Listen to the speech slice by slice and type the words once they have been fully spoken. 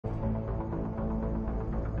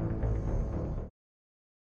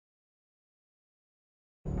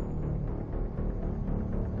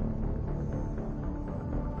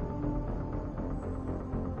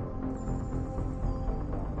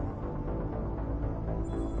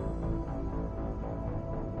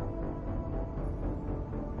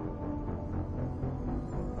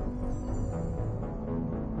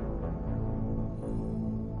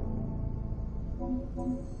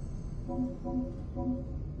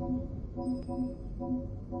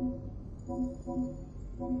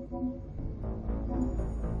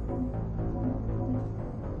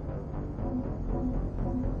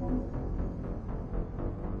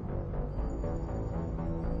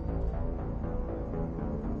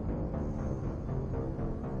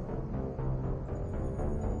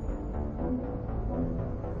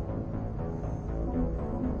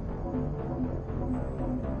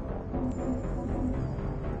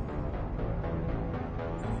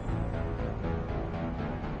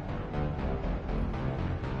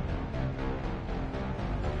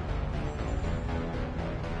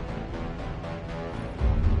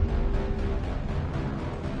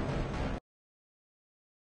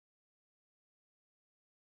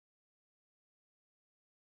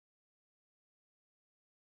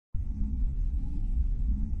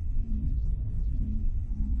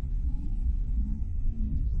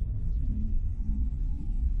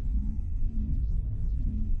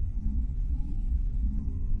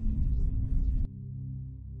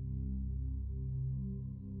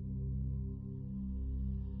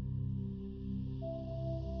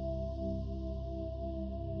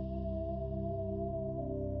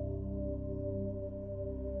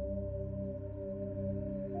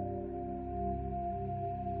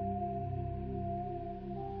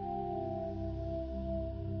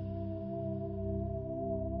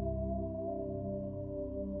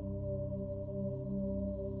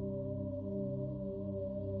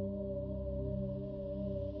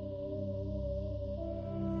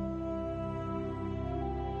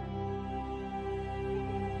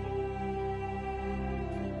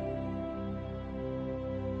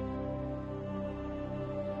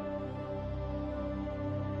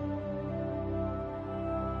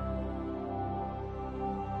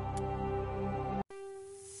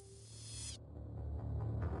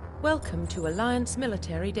Welcome to Alliance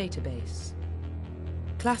Military Database.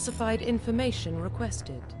 Classified information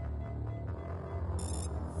requested.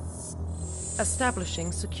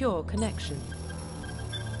 Establishing secure connection.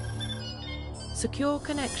 Secure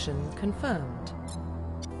connection confirmed.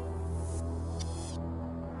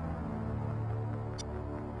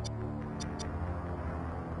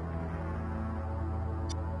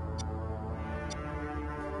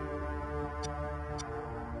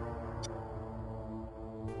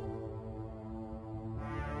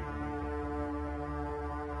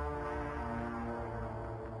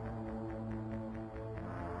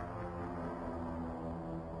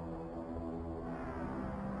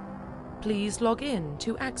 Please log in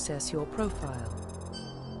to access your profile.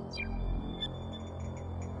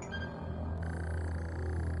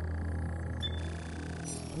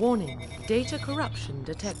 Warning, data corruption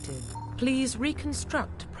detected. Please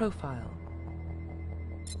reconstruct profile.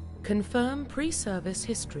 Confirm pre-service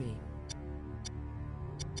history.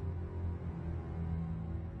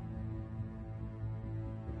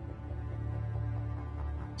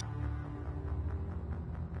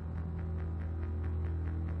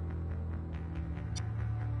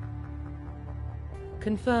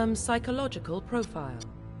 Confirm psychological profile.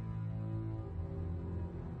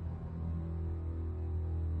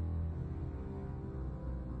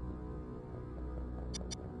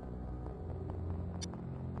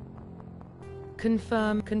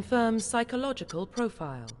 Confirm psychological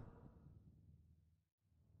profile.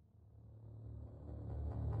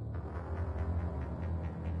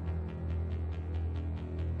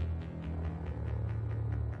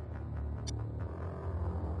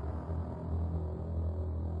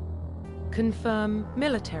 Confirm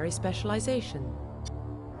military specialization.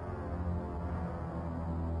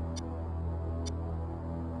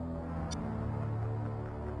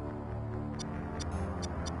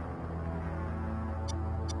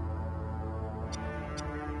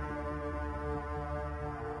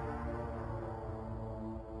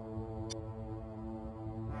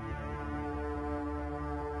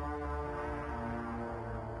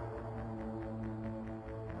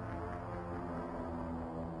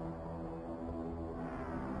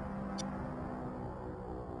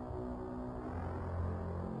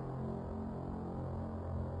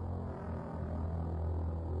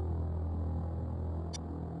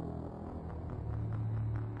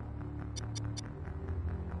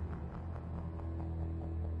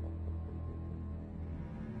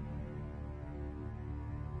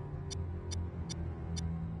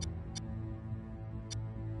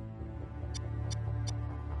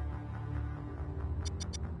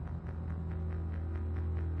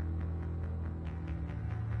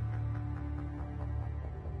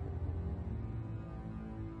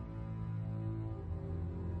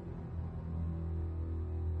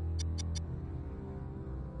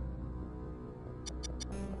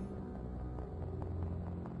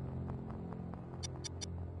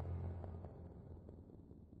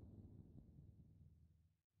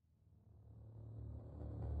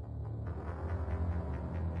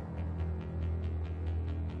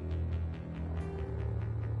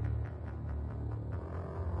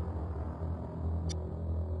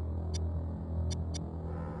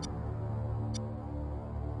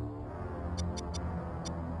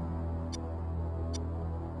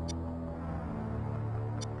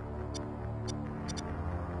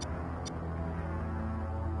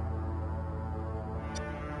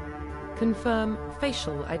 Confirm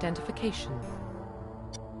facial identification.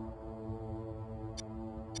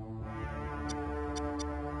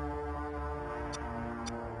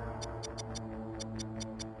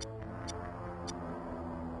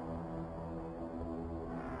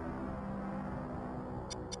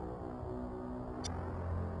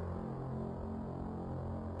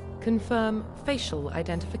 Confirm facial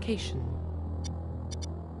identification.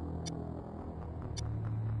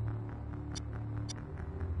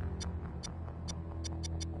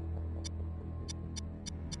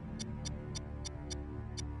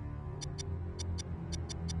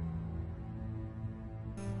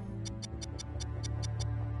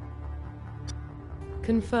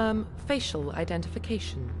 Confirm facial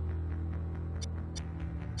identification.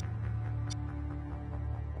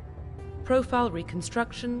 Profile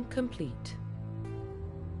reconstruction complete.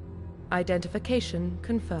 Identification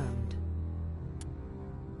confirmed.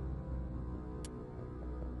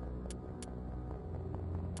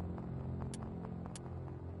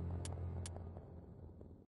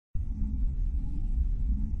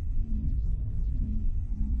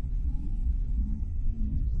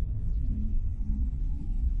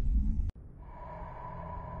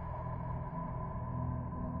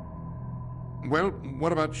 Well,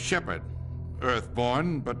 what about Shepard?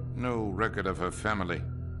 Earthborn, but no record of her family.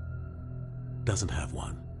 Doesn't have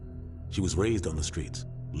one. She was raised on the streets,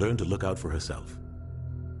 learned to look out for herself.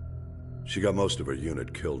 She got most of her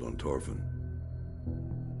unit killed on Torfin.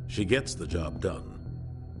 She gets the job done,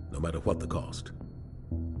 no matter what the cost.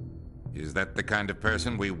 Is that the kind of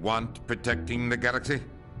person we want protecting the galaxy?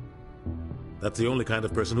 That's the only kind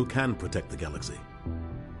of person who can protect the galaxy.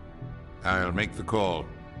 I'll make the call.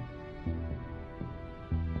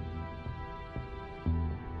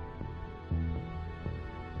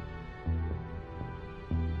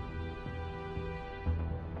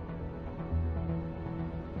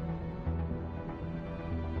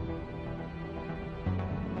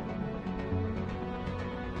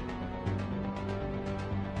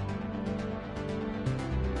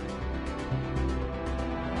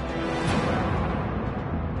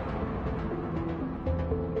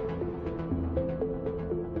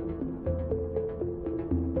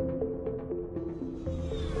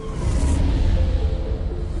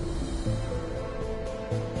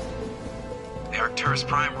 Arcturus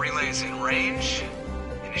Prime relays in range.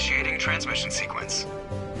 Initiating transmission sequence.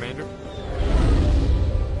 Commander?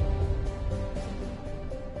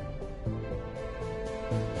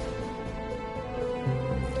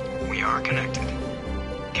 We are connected.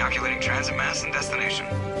 Calculating transit mass and destination.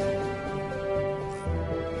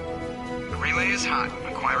 The relay is hot.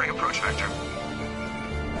 Acquiring approach vector.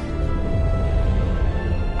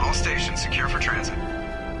 All stations secure for transit.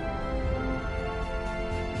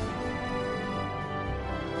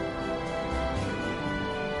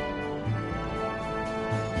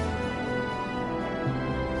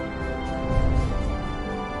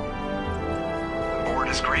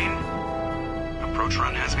 Green. Approach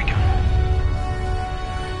run has begun.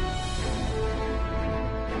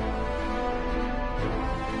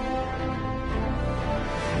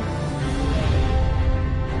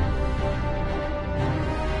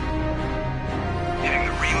 Hitting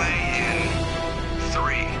the relay in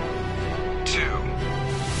 3, 2,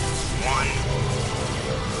 1.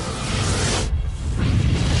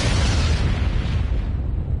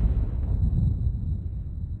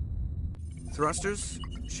 Thrusters.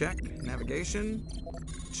 Check. Navigation.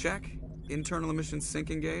 Check. Internal emissions sync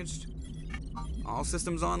engaged. All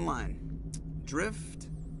systems online. Drift.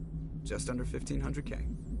 Just under 1500K.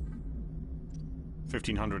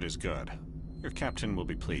 1500 is good. Your captain will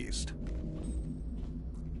be pleased.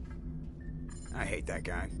 I hate that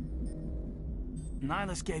guy.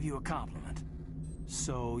 Nihilus gave you a compliment.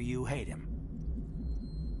 So you hate him.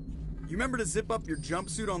 You remember to zip up your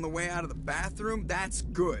jumpsuit on the way out of the bathroom? That's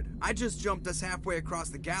good. I just jumped us halfway across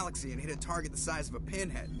the galaxy and hit a target the size of a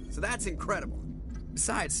pinhead. So that's incredible.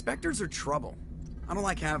 Besides, Spectres are trouble. I don't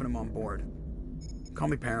like having them on board. Call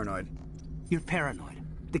me paranoid. You're paranoid.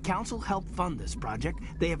 The Council helped fund this project.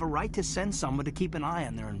 They have a right to send someone to keep an eye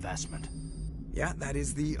on their investment. Yeah, that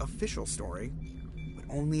is the official story. But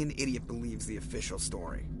only an idiot believes the official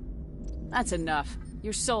story. That's enough.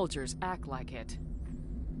 Your soldiers act like it.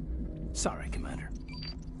 Sorry, Commander.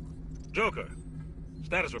 Joker,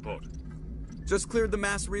 status report. Just cleared the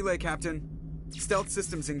mass relay, Captain. Stealth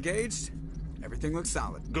systems engaged. Everything looks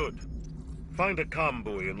solid. Good. Find a comm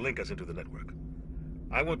buoy and link us into the network.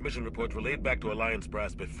 I want mission reports relayed back to Alliance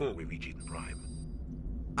brass before we reach Eden Prime.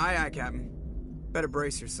 Aye, aye, Captain. Better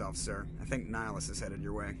brace yourself, sir. I think Nihilus is headed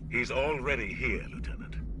your way. He's already here,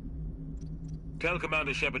 Lieutenant. Tell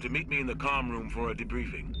Commander Shepard to meet me in the comm room for a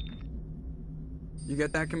debriefing. You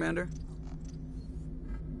get that, Commander?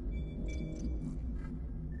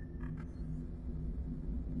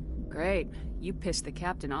 Great. You pissed the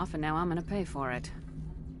captain off, and now I'm gonna pay for it.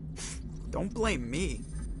 Don't blame me.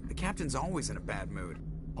 The captain's always in a bad mood.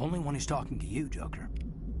 Only when he's talking to you, Joker.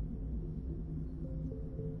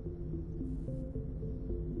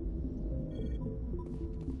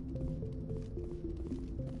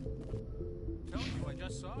 Tell you, I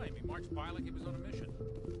just saw him. He marched by like he was on a mission.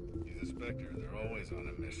 He's a Spectre. They're always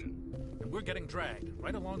on a mission. And we're getting dragged,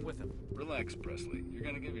 right along with him. Relax, Presley. You're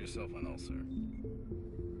gonna give yourself an ulcer.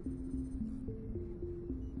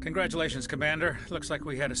 Congratulations, Commander. Looks like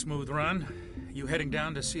we had a smooth run. You heading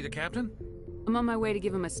down to see the captain? I'm on my way to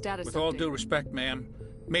give him a status With all update. due respect, ma'am,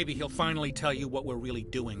 maybe he'll finally tell you what we're really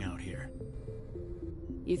doing out here.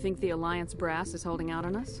 You think the Alliance brass is holding out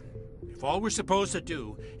on us? If all we're supposed to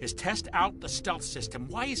do is test out the stealth system,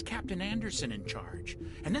 why is Captain Anderson in charge?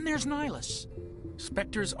 And then there's Nihilus.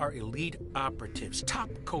 Spectres are elite operatives, top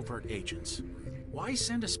covert agents. Why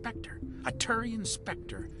send a Spectre, a Turian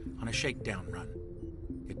Spectre, on a shakedown run?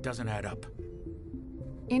 It doesn't add up.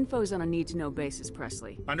 Info's on a need-to-know basis,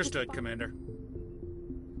 Presley. Understood, Commander.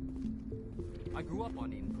 I grew up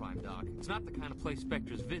on Eden Prime, Doc. It's not the kind of place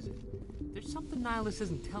Spectres visit. There's something Nihilus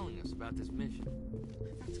isn't telling us about this mission.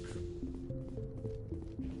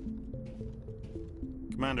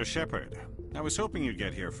 Commander Shepard, I was hoping you'd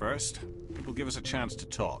get here first. It will give us a chance to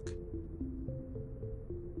talk.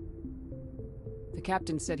 The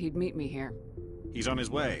captain said he'd meet me here. He's on his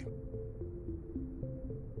way.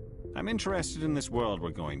 I'm interested in this world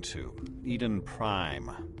we're going to, Eden Prime.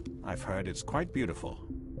 I've heard it's quite beautiful.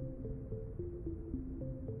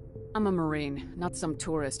 I'm a Marine, not some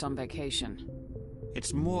tourist on vacation.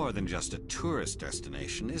 It's more than just a tourist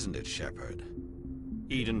destination, isn't it, Shepard?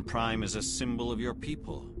 Eden Prime is a symbol of your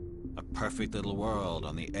people, a perfect little world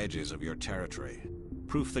on the edges of your territory.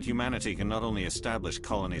 Proof that humanity can not only establish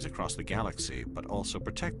colonies across the galaxy, but also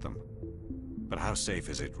protect them. But how safe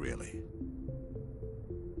is it, really?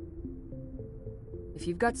 If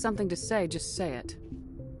you've got something to say, just say it.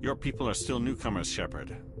 Your people are still newcomers,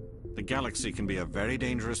 Shepard. The galaxy can be a very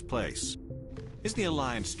dangerous place. Is the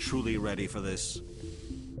Alliance truly ready for this?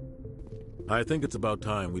 I think it's about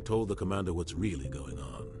time we told the Commander what's really going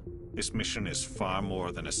on. This mission is far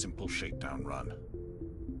more than a simple shakedown run.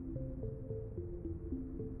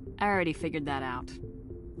 I already figured that out.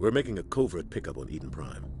 We're making a covert pickup on Eden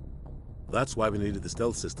Prime. That's why we needed the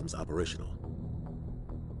stealth systems operational.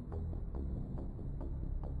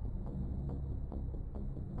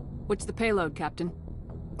 What's the payload, Captain?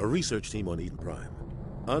 A research team on Eden Prime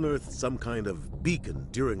unearthed some kind of beacon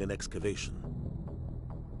during an excavation.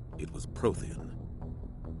 It was Prothean.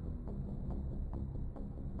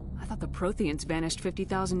 I thought the Protheans vanished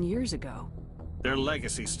 50,000 years ago. Their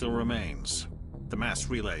legacy still remains. The mass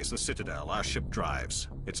relays, the Citadel, our ship drives.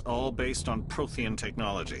 It's all based on Prothean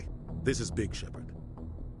technology. This is big, Shepard.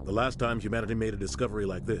 The last time humanity made a discovery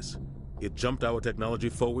like this, it jumped our technology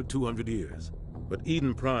forward 200 years. But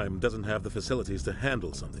Eden Prime doesn't have the facilities to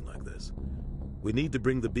handle something like this. We need to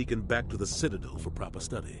bring the beacon back to the Citadel for proper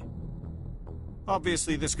study.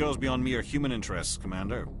 Obviously, this goes beyond mere human interests,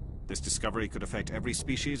 Commander. This discovery could affect every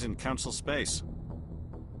species in Council space.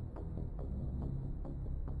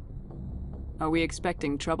 Are we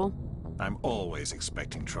expecting trouble? I'm always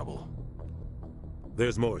expecting trouble.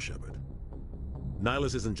 There's more, Shepard.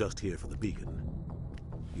 Nihilus isn't just here for the beacon.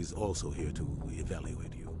 He's also here to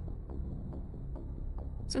evaluate you.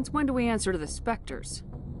 Since when do we answer to the Spectres?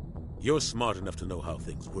 You're smart enough to know how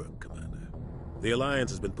things work, Commander. The Alliance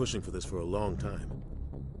has been pushing for this for a long time.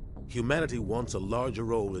 Humanity wants a larger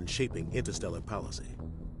role in shaping interstellar policy.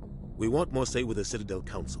 We want more say with the Citadel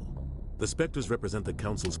Council. The Spectres represent the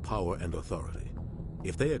Council's power and authority.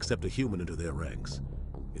 If they accept a human into their ranks,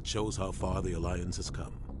 it shows how far the Alliance has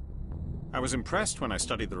come. I was impressed when I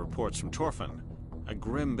studied the reports from Torfin. A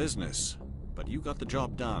grim business, but you got the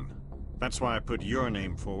job done. That's why I put your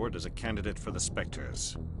name forward as a candidate for the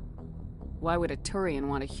Spectres. Why would a Turian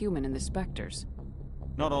want a human in the Spectres?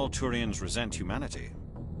 Not all Turians resent humanity.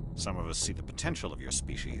 Some of us see the potential of your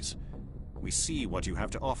species. We see what you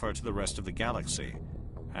have to offer to the rest of the galaxy,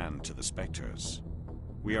 and to the Spectres.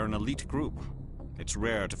 We are an elite group. It's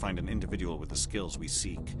rare to find an individual with the skills we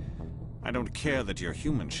seek. I don't care that you're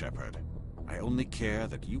human, Shepard. I only care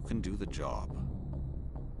that you can do the job.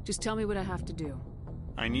 Just tell me what I have to do.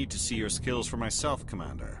 I need to see your skills for myself,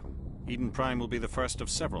 Commander. Eden Prime will be the first of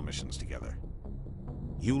several missions together.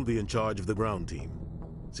 You'll be in charge of the ground team.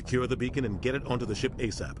 Secure the beacon and get it onto the ship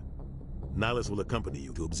ASAP. Nihilus will accompany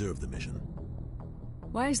you to observe the mission.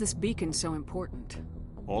 Why is this beacon so important?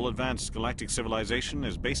 All advanced galactic civilization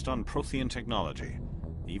is based on Prothean technology.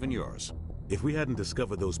 Even yours. If we hadn't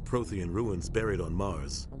discovered those Prothean ruins buried on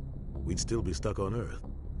Mars, we'd still be stuck on Earth.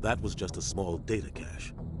 That was just a small data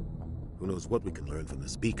cache. Who knows what we can learn from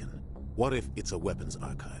this beacon? What if it's a weapons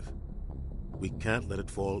archive? We can't let it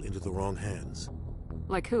fall into the wrong hands.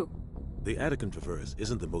 Like who? The Attican Traverse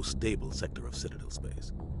isn't the most stable sector of Citadel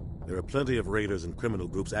space. There are plenty of raiders and criminal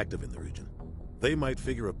groups active in the region. They might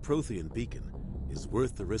figure a Prothean beacon is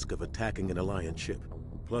worth the risk of attacking an Alliance ship.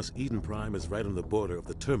 Plus, Eden Prime is right on the border of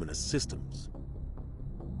the Terminus systems.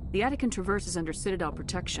 The Attican Traverse is under Citadel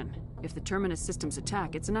protection. If the Terminus systems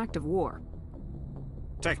attack, it's an act of war.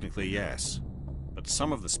 Technically, yes. But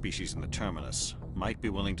some of the species in the Terminus might be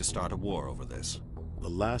willing to start a war over this. The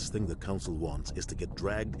last thing the Council wants is to get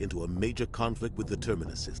dragged into a major conflict with the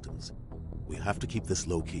Terminus systems. We have to keep this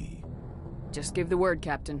low-key. Just give the word,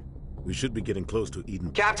 Captain. We should be getting close to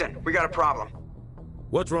Eden. Captain, we got a problem.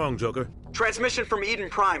 What's wrong, Joker? Transmission from Eden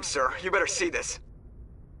Prime, sir. You better see this.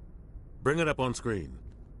 Bring it up on screen.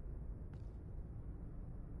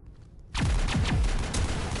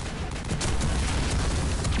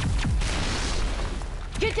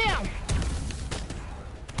 Get down!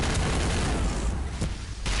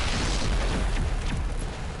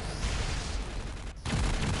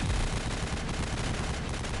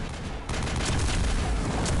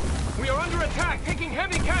 We are under attack, taking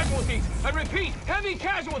heavy casualties. I repeat, heavy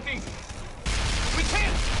casualties. We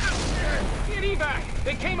can't get evac.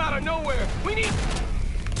 They came out of nowhere. We need...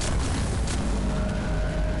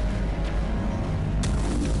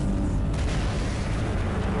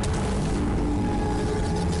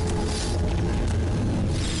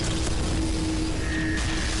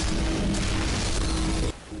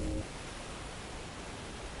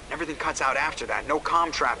 Everything cuts out after that. No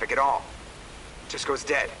comm traffic at all. Just goes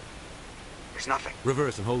dead. There's nothing.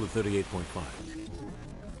 Reverse and hold at 38.5.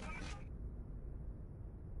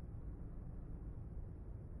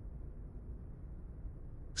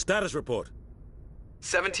 Status report.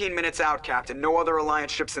 17 minutes out, Captain. No other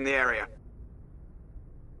Alliance ships in the area.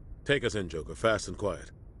 Take us in, Joker, fast and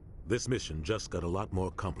quiet. This mission just got a lot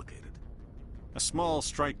more complicated. A small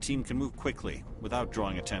strike team can move quickly, without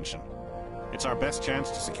drawing attention. It's our best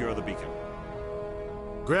chance to secure the beacon.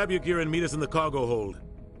 Grab your gear and meet us in the cargo hold.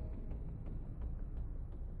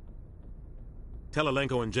 Tell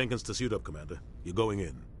Alenko and Jenkins to suit up, Commander. You're going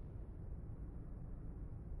in.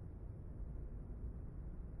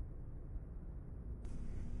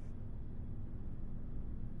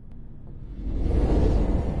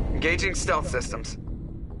 Engaging stealth systems.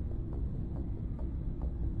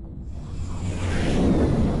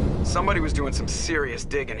 Somebody was doing some serious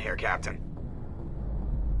digging here, Captain.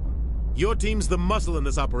 Your team's the muscle in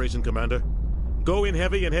this operation, Commander. Go in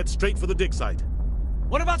heavy and head straight for the dig site.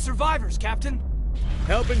 What about survivors, Captain?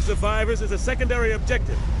 Helping survivors is a secondary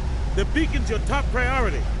objective. The beacon's your top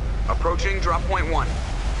priority. Approaching drop point 1.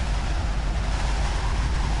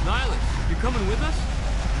 Nihilus, you coming with us?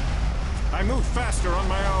 I move faster on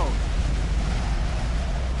my own.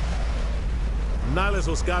 Nihilus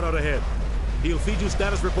will scout out ahead. He'll feed you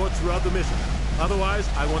status reports throughout the mission. Otherwise,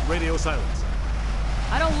 I want radio silence.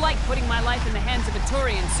 I don't like putting my life in the hands of a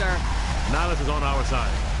Turian, sir. Nihilus is on our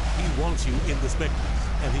side. He wants you in the Spectres,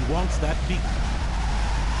 and he wants that beacon.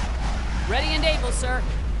 Ready and able, sir.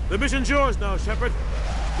 The mission's yours now, Shepard.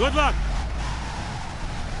 Good luck!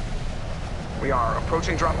 We are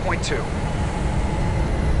approaching drop point 2.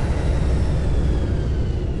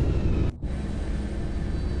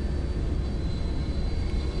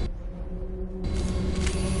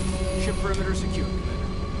 Ship perimeter secure, Commander.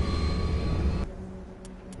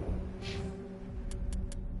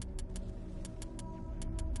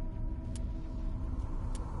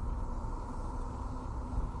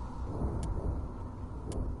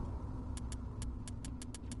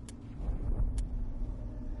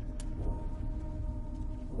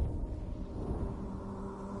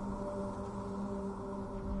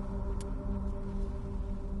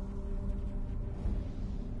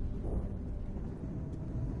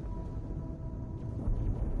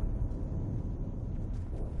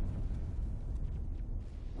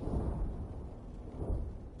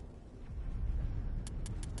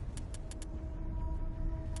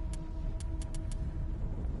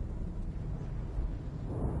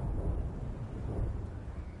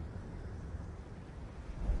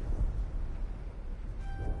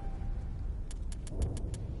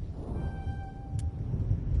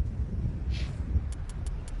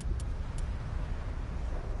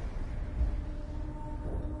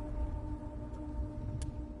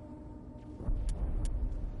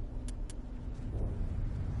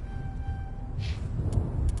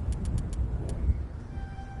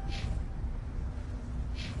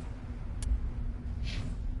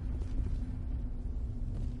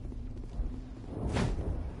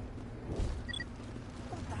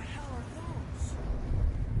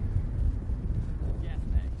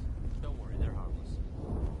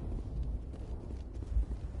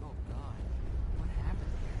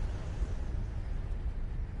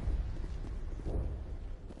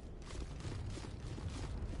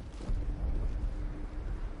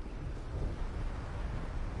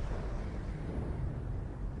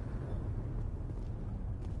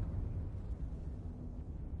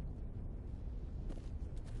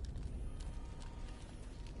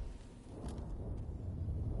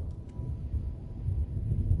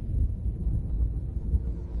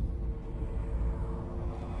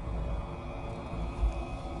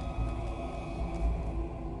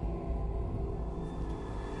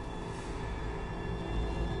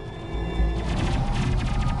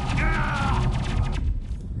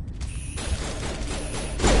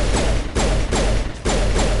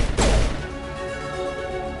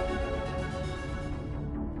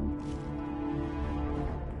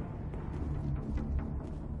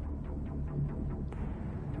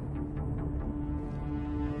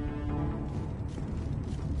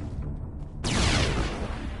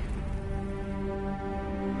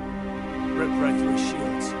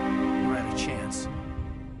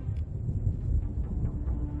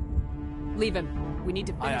 Leave him. We need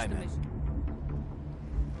to finish Aye, the ma'am. mission.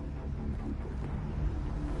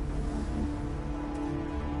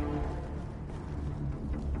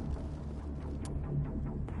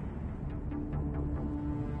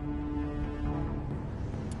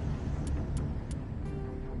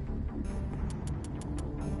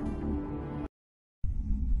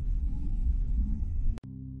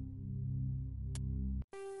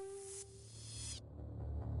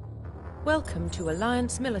 Welcome to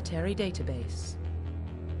Alliance Military Database.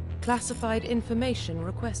 Classified information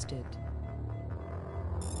requested.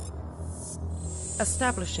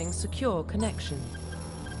 Establishing secure connection.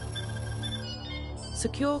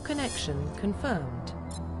 Secure connection confirmed.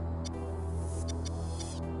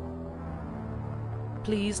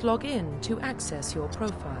 Please log in to access your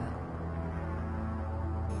profile.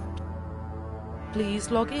 Please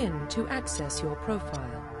log in to access your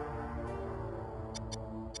profile.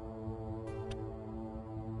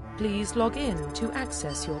 Please log in to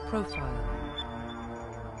access your profile.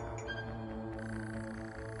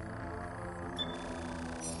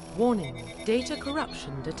 Warning, data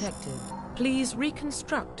corruption detected. Please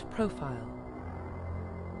reconstruct profile.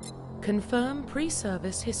 Confirm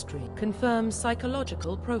pre-service history. Confirm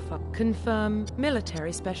psychological profile. Confirm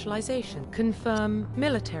military specialization. Confirm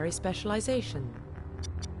military specialization.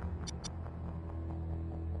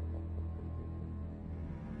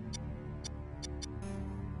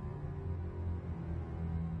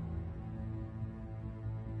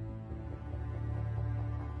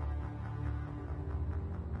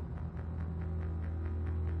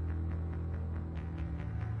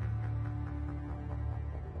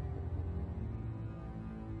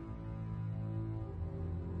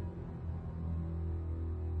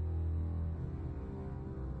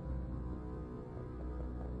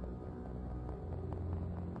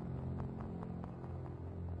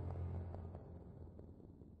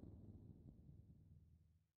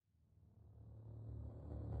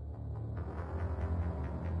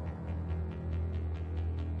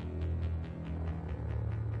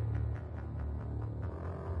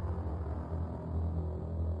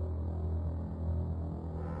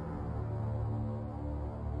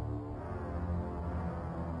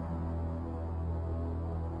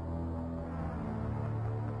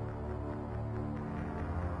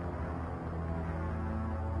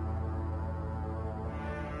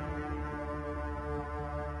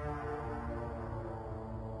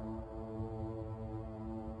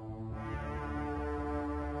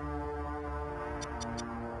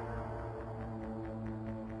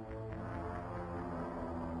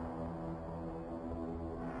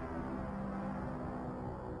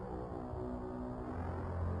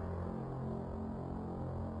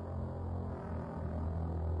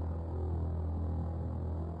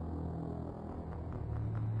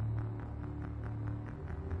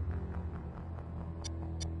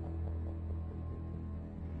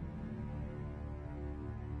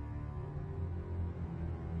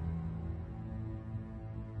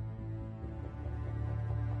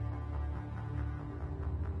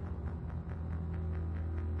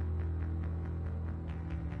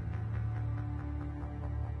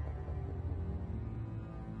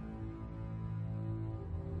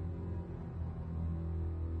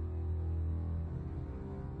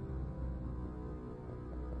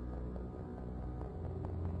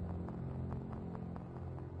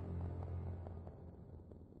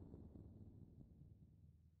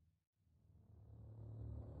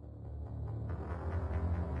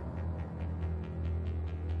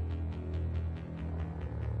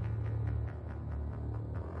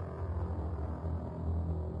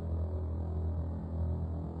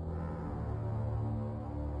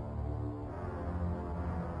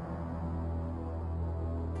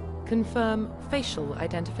 Confirm facial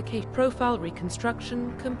identification. Profile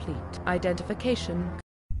reconstruction complete. Identification.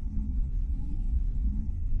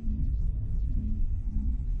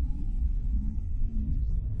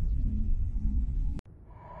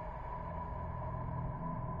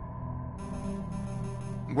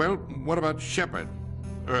 Well, what about Shepard?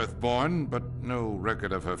 Earthborn, but no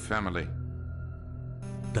record of her family.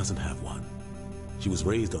 Doesn't have one. She was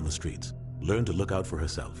raised on the streets, learned to look out for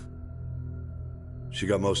herself. She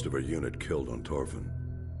got most of her unit killed on Torfin.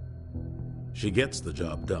 She gets the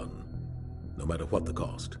job done, no matter what the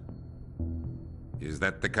cost. Is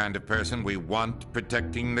that the kind of person we want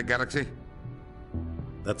protecting the galaxy?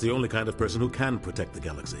 That's the only kind of person who can protect the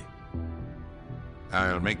galaxy.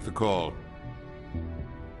 I'll make the call.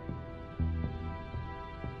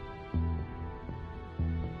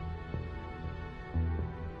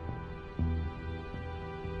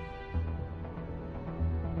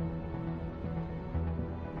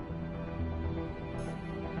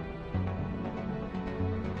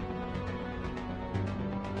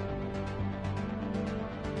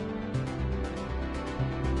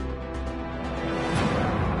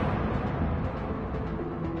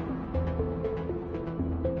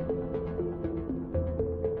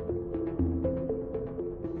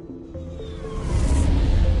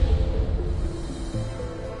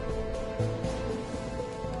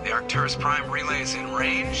 Arcturus Prime relays in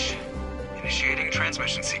range. Initiating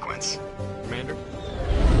transmission sequence. Commander?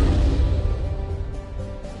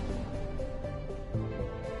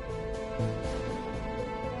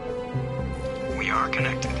 We are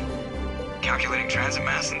connected. Calculating transit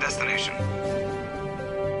mass and destination.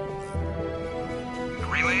 The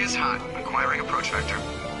relay is hot. Acquiring approach vector.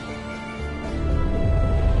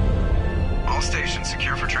 All stations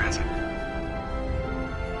secure for transit.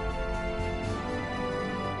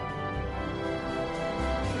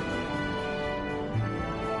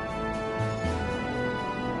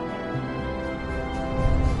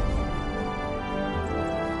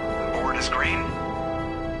 Board is green.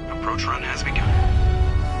 Approach run has begun.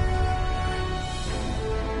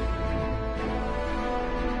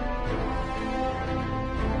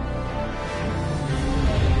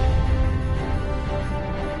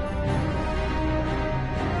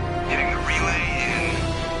 Hitting the relay in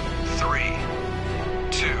 3,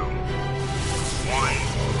 2, 1.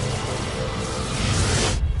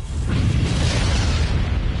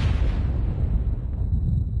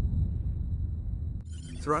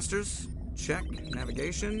 Thrusters, check.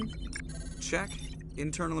 Navigation, check.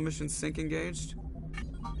 Internal emissions sync engaged.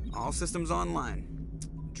 All systems online.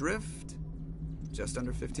 Drift, just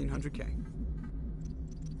under 1500K.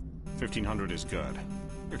 1500 is good.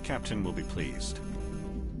 Your captain will be pleased.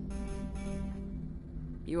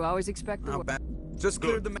 You always expect the... Not bad. Just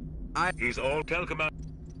cleared the... He's all tell command.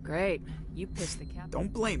 Great. You pissed the captain.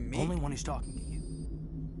 Don't blame me. Only when he's talking to you.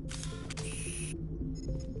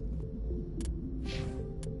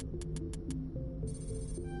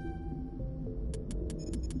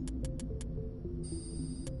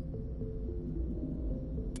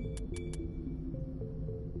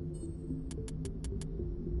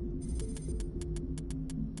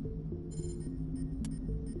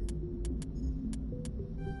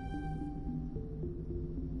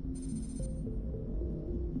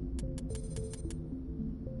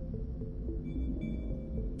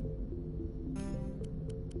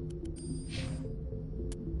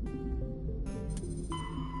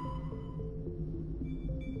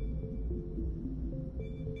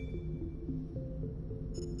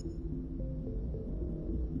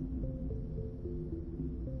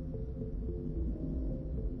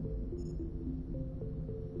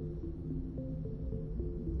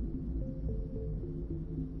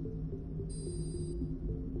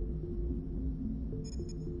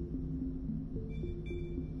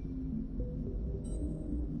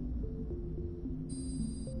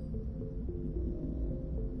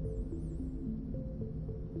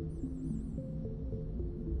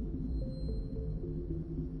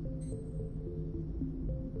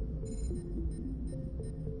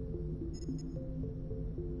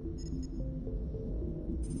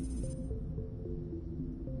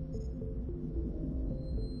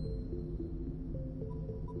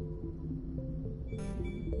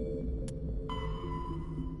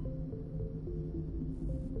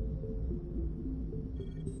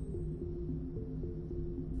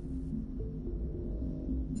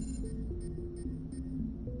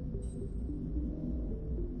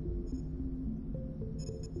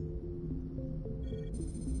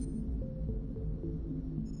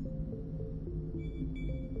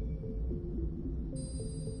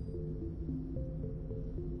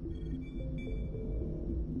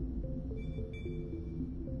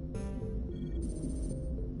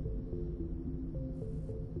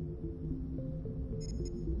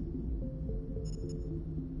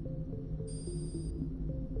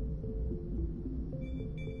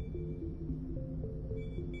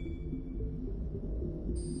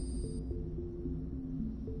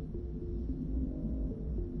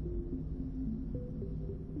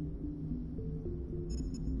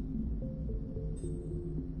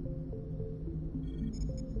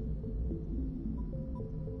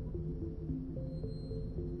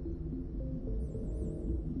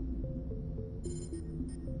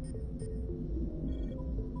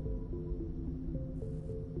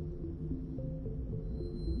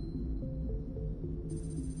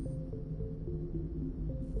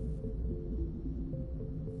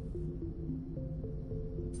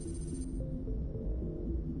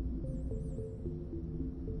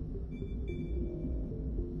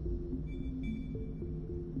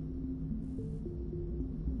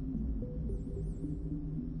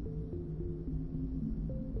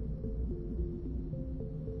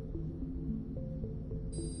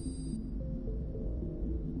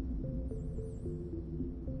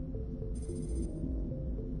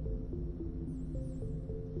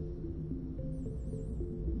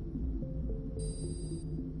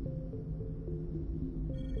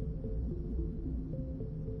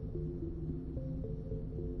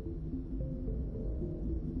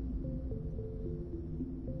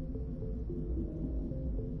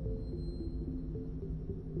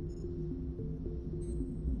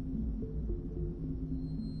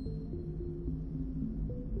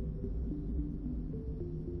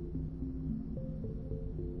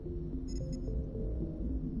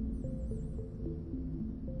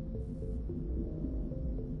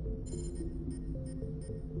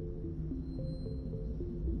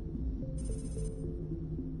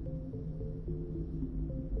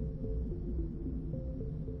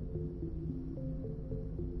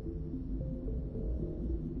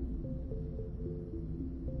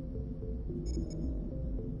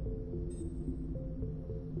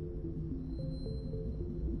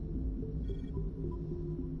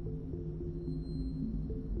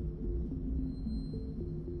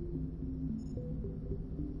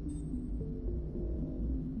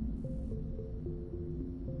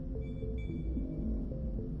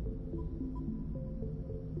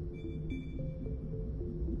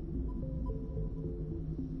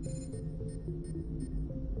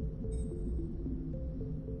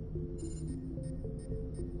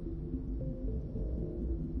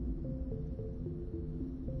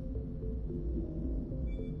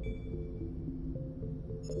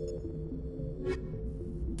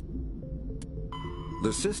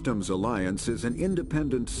 The Systems Alliance is an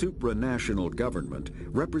independent supranational government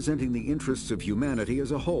representing the interests of humanity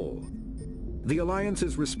as a whole. The Alliance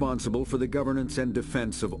is responsible for the governance and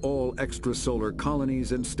defense of all extrasolar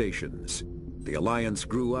colonies and stations. The Alliance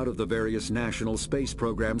grew out of the various national space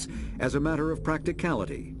programs as a matter of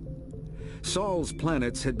practicality. Sol's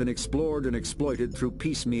planets had been explored and exploited through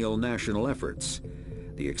piecemeal national efforts.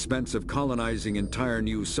 The expense of colonizing entire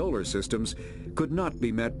new solar systems could not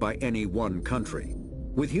be met by any one country.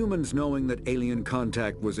 With humans knowing that alien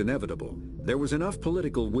contact was inevitable, there was enough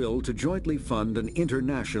political will to jointly fund an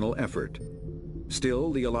international effort.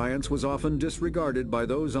 Still, the Alliance was often disregarded by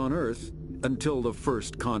those on Earth until the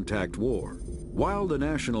First Contact War. While the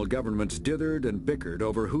national governments dithered and bickered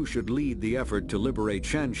over who should lead the effort to liberate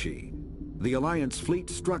Shanxi, the Alliance fleet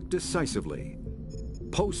struck decisively.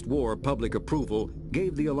 Post-war public approval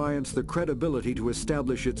gave the Alliance the credibility to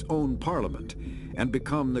establish its own parliament and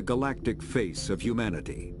become the galactic face of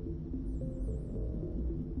humanity.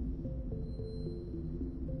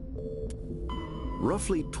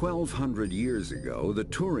 Roughly 1,200 years ago, the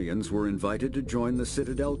Turians were invited to join the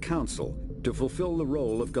Citadel Council to fulfill the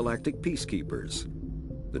role of galactic peacekeepers.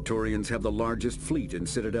 The Turians have the largest fleet in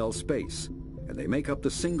Citadel space, and they make up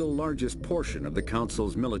the single largest portion of the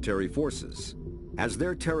Council's military forces. As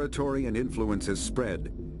their territory and influence has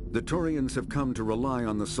spread, the Turians have come to rely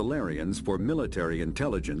on the Solarians for military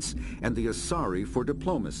intelligence and the Asari for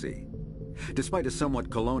diplomacy. Despite a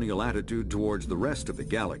somewhat colonial attitude towards the rest of the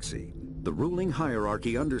galaxy, the ruling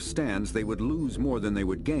hierarchy understands they would lose more than they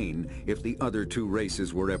would gain if the other two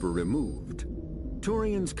races were ever removed.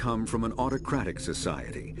 Turians come from an autocratic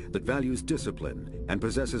society that values discipline and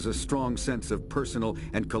possesses a strong sense of personal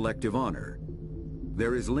and collective honor.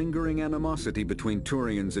 There is lingering animosity between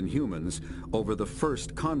Turians and humans over the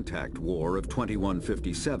First Contact War of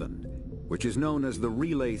 2157, which is known as the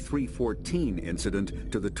Relay 314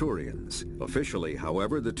 incident to the Turians. Officially,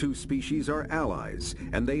 however, the two species are allies,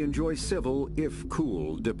 and they enjoy civil, if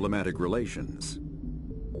cool, diplomatic relations.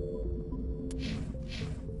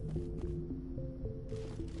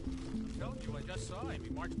 I told you, I just saw him. He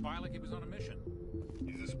marched by like he was on a mission.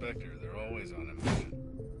 He's a Spectre. They're always on a mission.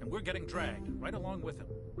 And we're getting dragged, right along with him.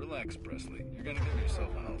 Relax, Presley. You're gonna give yourself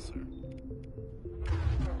an ulcer.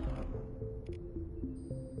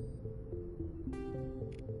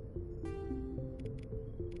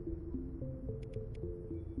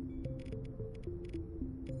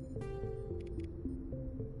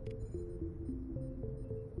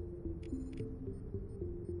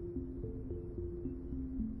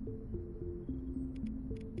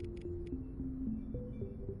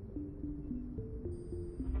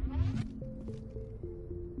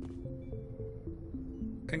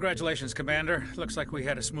 Congratulations, Commander. Looks like we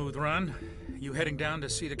had a smooth run. You heading down to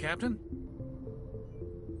see the captain?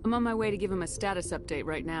 I'm on my way to give him a status update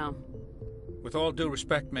right now. With all due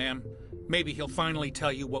respect, ma'am, maybe he'll finally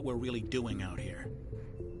tell you what we're really doing out here.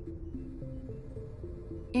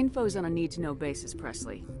 Info's on a need-to-know basis,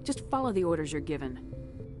 Presley. Just follow the orders you're given.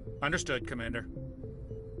 Understood, Commander.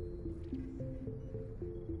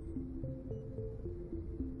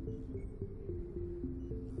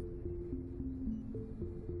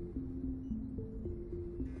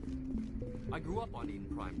 I grew up on Eden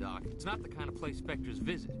Prime, Doc. It's not the kind of place Spectres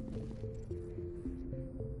visit.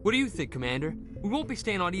 What do you think, Commander? We won't be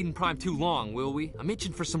staying on Eden Prime too long, will we? I'm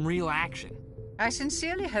itching for some real action. I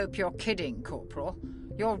sincerely hope you're kidding, Corporal.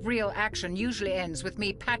 Your real action usually ends with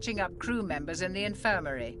me patching up crew members in the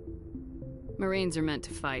infirmary. Marines are meant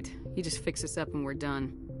to fight. You just fix us up and we're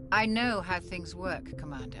done. I know how things work,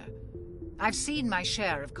 Commander. I've seen my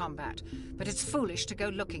share of combat, but it's foolish to go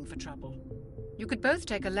looking for trouble. You could both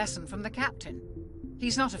take a lesson from the captain.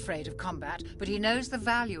 He's not afraid of combat, but he knows the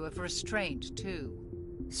value of restraint, too.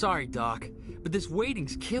 Sorry, Doc, but this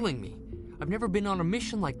waiting's killing me. I've never been on a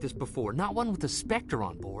mission like this before, not one with a Spectre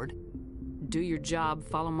on board. Do your job,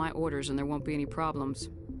 follow my orders, and there won't be any problems.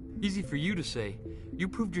 Easy for you to say. You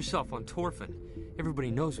proved yourself on Torfin. Everybody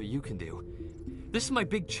knows what you can do. This is my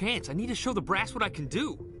big chance. I need to show the brass what I can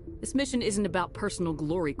do. This mission isn't about personal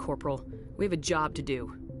glory, Corporal. We have a job to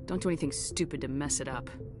do. Don't do anything stupid to mess it up.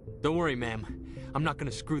 Don't worry, ma'am. I'm not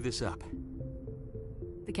gonna screw this up.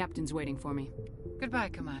 The captain's waiting for me. Goodbye,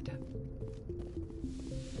 Commander.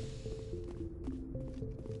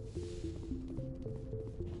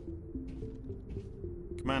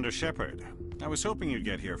 Commander Shepard, I was hoping you'd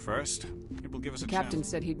get here first. It will give us a chance. The captain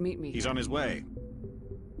said he'd meet me. He's on his way.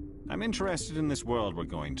 I'm interested in this world we're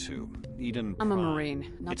going to. Eden Prime. I'm a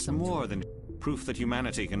Marine, not It's some more than proof that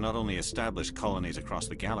humanity can not only establish colonies across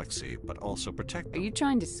the galaxy, but also protect them. Are you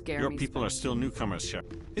trying to scare me? Your people are still newcomers,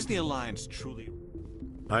 Shepard. Is the Alliance truly...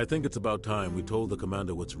 I think it's about time we told the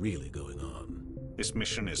commander what's really going on. This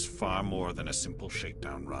mission is far more than a simple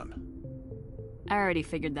shakedown run. I already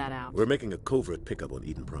figured that out. We're making a covert pickup on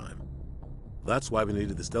Eden Prime. That's why we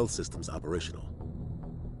needed the stealth systems operational.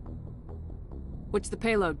 What's the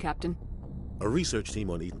payload, Captain? A research team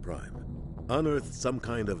on Eden Prime unearthed some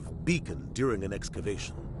kind of beacon during an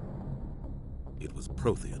excavation. It was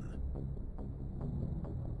Prothean.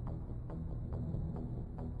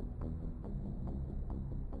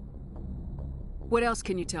 What else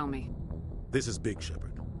can you tell me? This is big,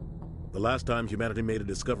 Shepard. The last time humanity made a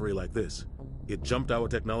discovery like this, it jumped our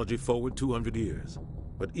technology forward 200 years.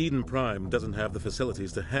 But Eden Prime doesn't have the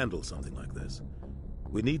facilities to handle something like this.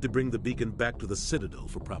 We need to bring the beacon back to the Citadel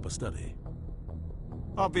for proper study.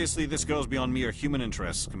 Obviously, this goes beyond mere human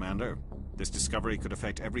interests, Commander. This discovery could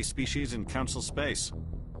affect every species in Council space.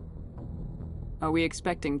 Are we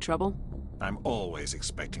expecting trouble? I'm always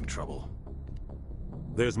expecting trouble.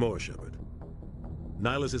 There's more, Shepard.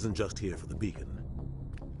 Nihilus isn't just here for the beacon.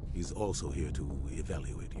 He's also here to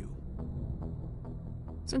evaluate you.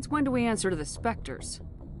 Since when do we answer to the Spectres?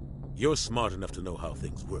 You're smart enough to know how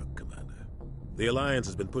things work, Commander. The Alliance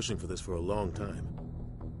has been pushing for this for a long time.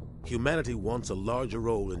 Humanity wants a larger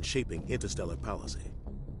role in shaping interstellar policy.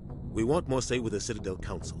 We want more say with the Citadel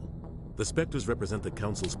Council. The Spectres represent the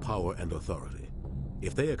Council's power and authority.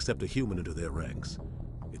 If they accept a human into their ranks,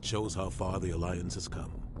 it shows how far the Alliance has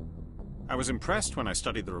come. I was impressed when I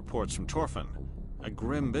studied the reports from Torfin. A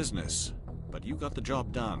grim business, but you got the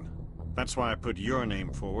job done. That's why I put your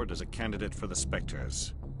name forward as a candidate for the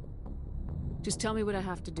Spectres. Just tell me what I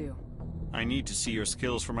have to do. I need to see your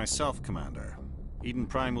skills for myself, Commander. Eden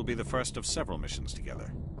Prime will be the first of several missions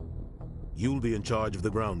together. You'll be in charge of the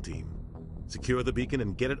ground team. Secure the beacon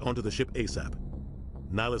and get it onto the ship ASAP.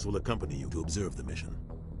 Nihilus will accompany you to observe the mission.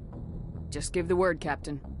 Just give the word,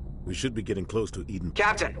 Captain. We should be getting close to Eden.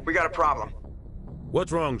 Captain, we got a problem.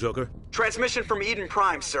 What's wrong, Joker? Transmission from Eden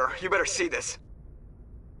Prime, sir. You better see this.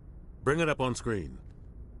 Bring it up on screen.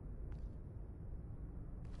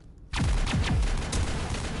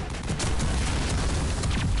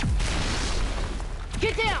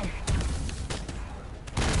 Get down!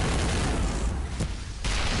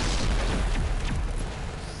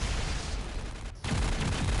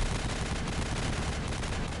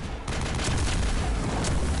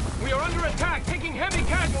 We are under attack, taking heavy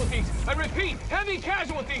casualties. I repeat, heavy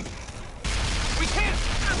casualties. We can't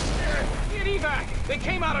get evac. They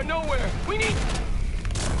came out of nowhere. We need...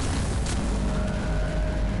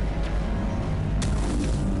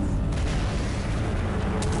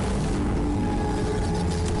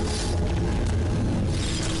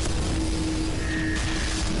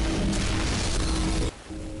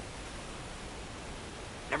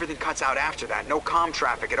 Everything cuts out after that. No comm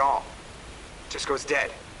traffic at all. Just goes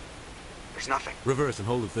dead. There's nothing. Reverse and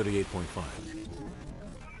hold at 38.5.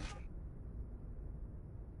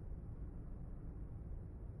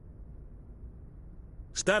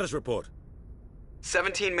 Status report.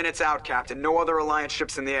 17 minutes out, Captain. No other Alliance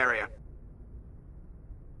ships in the area.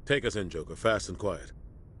 Take us in, Joker, fast and quiet.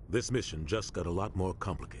 This mission just got a lot more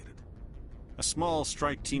complicated. A small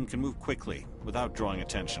strike team can move quickly, without drawing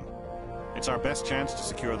attention. It's our best chance to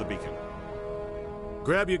secure the beacon.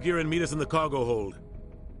 Grab your gear and meet us in the cargo hold.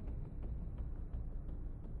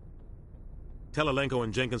 Tell Alenko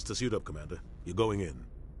and Jenkins to suit up, Commander. You're going in.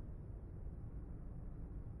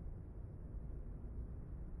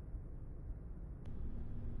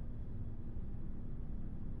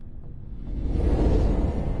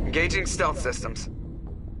 Engaging stealth systems.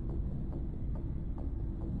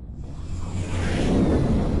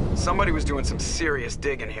 Somebody was doing some serious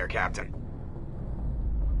digging here, Captain.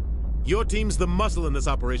 Your team's the muscle in this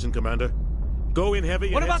operation, Commander. Go in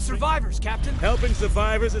heavy. What about survivors, Captain? Helping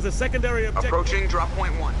survivors is a secondary objective. Approaching drop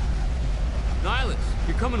point 1. Nihilus,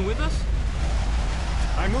 you're coming with us?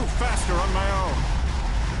 I move faster on my own.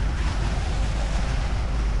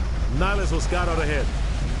 Nihilus will scout out ahead.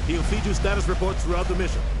 He'll feed you status reports throughout the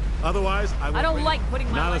mission. Otherwise, I don't like putting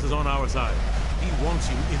my Nihilus life... is on our side. He wants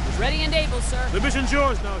you in this... Ready and able, sir. The mission's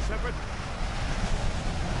yours now, Shepard.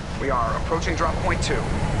 We are approaching drop point 2.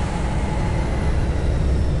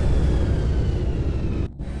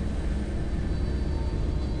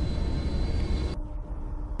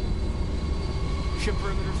 Ship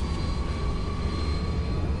perimeters.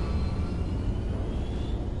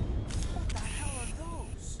 What the hell are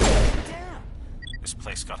those? Damn! This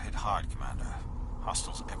place got hit hard, Commander.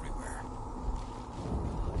 Hostiles everywhere.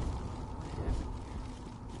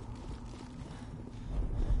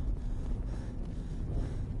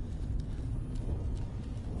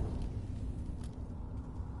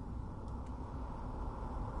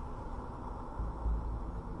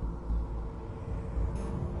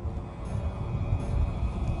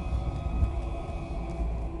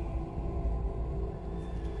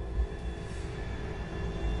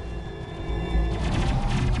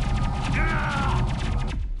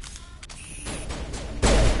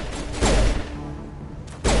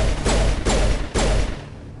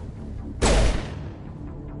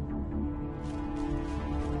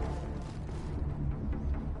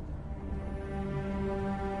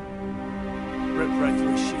 rip right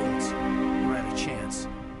through his shields. Never had a chance.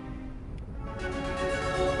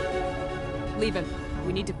 Leave him.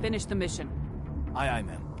 We need to finish the mission. Aye, aye,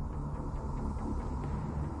 ma'am.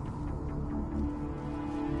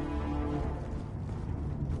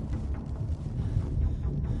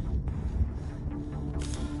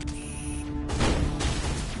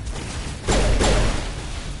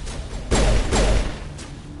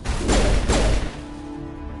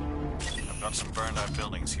 Got some burned out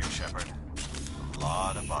buildings here, Shepard. A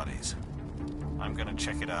lot of bodies. I'm gonna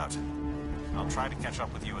check it out. I'll try to catch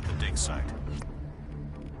up with you at the dig site.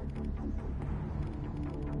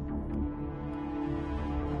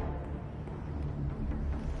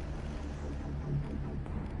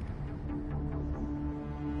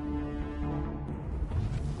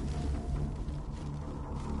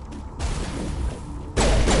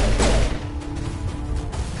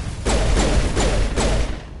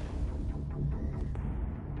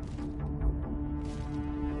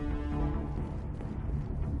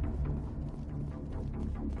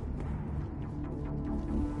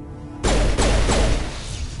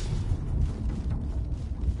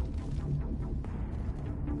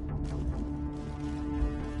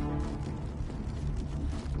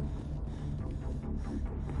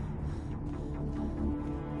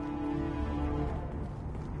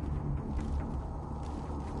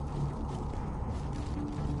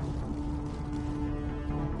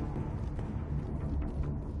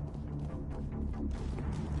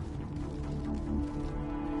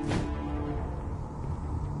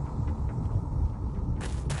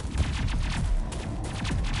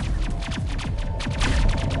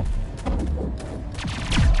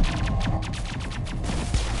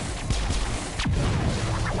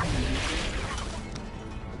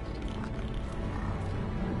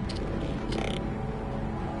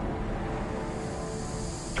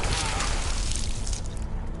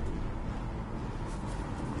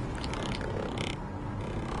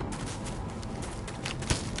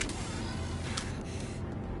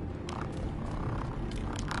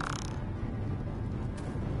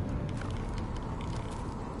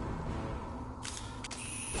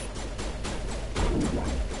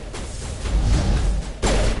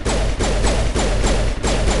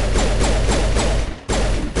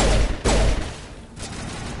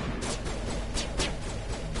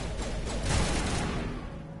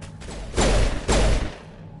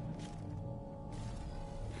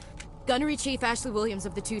 Gunnery Chief Ashley Williams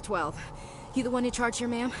of the 212. You the one in charge here,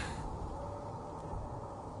 ma'am?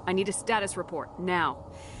 I need a status report,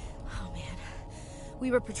 now. Oh, man.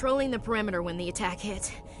 We were patrolling the perimeter when the attack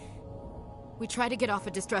hit. We tried to get off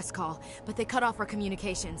a distress call, but they cut off our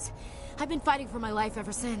communications. I've been fighting for my life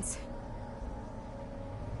ever since.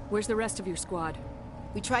 Where's the rest of your squad?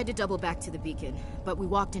 We tried to double back to the beacon, but we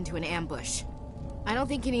walked into an ambush. I don't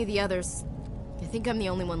think any of the others... I think I'm the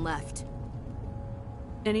only one left.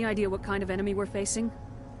 Any idea what kind of enemy we're facing?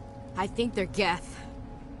 I think they're Geth.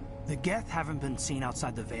 The Geth haven't been seen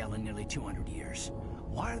outside the Veil in nearly 200 years.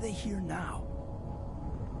 Why are they here now?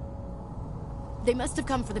 They must have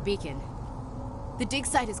come for the beacon. The dig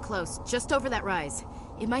site is close, just over that rise.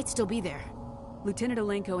 It might still be there. Lieutenant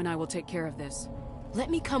Alenko and I will take care of this.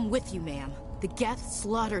 Let me come with you, ma'am. The Geth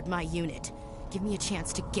slaughtered my unit. Give me a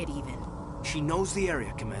chance to get even. She knows the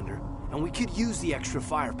area, Commander, and we could use the extra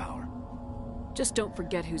firepower. Just don't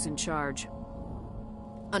forget who's in charge.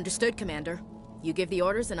 Understood, Commander. You give the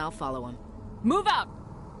orders and I'll follow them. Move out!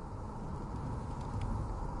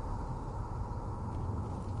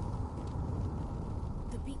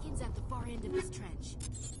 The beacon's at the far end of this trench.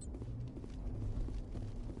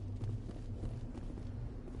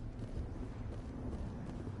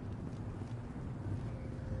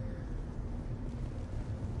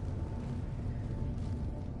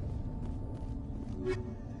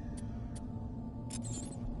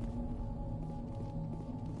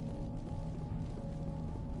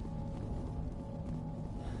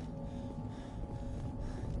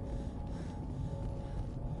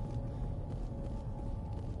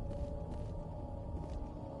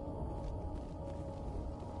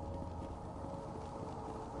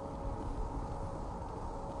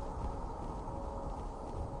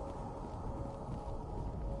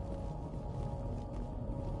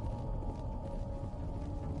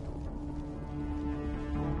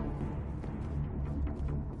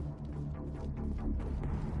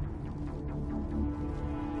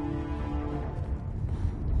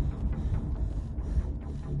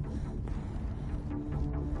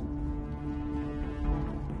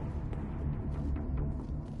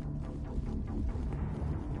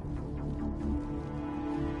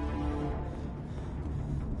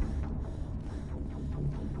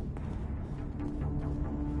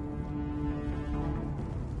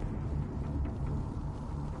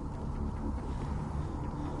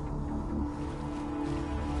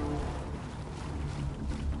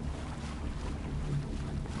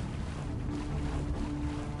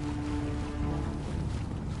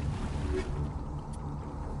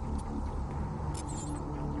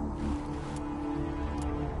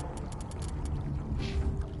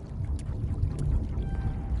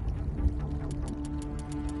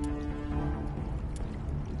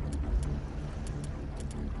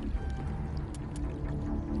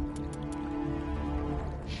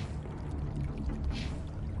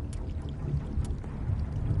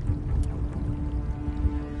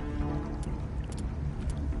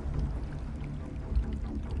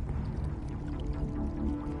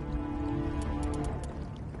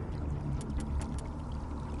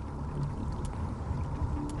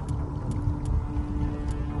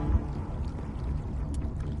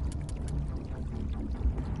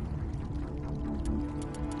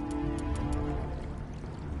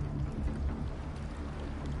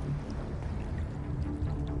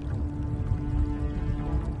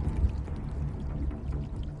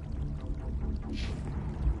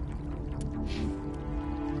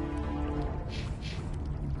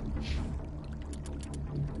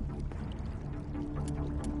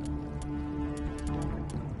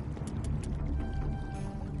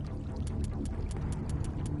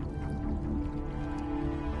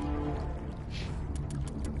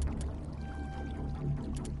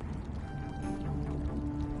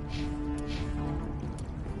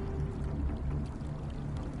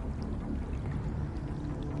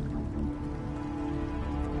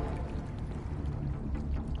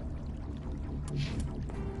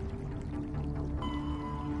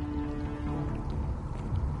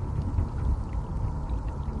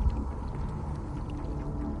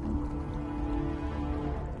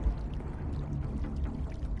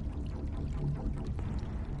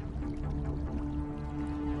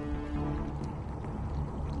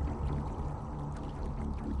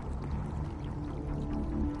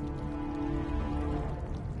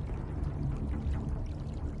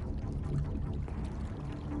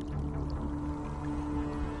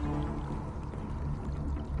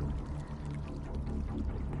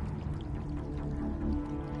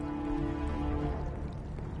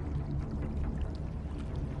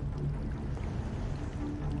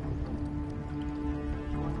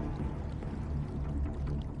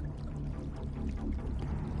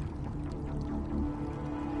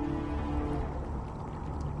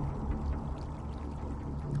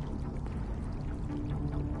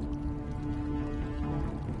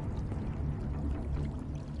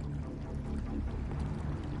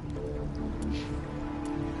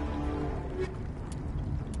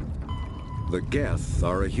 The Geth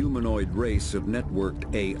are a humanoid race of networked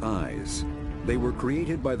AIs. They were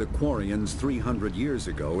created by the Quarians 300 years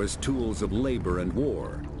ago as tools of labor and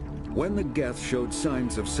war. When the Geth showed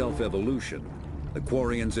signs of self-evolution, the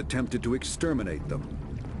Quarians attempted to exterminate them.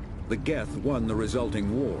 The Geth won the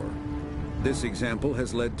resulting war. This example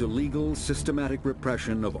has led to legal, systematic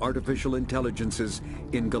repression of artificial intelligences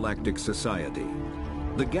in galactic society.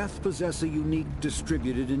 The Geth possess a unique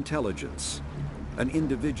distributed intelligence. An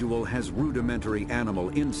individual has rudimentary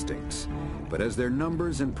animal instincts, but as their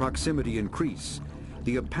numbers and proximity increase,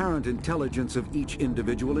 the apparent intelligence of each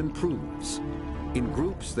individual improves. In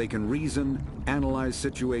groups, they can reason, analyze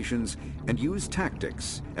situations, and use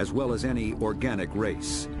tactics, as well as any organic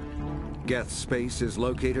race. Geth space is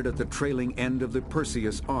located at the trailing end of the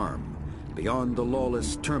Perseus Arm, beyond the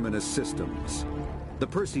lawless Terminus systems. The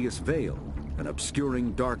Perseus Veil, an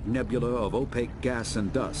obscuring dark nebula of opaque gas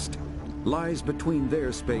and dust, lies between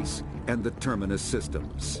their space and the Terminus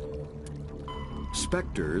systems.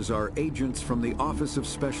 Spectres are agents from the Office of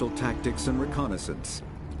Special Tactics and Reconnaissance,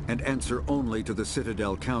 and answer only to the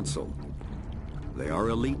Citadel Council. They are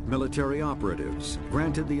elite military operatives,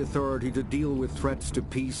 granted the authority to deal with threats to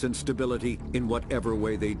peace and stability in whatever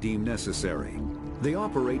way they deem necessary. They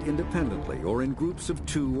operate independently or in groups of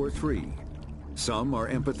 2 or 3. Some are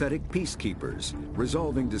empathetic peacekeepers,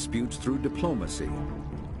 resolving disputes through diplomacy.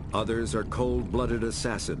 Others are cold-blooded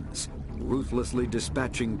assassins, ruthlessly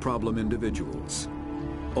dispatching problem individuals.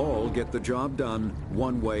 All get the job done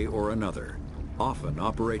one way or another, often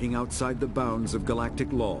operating outside the bounds of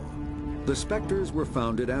galactic law. The Spectres were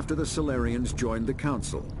founded after the Solarians joined the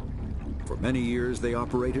Council. For many years they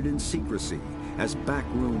operated in secrecy as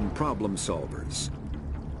backroom problem solvers.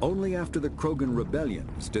 Only after the Krogan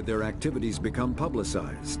rebellions did their activities become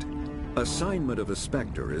publicized. Assignment of a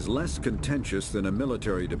Spectre is less contentious than a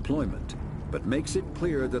military deployment, but makes it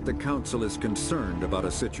clear that the Council is concerned about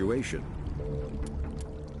a situation.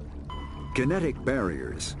 Kinetic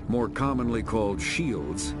barriers, more commonly called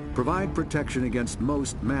shields, provide protection against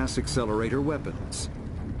most mass accelerator weapons.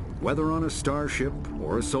 Whether on a starship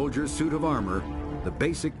or a soldier's suit of armor, the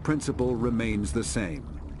basic principle remains the same.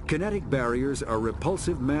 Kinetic barriers are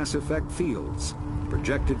repulsive mass effect fields,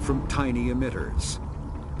 projected from tiny emitters.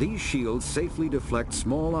 These shields safely deflect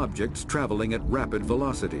small objects traveling at rapid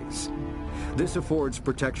velocities. This affords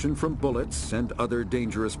protection from bullets and other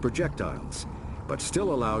dangerous projectiles, but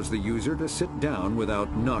still allows the user to sit down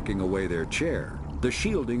without knocking away their chair. The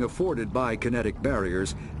shielding afforded by kinetic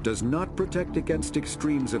barriers does not protect against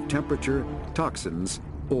extremes of temperature, toxins,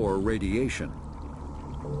 or radiation.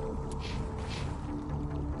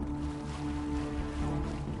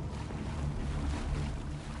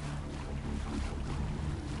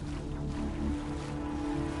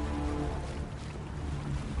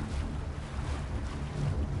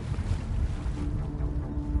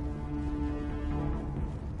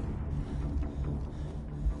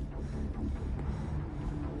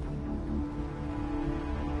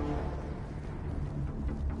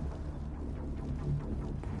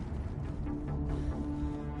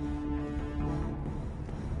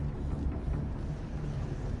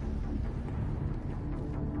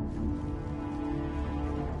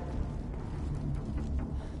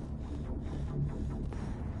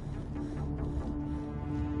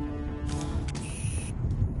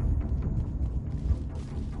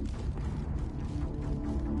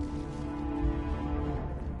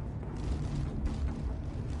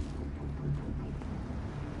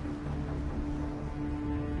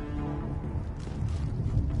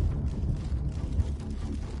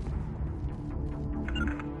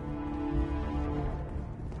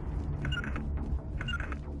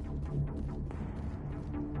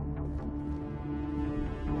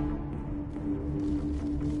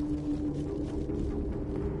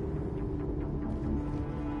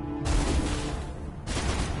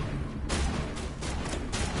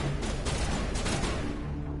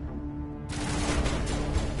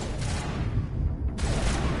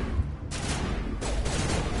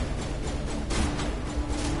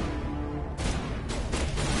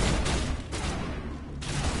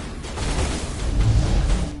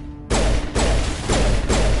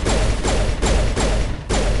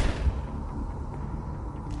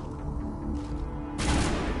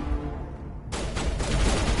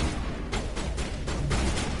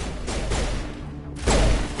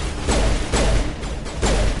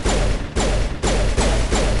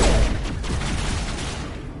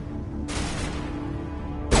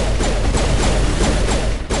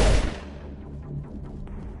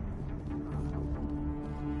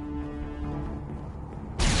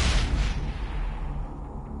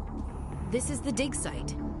 This is the dig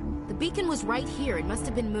site. The beacon was right here. It must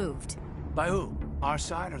have been moved. By who? Our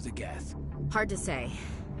side or the Geth? Hard to say.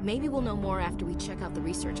 Maybe we'll know more after we check out the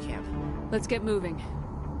research camp. Let's get moving.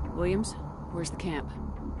 Williams, where's the camp?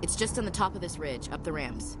 It's just on the top of this ridge, up the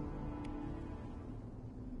ramps.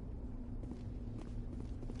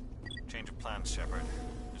 Change of plans, Shepard.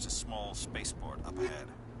 There's a small spaceport up ahead.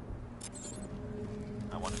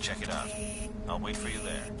 I want to check it out. I'll wait for you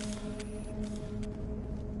there.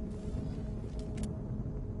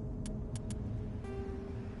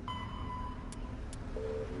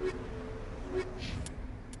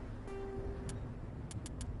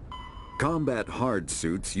 Combat hard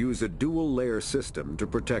suits use a dual-layer system to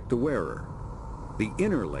protect the wearer. The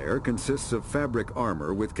inner layer consists of fabric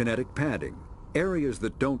armor with kinetic padding. Areas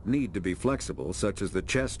that don't need to be flexible, such as the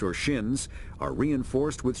chest or shins, are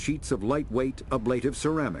reinforced with sheets of lightweight, ablative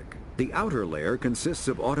ceramic. The outer layer consists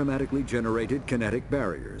of automatically generated kinetic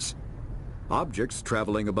barriers. Objects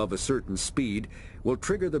traveling above a certain speed will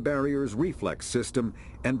trigger the barrier's reflex system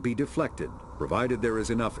and be deflected, provided there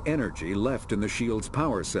is enough energy left in the shield's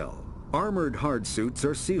power cell. Armored hard suits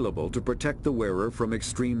are sealable to protect the wearer from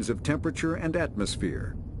extremes of temperature and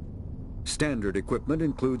atmosphere. Standard equipment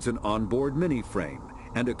includes an onboard mini-frame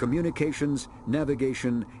and a communications,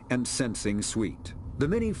 navigation, and sensing suite. The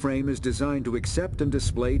mini-frame is designed to accept and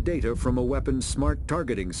display data from a weapon's smart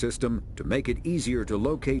targeting system to make it easier to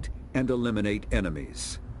locate and eliminate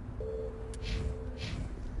enemies.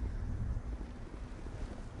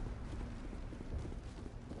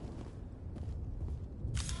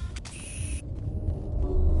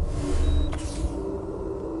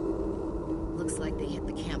 Looks like they hit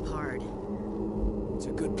the camp hard. It's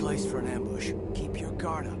a good place for an ambush. Keep your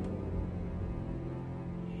guard up.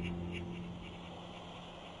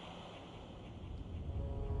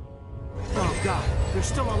 Oh God, they're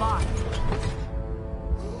still alive.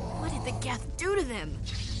 What did the Geth do to them?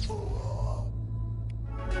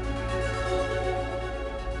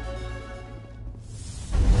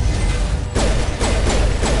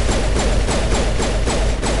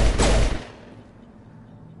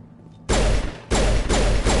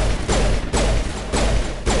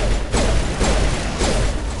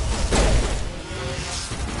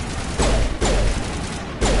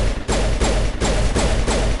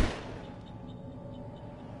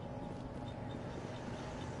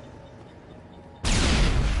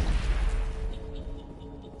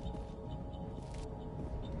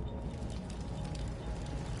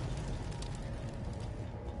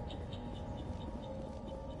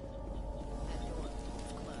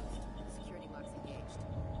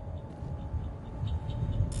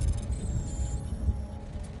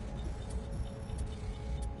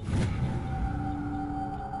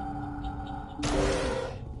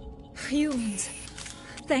 Humans.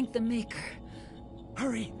 Thank the Maker.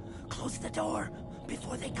 Hurry! Close the door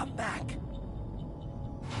before they come back.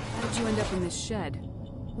 How did you end up in this shed?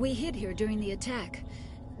 We hid here during the attack.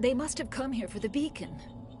 They must have come here for the beacon.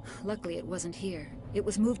 Luckily, it wasn't here. It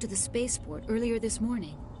was moved to the spaceport earlier this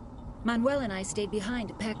morning. Manuel and I stayed behind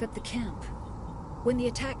to pack up the camp. When the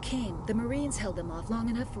attack came, the Marines held them off long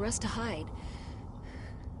enough for us to hide.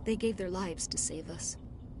 They gave their lives to save us.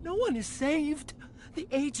 No one is saved. The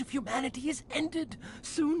age of humanity is ended.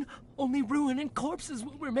 Soon, only ruin and corpses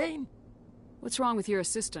will remain. What's wrong with your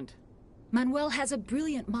assistant? Manuel has a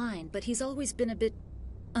brilliant mind, but he's always been a bit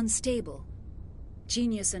unstable.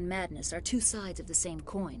 Genius and madness are two sides of the same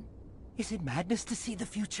coin. Is it madness to see the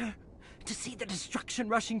future? To see the destruction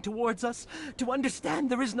rushing towards us? To understand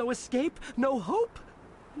there is no escape? No hope?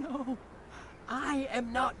 No. I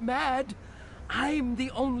am not mad. I'm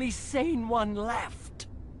the only sane one left.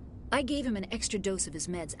 I gave him an extra dose of his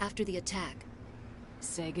meds after the attack.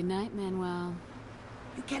 Say goodnight, Manuel.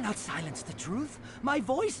 You cannot silence the truth. My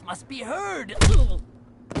voice must be heard.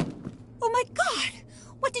 Oh my God!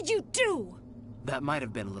 What did you do? That might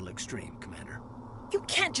have been a little extreme, Commander. You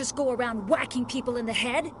can't just go around whacking people in the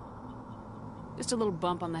head. Just a little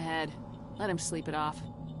bump on the head. Let him sleep it off.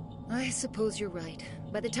 I suppose you're right.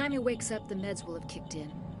 By the time he wakes up, the meds will have kicked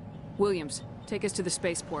in. Williams, take us to the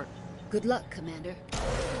spaceport. Good luck, Commander.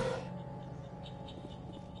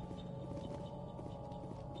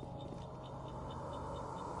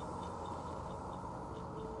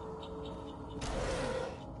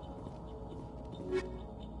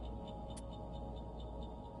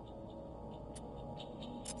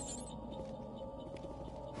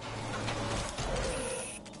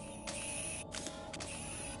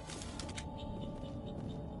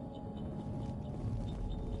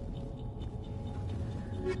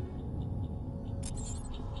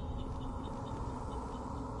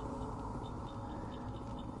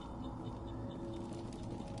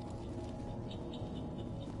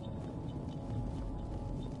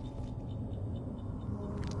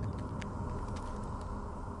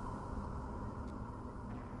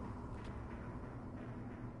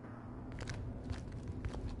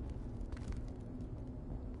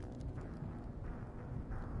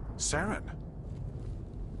 Saren.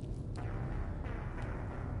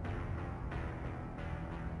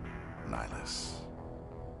 Nihilus.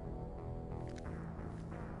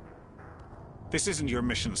 This isn't your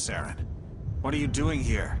mission, Saren. What are you doing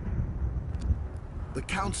here? The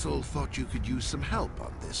Council thought you could use some help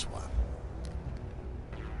on this one.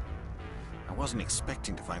 I wasn't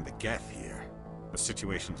expecting to find the Geth here. The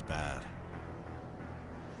situation's bad.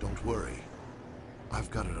 Don't worry. I've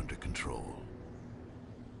got it under control.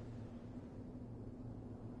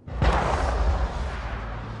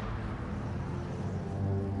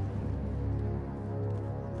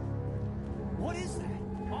 What is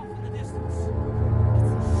that? Off in the distance.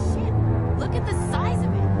 Shit! Look at the size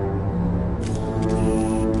of it!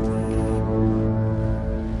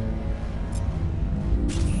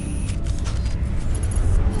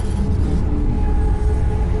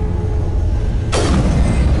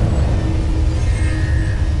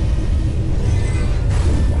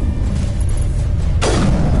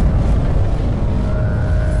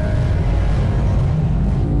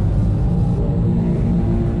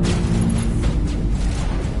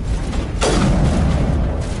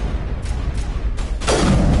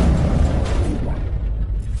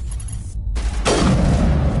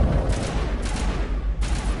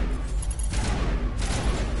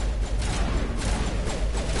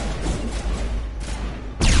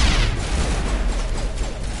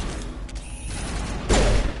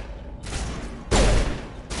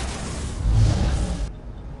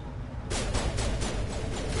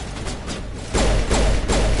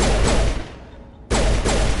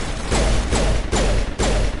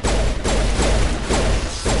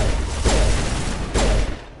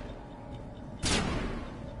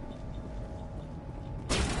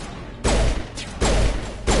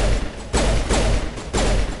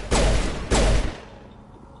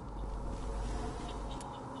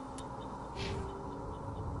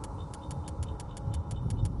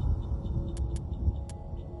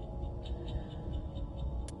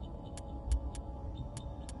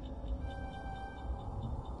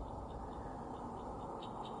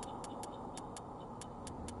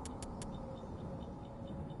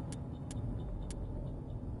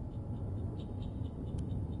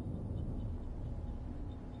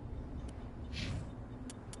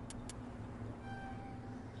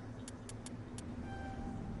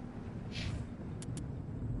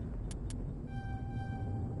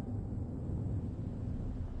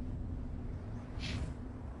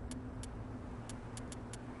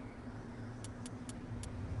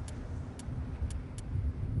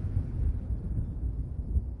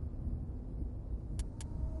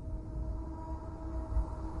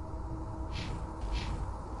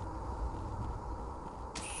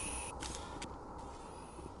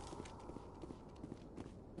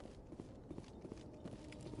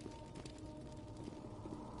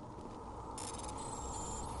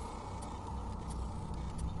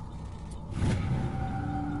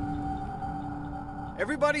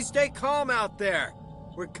 Everybody stay calm out there.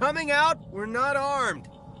 We're coming out, we're not armed.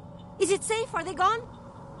 Is it safe? Are they gone?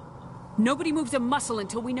 Nobody moves a muscle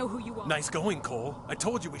until we know who you are. Nice going, Cole. I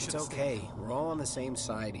told you we should. It's okay. We're all on the same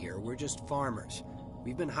side here. We're just farmers.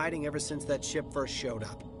 We've been hiding ever since that ship first showed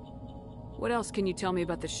up. What else can you tell me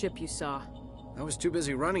about the ship you saw? I was too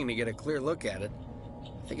busy running to get a clear look at it.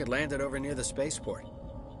 I think it landed over near the spaceport.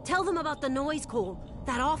 Tell them about the noise, Cole.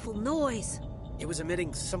 That awful noise. It was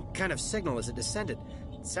emitting some kind of signal as it descended.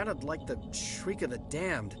 It sounded like the shriek of the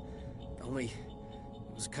damned. Only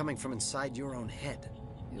it was coming from inside your own head.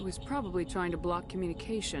 It was probably trying to block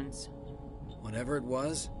communications. Whatever it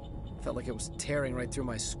was, it felt like it was tearing right through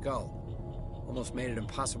my skull. Almost made it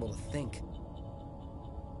impossible to think.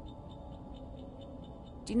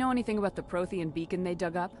 Do you know anything about the Prothean beacon they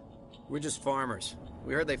dug up? We're just farmers.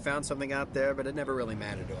 We heard they found something out there, but it never really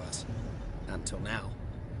mattered to us. Not until now.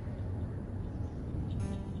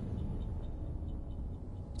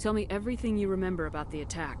 Tell me everything you remember about the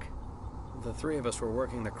attack. The three of us were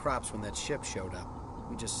working the crops when that ship showed up.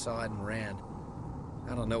 We just saw it and ran.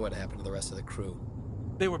 I don't know what happened to the rest of the crew.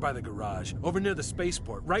 They were by the garage, over near the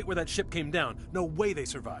spaceport, right where that ship came down. No way they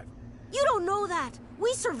survived. You don't know that.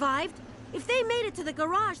 We survived. If they made it to the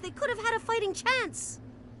garage, they could have had a fighting chance.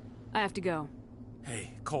 I have to go.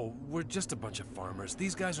 Hey, Cole, we're just a bunch of farmers.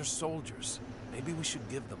 These guys are soldiers. Maybe we should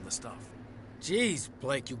give them the stuff. Jeez,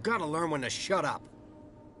 Blake, you gotta learn when to shut up.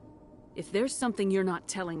 If there's something you're not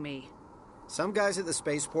telling me... Some guys at the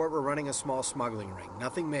spaceport were running a small smuggling ring,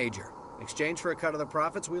 nothing major. In exchange for a cut of the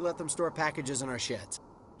profits, we let them store packages in our sheds.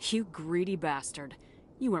 You greedy bastard.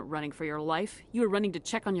 You weren't running for your life. You were running to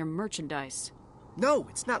check on your merchandise. No,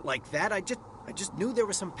 it's not like that. I just knew there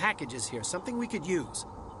were some packages here, something we could use.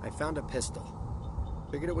 I found a pistol.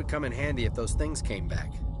 Figured it would come in handy if those things came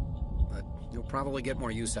back. But you'll probably get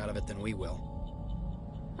more use out of it than we will.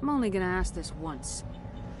 I'm only gonna ask this once.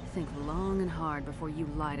 Think long and hard before you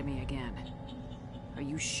lie to me again. Are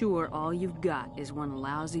you sure all you've got is one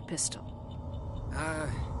lousy pistol?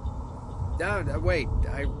 Wait,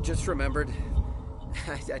 I just remembered.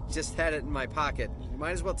 I just had it in my pocket. You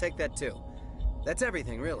might as well take that too. That's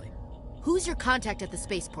everything, really. Who's your contact at the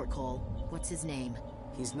spaceport, Cole? What's his name?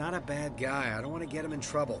 He's not a bad guy. I don't want to get him in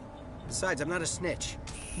trouble. Besides, I'm not a snitch.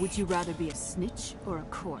 Would you rather be a snitch or a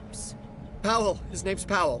corpse? Powell! His name's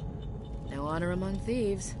Powell. No honor among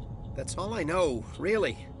thieves. That's all I know,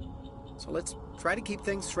 really. So let's try to keep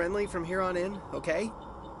things friendly from here on in, okay?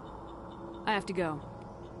 I have to go.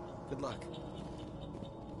 Good luck.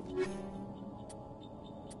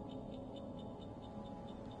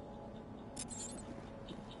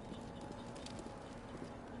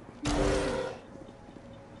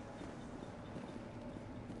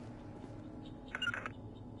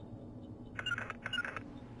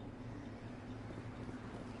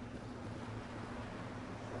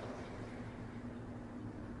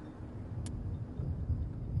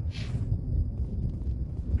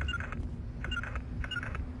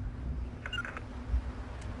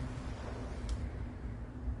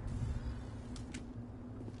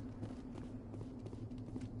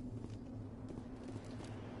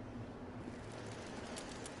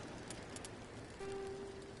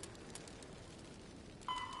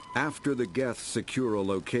 After the Geth secure a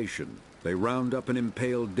location, they round up and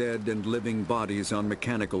impale dead and living bodies on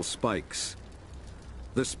mechanical spikes.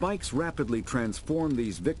 The spikes rapidly transform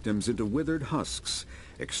these victims into withered husks,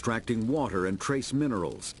 extracting water and trace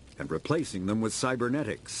minerals, and replacing them with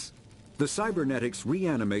cybernetics. The cybernetics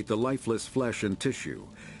reanimate the lifeless flesh and tissue,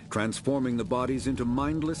 transforming the bodies into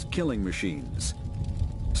mindless killing machines.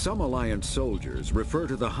 Some Alliance soldiers refer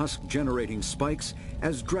to the husk-generating spikes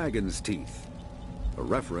as dragon's teeth, a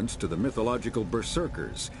reference to the mythological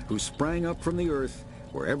berserkers who sprang up from the earth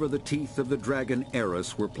wherever the teeth of the dragon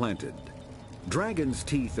Eris were planted. Dragon's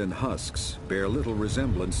teeth and husks bear little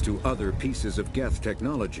resemblance to other pieces of Geth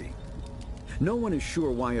technology. No one is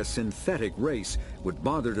sure why a synthetic race would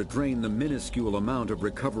bother to drain the minuscule amount of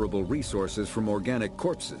recoverable resources from organic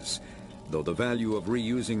corpses, though the value of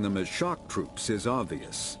reusing them as shock troops is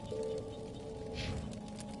obvious.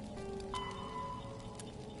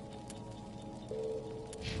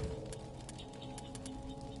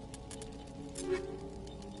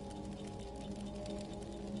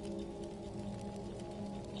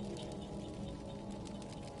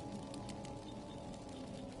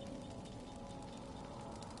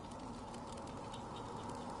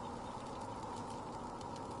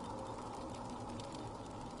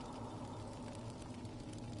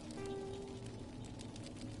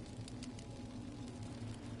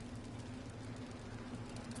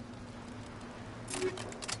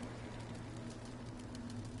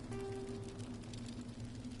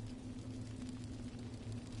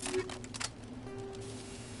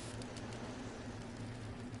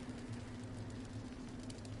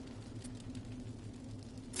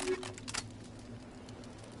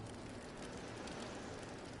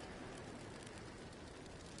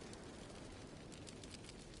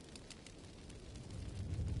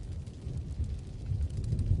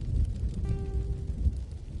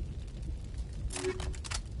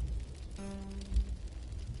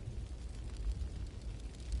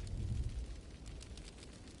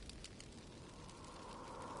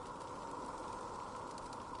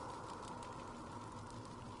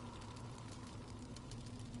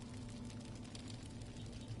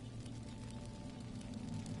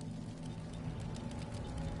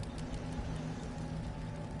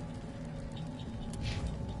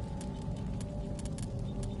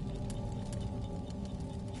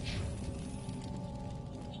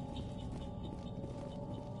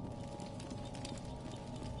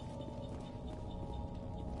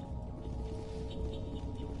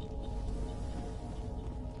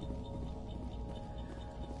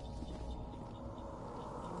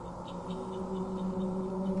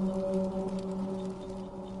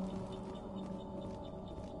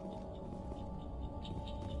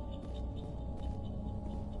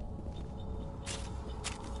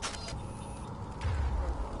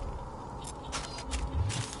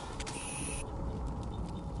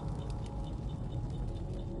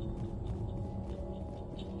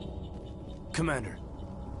 Commander,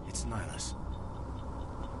 it's Nihilus.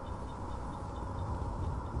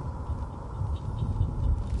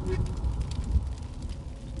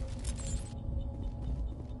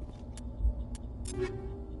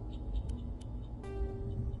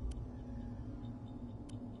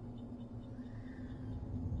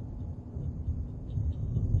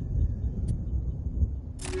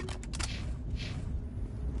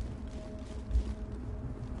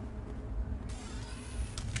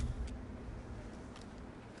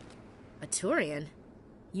 Turian?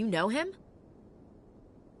 You know him?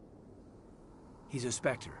 He's a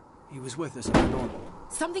Spectre. He was with us on the normal.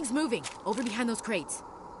 Something's moving, over behind those crates.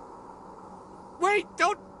 Wait!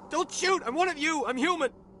 Don't shoot! I'm one of you! I'm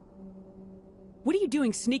human! What are you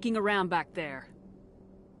doing sneaking around back there?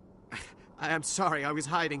 I'm sorry, I was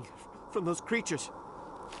hiding from those creatures.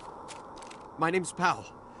 My name's Powell.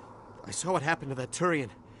 I saw what happened to that Turian.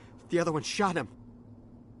 The other one shot him.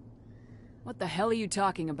 What the hell are you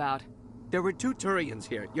talking about? There were 2 Turians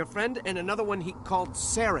here. Your friend and another one he called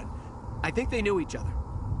Saren. I think they knew each other.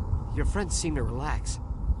 Your friend seemed to relax.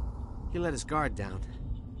 He let his guard down.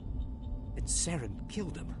 And Saren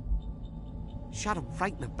killed him. Shot him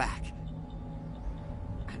right in the back.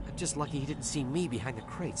 I'm just lucky he didn't see me behind the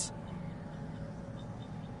crates.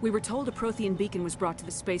 We were told a Prothean beacon was brought to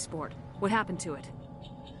the spaceport. What happened to it?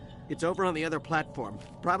 It's over on the other platform.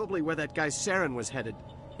 Probably where that guy Saren was headed.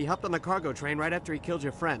 He hopped on the cargo train right after he killed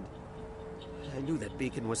your friend. I knew that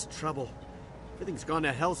beacon was trouble. Everything's gone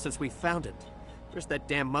to hell since we found it. First that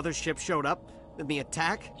damn mothership showed up, then the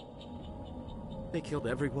attack. They killed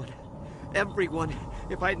everyone. Everyone!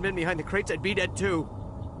 If I hadn't been behind the crates, I'd be dead too.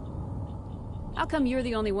 How come you're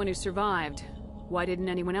the only one who survived? Why didn't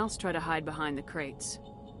anyone else try to hide behind the crates?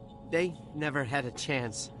 They never had a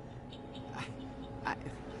chance.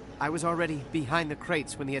 I was already behind the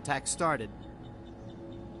crates when the attack started.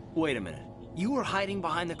 Wait a minute. You were hiding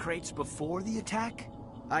behind the crates before the attack?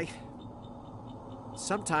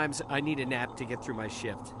 Sometimes I need a nap to get through my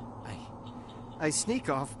shift. I sneak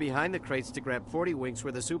off behind the crates to grab 40 winks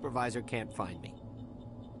where the supervisor can't find me.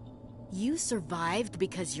 You survived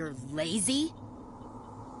because you're lazy?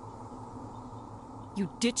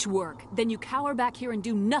 You ditch work, then you cower back here and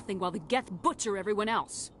do nothing while the Geth butcher everyone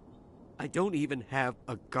else. I don't even have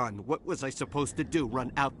a gun. What was I supposed to do,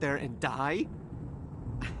 run out there and die?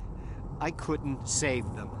 I couldn't save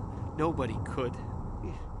them. Nobody could.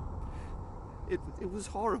 It was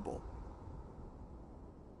horrible.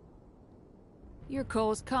 You're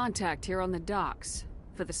Cole's contact here on the docks,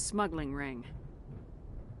 for the smuggling ring.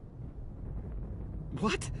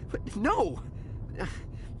 What? No!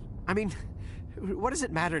 I mean, what does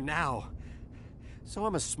it matter now? So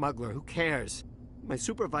I'm a smuggler, who cares? My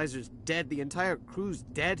supervisor's dead, the entire crew's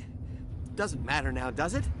dead. Doesn't matter now,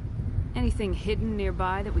 does it? Anything hidden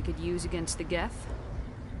nearby that we could use against the Geth?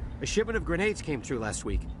 A shipment of grenades came through last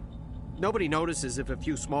week. Nobody notices if a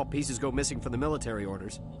few small pieces go missing from the military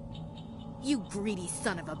orders. You greedy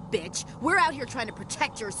son of a bitch. We're out here trying to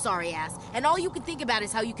protect your sorry ass, and all you can think about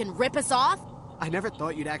is how you can rip us off? I never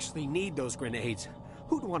thought you'd actually need those grenades.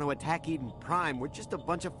 Who'd want to attack Eden Prime? We're just a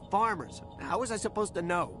bunch of farmers. How was I supposed to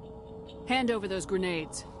know? Hand over those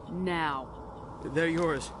grenades. Now. They're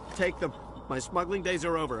yours. Take them. My smuggling days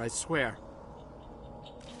are over, I swear.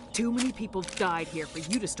 Too many people died here for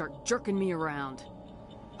you to start jerking me around.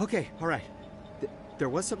 Okay, all right. There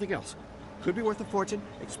was something else. Could be worth a fortune.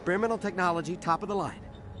 Experimental technology, top of the line.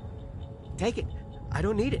 Take it. I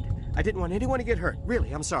don't need it. I didn't want anyone to get hurt.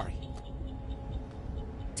 Really, I'm sorry.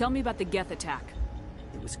 Tell me about the Geth attack.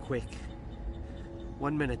 It was quick.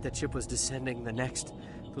 1 minute that ship was descending, the next,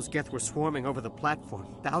 those Geth were swarming over the platform.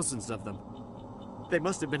 Thousands of them. They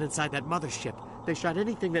must have been inside that mothership. They shot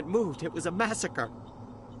anything that moved. It was a massacre.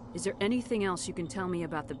 Is there anything else you can tell me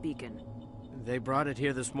about the beacon? They brought it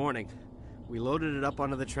here this morning. We loaded it up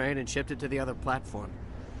onto the train and shipped it to the other platform.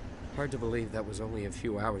 Hard to believe that was only a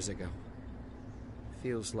few hours ago.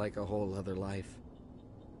 Feels like a whole other life.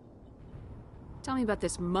 Tell me about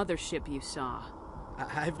this mothership you saw.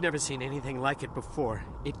 I've never seen anything like it before.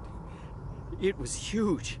 It was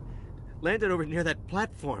huge. Landed over near that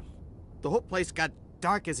platform. The whole place got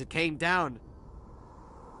dark as it came down.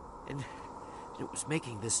 And it was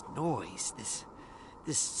making this noise,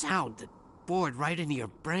 this sound that bored right into your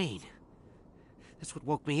brain. That's what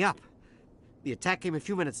woke me up. The attack came a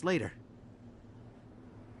few minutes later.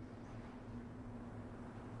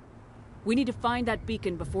 We need to find that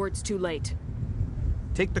beacon before it's too late.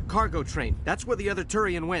 Take the cargo train. That's where the other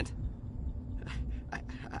Turian went.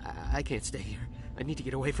 I can't stay here. I need to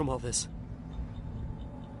get away from all this.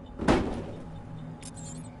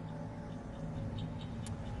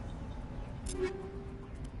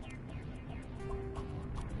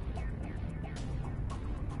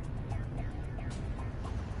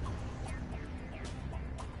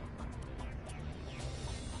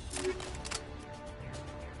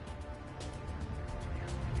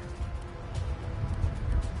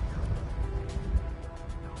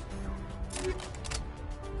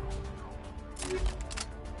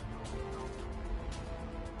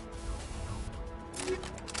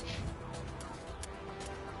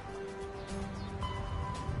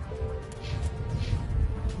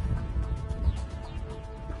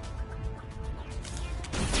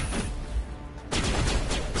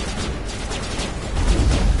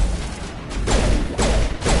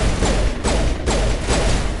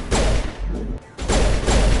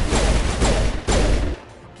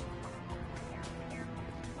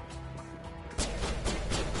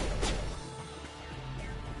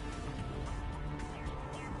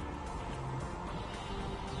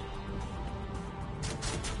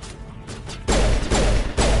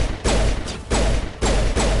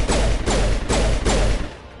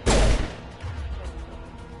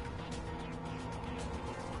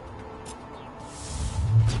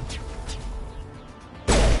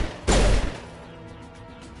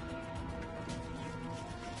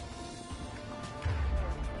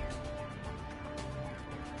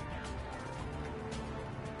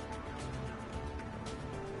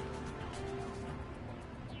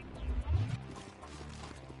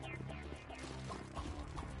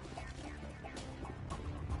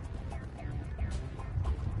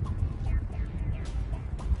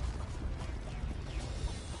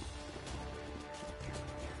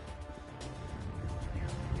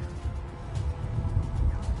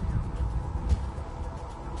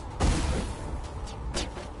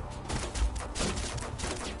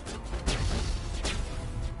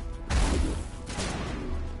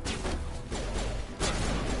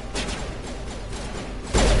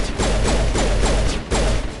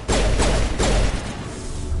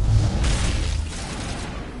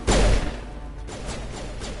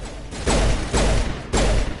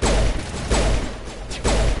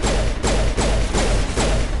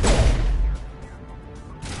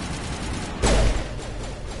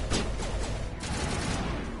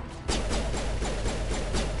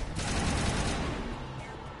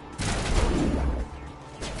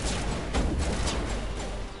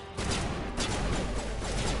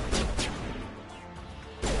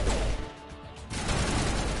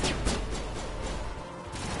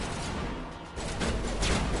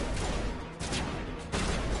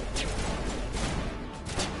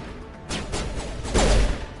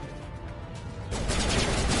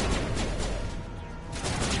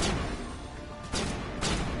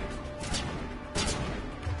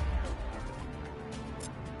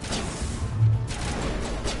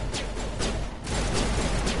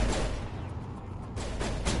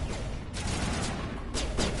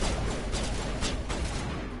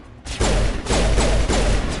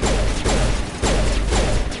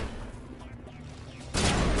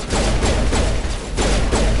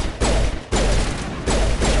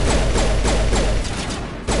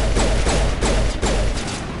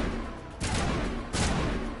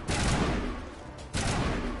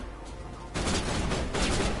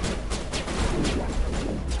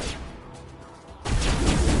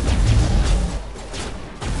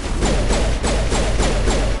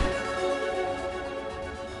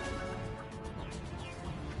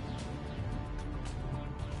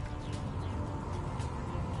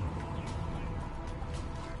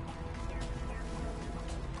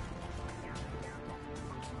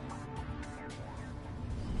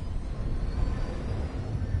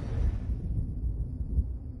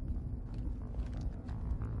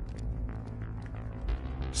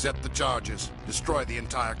 Set the charges. Destroy the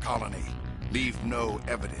entire colony. Leave no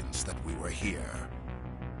evidence that we were here.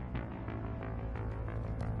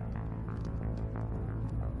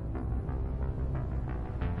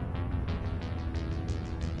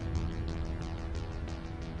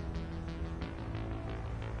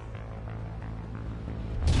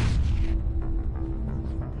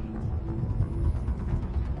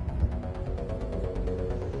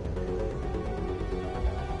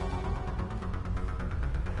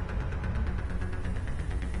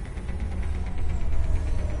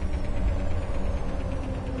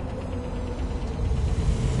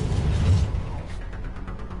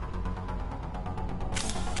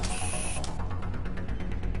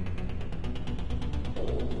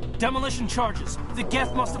 Demolition charges. The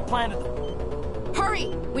Geth must have planted them.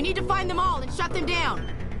 Hurry! We need to find them all and shut them down.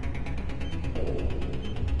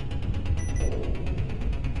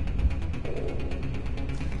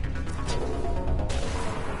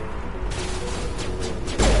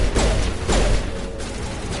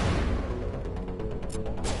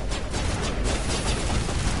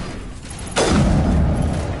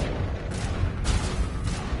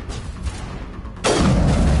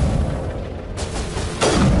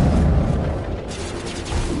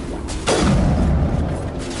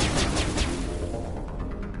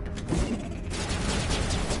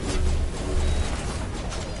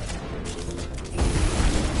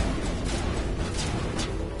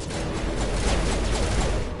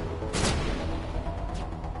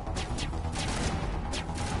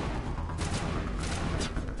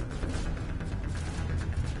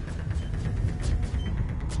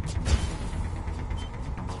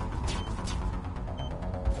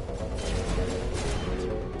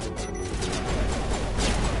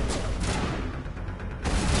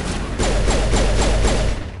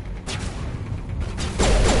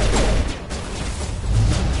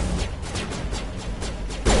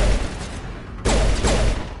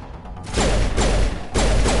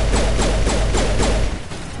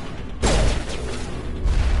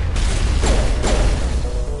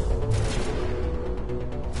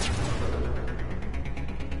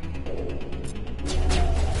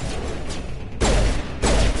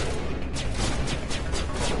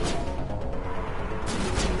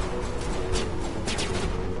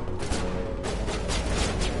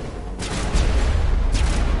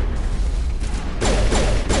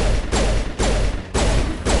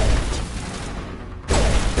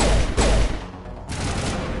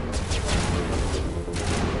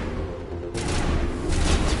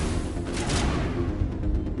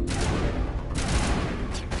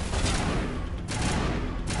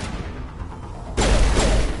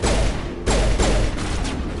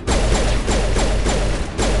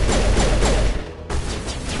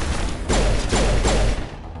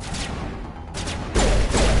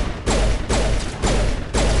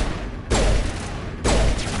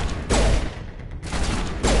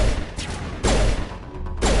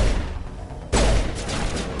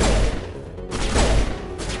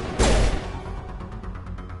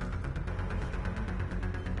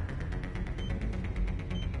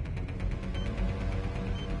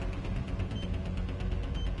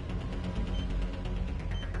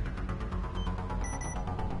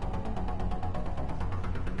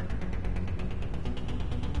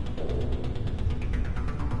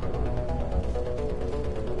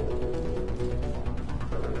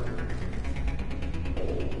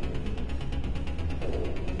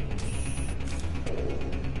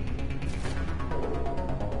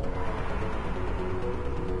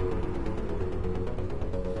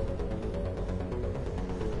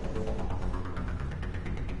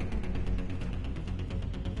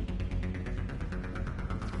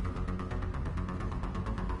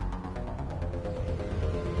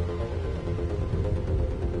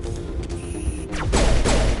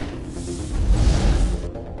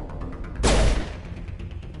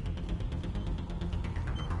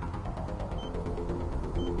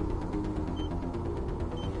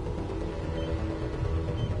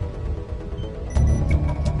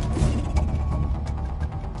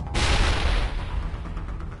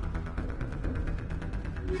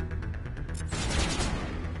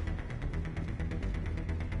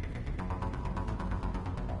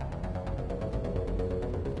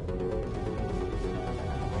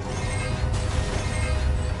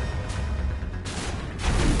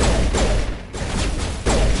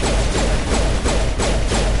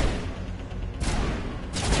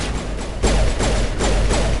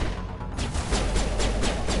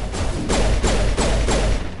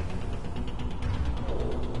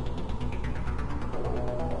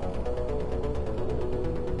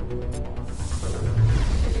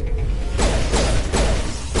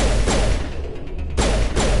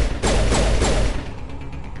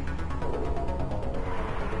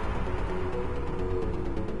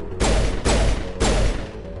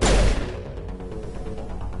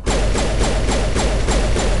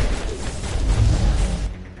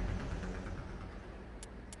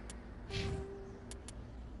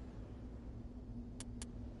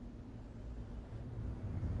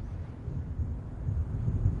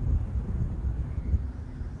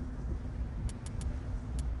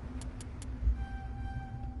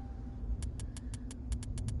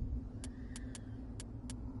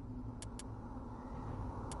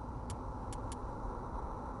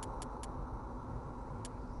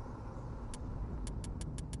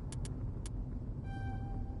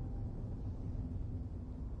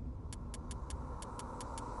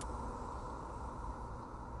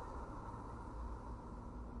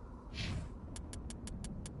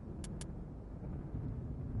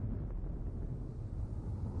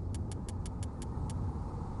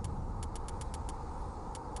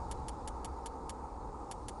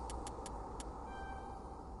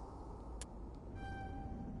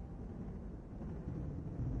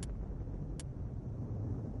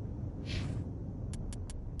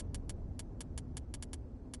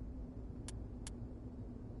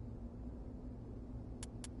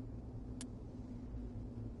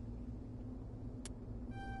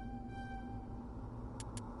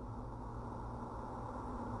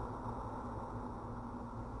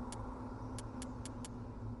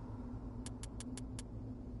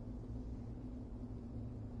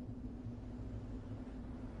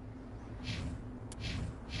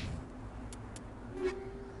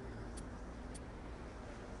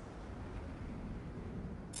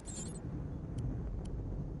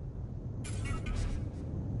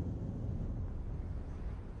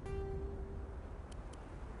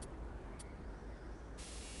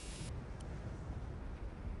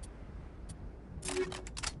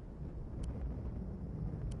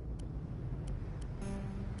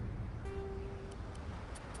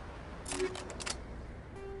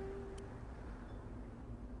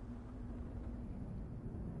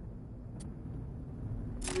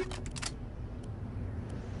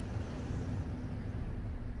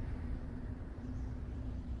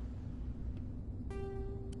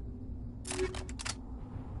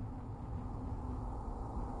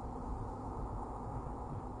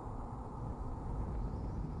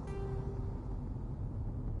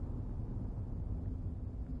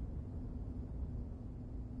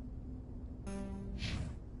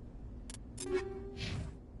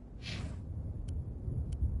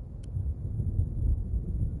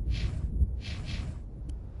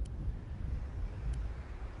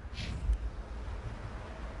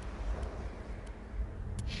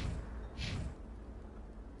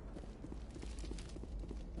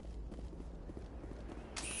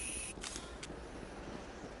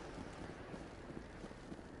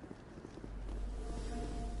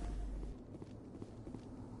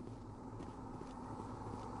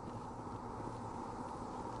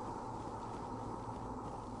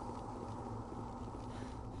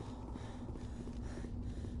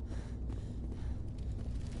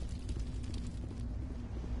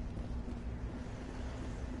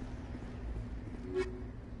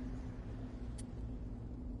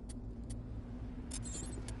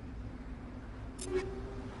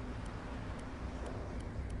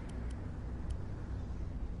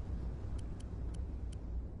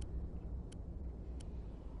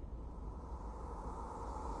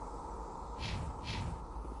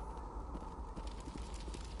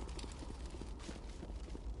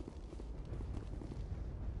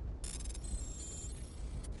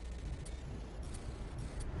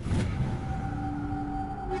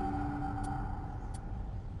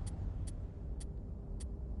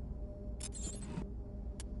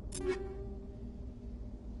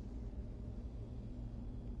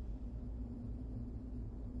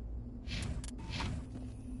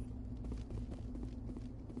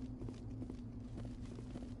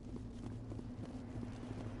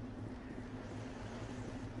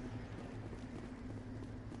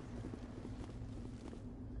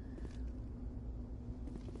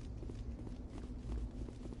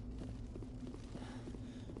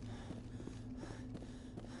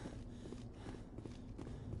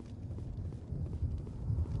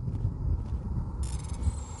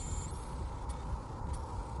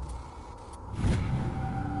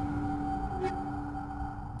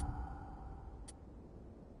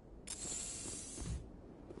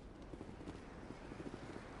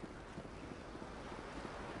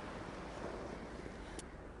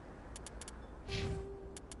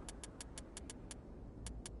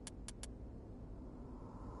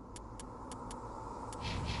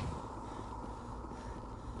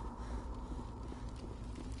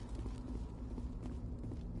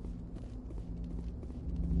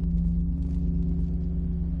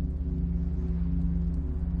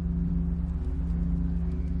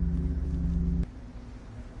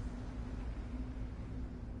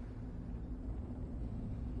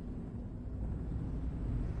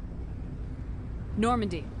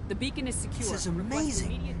 Normandy, the beacon is secure. This is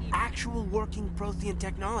amazing. Actual working Prothean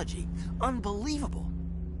technology. Unbelievable.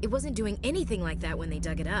 It wasn't doing anything like that when they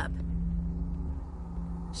dug it up.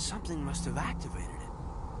 Something must have activated it.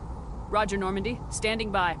 Roger, Normandy.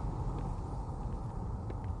 Standing by.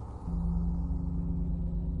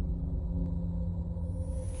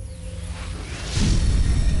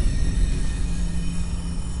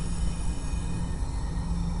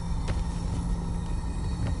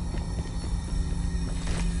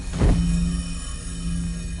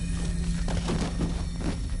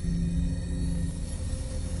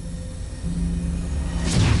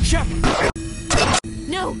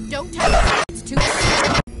 No, don't touch it. It's too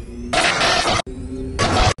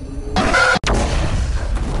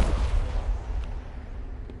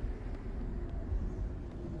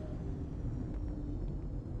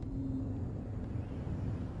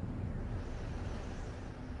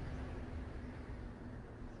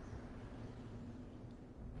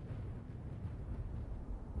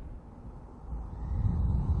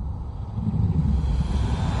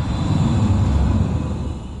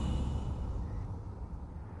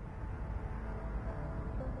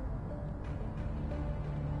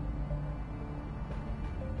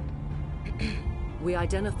We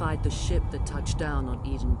identified the ship that touched down on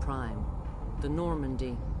Eden Prime. The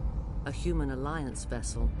Normandy, a human alliance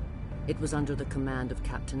vessel. It was under the command of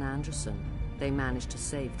Captain Anderson. They managed to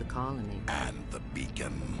save the colony. And the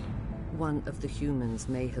beacon. One of the humans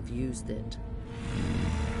may have used it.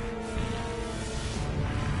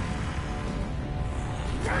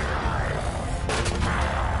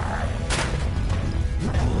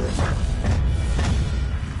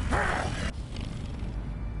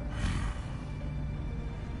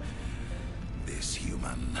 This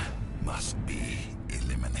human must be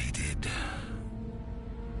eliminated.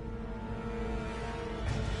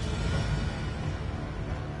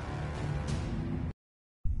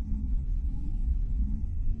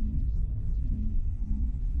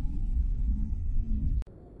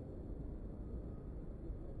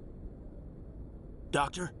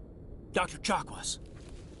 Doctor? Dr. Chakwas.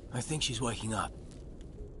 I think she's waking up.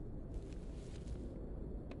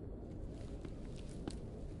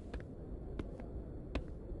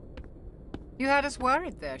 You had us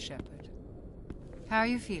worried there, Shepard. How are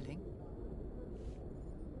you feeling?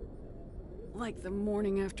 Like the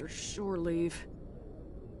morning after shore leave.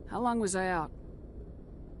 How long was I out?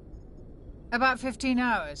 About 15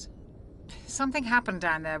 hours. Something happened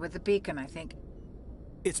down there with the beacon, I think.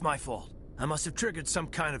 It's my fault. I must have triggered some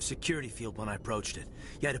kind of security field when I approached it.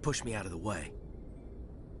 You had to push me out of the way.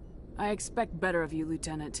 I expect better of you,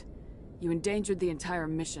 Lieutenant. You endangered the entire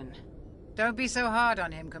mission. Don't be so hard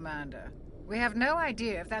on him, Commander. We have no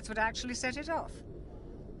idea if that's what actually set it off.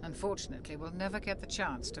 Unfortunately, we'll never get the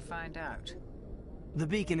chance to find out. The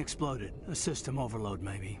beacon exploded. A system overload,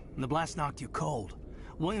 maybe. The blast knocked you cold.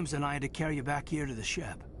 Williams and I had to carry you back here to the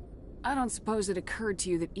ship. I don't suppose it occurred to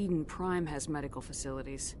you that Eden Prime has medical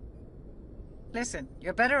facilities. Listen,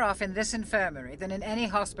 you're better off in this infirmary than in any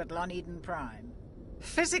hospital on Eden Prime.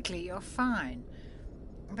 Physically, you're fine.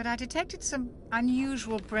 But I detected some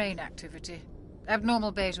unusual brain activity.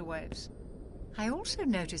 Abnormal beta waves. I also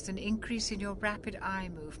noticed an increase in your rapid eye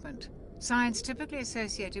movement. Signs typically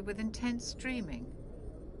associated with intense dreaming.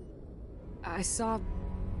 I saw...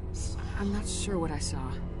 I'm not sure what I saw.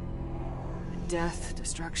 Death,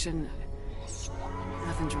 destruction...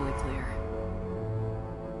 Nothing's really clear.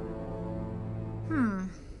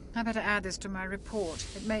 I better add this to my report.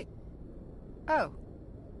 It may... Oh,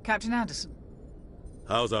 Captain Anderson.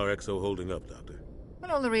 How's our XO holding up, Doctor?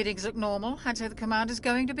 Well, all the readings look normal. I'd say the commander's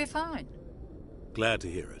going to be fine. Glad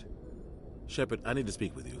to hear it. Shepard, I need to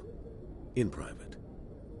speak with you. In private.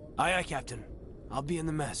 Aye, aye, Captain. I'll be in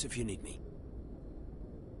the mess if you need me.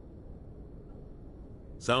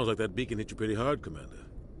 Sounds like that beacon hit you pretty hard, Commander.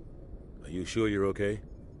 Are you sure you're okay?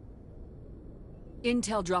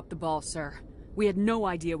 Intel dropped the ball, sir. We had no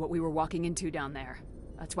idea what we were walking into down there.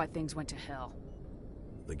 That's why things went to hell.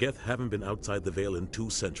 The Geth haven't been outside the Veil in 2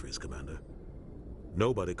 centuries, Commander.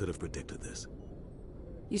 Nobody could have predicted this.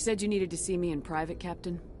 You said you needed to see me in private,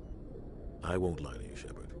 Captain? I won't lie to you,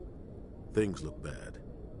 Shepard. Things look bad.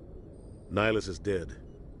 Nihilus is dead.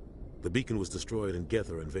 The beacon was destroyed and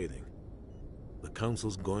Geth are invading. The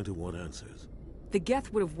Council's going to want answers. The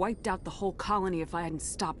Geth would have wiped out the whole colony if I hadn't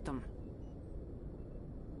stopped them.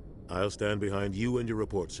 I'll stand behind you and your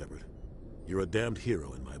report, Shepard. You're a damned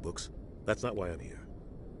hero in my books. That's not why I'm here.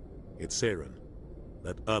 It's Saren,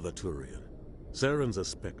 that other Turian. Saren's a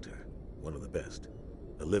Spectre, one of the best.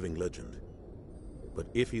 A living legend. But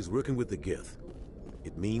if he's working with the Geth,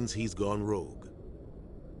 it means he's gone rogue.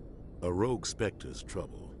 A rogue Spectre's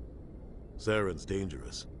trouble. Saren's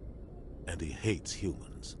dangerous, and he hates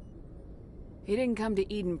humans. He didn't come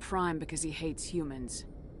to Eden Prime because he hates humans.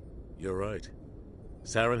 You're right.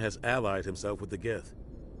 Saren has allied himself with the Geth.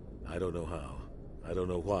 I don't know how. I don't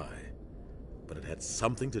know why. But it had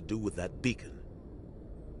something to do with that beacon.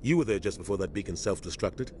 You were there just before that beacon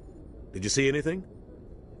self-destructed. Did you see anything?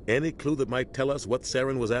 Any clue that might tell us what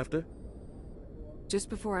Saren was after? Just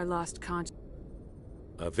before I lost conscience,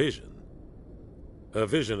 A vision? A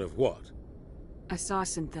vision of what? I saw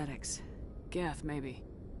synthetics. Geth, maybe.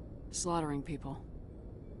 Slaughtering people.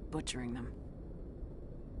 Butchering them.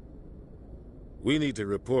 We need to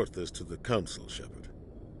report this to the Council, Shepard.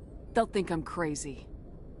 They'll think I'm crazy.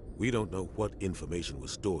 We don't know what information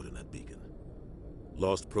was stored in that beacon.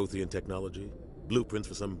 Lost Prothean technology? Blueprints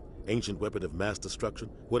for some ancient weapon of mass destruction?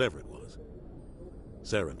 Whatever it was.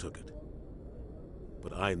 Saren took it.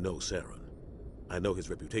 But I know Saren. I know his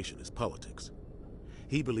reputation is politics.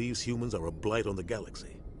 He believes humans are a blight on the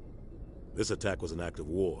galaxy. This attack was an act of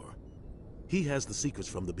war. He has the secrets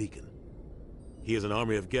from the beacon. He has an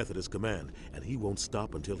army of Geth at his command, and he won't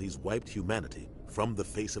stop until he's wiped humanity from the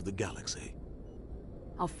face of the galaxy.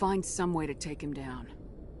 I'll find some way to take him down.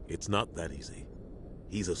 It's not that easy.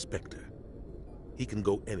 He's a Spectre. He can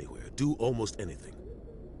go anywhere, do almost anything.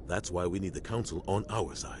 That's why we need the Council on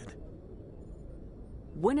our side.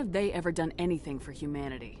 When have they ever done anything for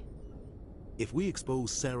humanity? If we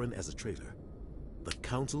expose Saren as a traitor, the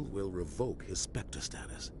Council will revoke his Spectre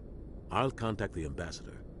status. I'll contact the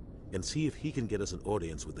Ambassador and see if he can get us an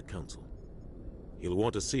audience with the Council. He'll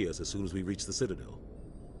want to see us as soon as we reach the Citadel.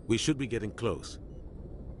 We should be getting close.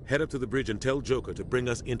 Head up to the bridge and tell Joker to bring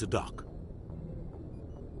us into dock.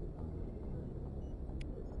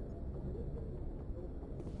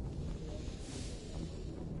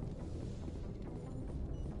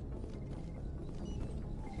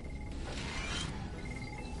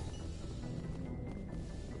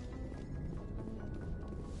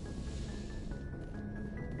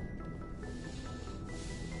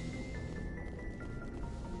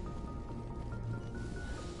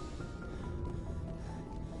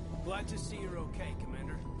 Glad to see you're okay,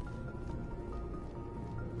 Commander.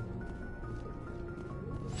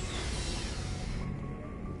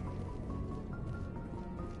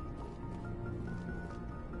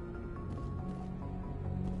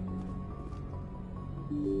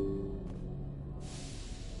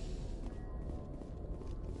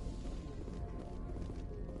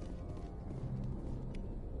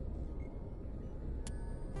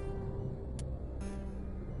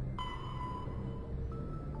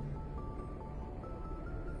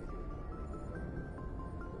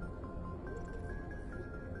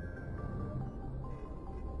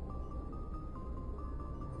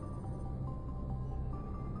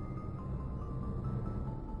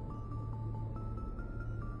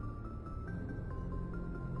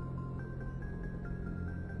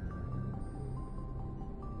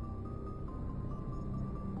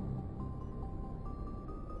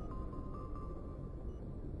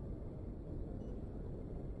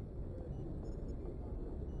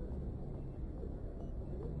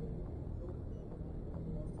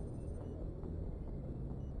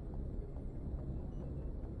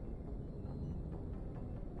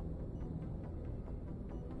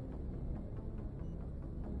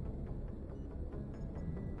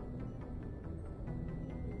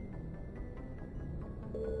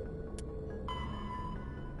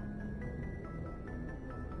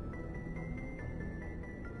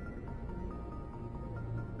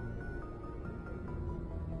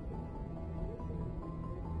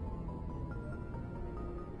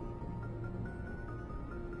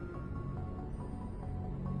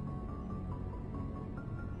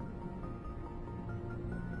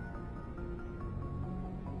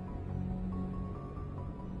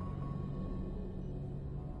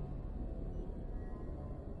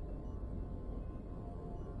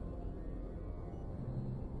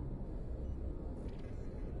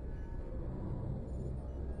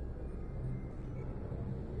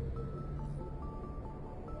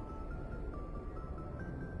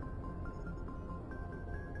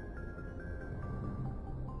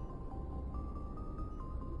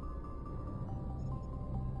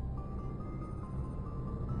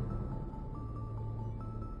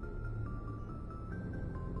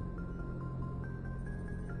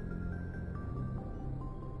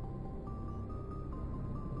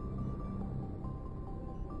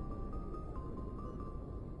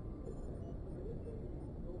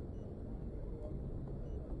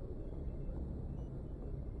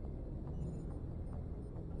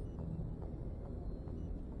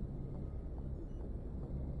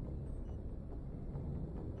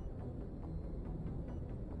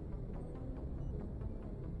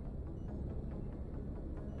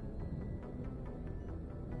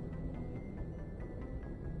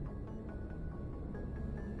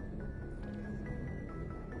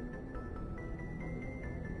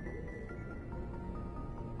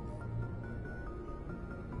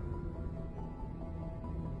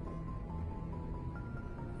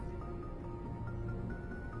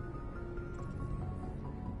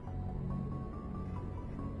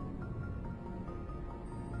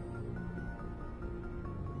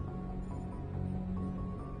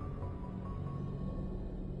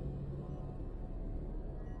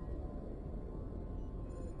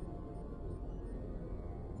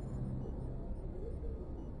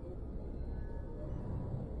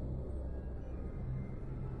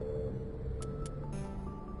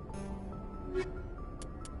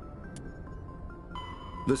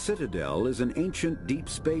 The Citadel is an ancient deep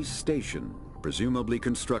space station, presumably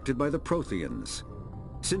constructed by the Protheans.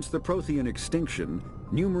 Since the Prothean extinction,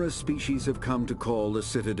 numerous species have come to call the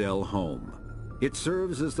Citadel home. It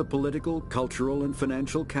serves as the political, cultural, and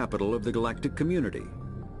financial capital of the galactic community.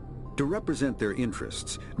 To represent their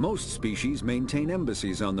interests, most species maintain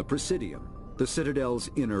embassies on the Presidium, the Citadel's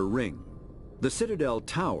inner ring. The Citadel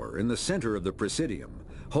Tower in the center of the Presidium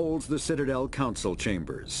holds the Citadel Council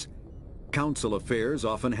chambers. Council affairs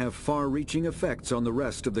often have far-reaching effects on the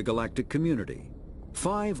rest of the galactic community.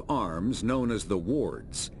 5 arms, known as the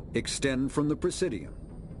Wards, extend from the Presidium.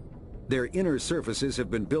 Their inner surfaces have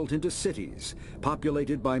been built into cities,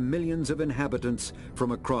 populated by millions of inhabitants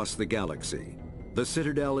from across the galaxy. The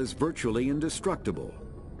Citadel is virtually indestructible.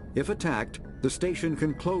 If attacked, the station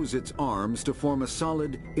can close its arms to form a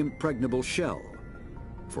solid, impregnable shell.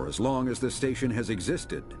 For as long as the station has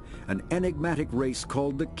existed, an enigmatic race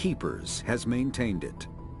called the Keepers has maintained it.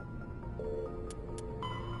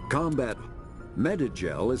 Combat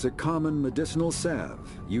Medigel is a common medicinal salve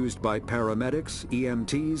used by paramedics,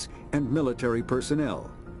 EMTs, and military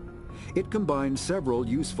personnel. It combines several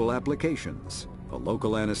useful applications: a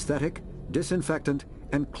local anesthetic, disinfectant,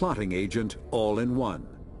 and clotting agent all in one.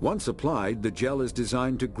 Once applied, the gel is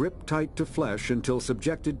designed to grip tight to flesh until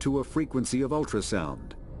subjected to a frequency of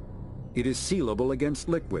ultrasound. It is sealable against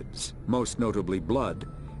liquids, most notably blood,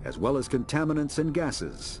 as well as contaminants and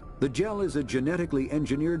gases. The gel is a genetically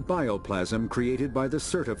engineered bioplasm created by the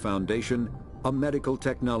CERTA Foundation, a medical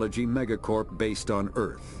technology megacorp based on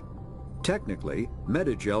Earth. Technically,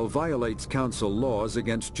 Medigel violates Council laws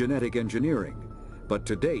against genetic engineering, but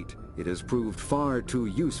to date, it has proved far too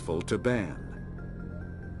useful to ban.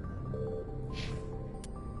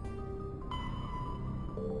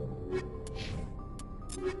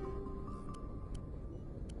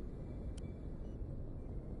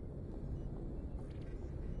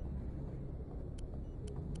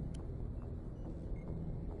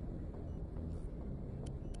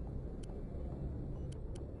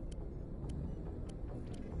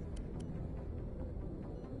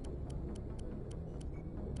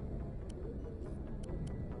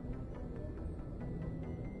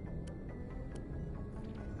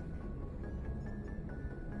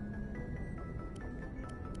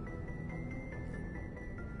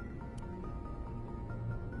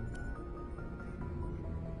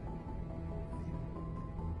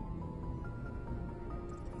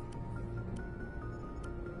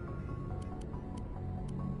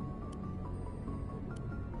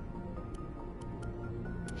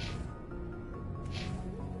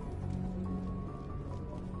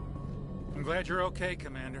 I'm glad you're okay,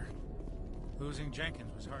 Commander. Losing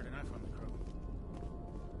Jenkins was hard enough on the crew.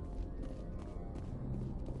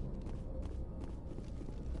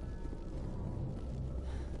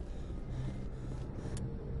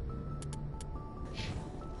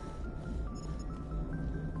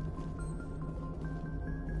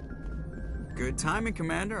 Good timing,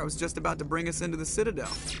 Commander. I was just about to bring us into the Citadel.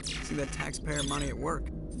 See that taxpayer money at work.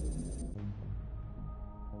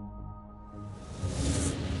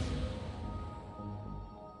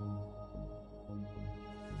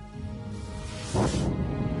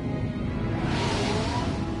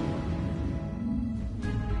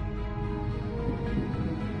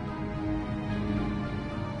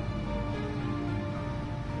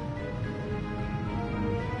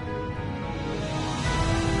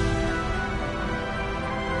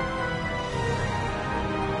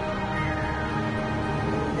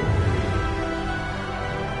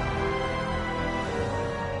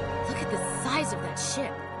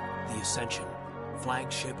 Ship. The Ascension,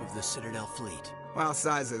 flagship of the Citadel fleet. Well,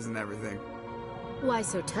 size isn't everything. Why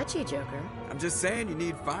so touchy, Joker? I'm just saying you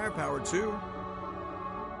need firepower, too.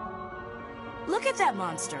 Look at that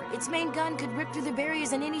monster. Its main gun could rip through the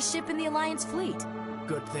barriers in any ship in the Alliance fleet.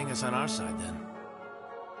 Good thing it's on our side, then.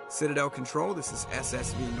 Citadel Control, this is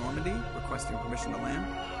SSV Normandy, requesting permission to land.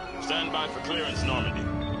 Stand by for clearance, Normandy.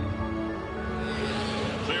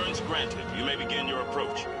 Clearance granted. You may begin your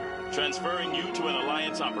approach. Transferring you to an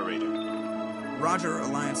Alliance operator. Roger,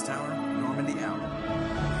 Alliance Tower. Normandy out.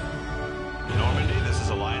 Normandy, this is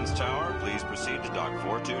Alliance Tower. Please proceed to Dock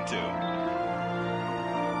 422.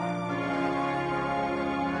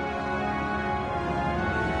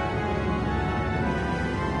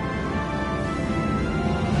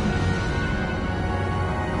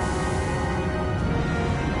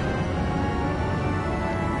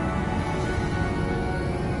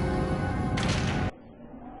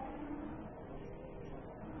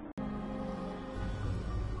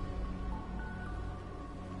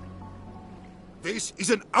 This is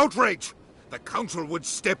an outrage! The Council would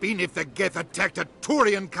step in if the Geth attacked a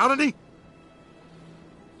Turian colony?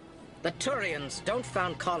 The Turians don't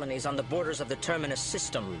found colonies on the borders of the Terminus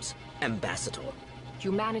systems, Ambassador.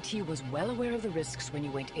 Humanity was well aware of the risks when you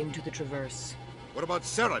went into the Traverse. What about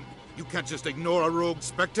Saren? You can't just ignore a rogue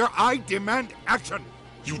Spectre. I demand action!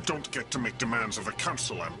 You don't get to make demands of the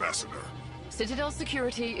Council, Ambassador. Citadel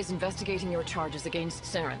Security is investigating your charges against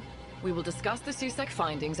Saren. We will discuss the CSEC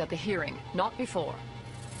findings at the hearing, not before.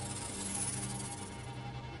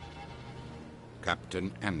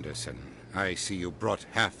 Captain Anderson, I see you brought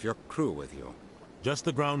half your crew with you. Just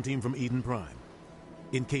the ground team from Eden Prime,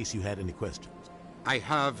 in case you had any questions. I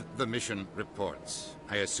have the mission reports.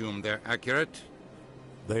 I assume they're accurate?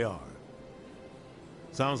 They are.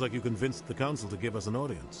 Sounds like you convinced the Council to give us an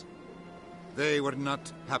audience. They were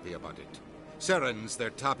not happy about it. Saren's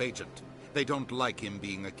their top agent. They don't like him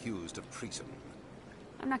being accused of treason.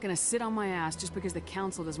 I'm not gonna sit on my ass just because the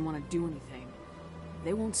Council doesn't want to do anything. If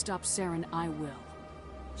they won't stop Saren, I will.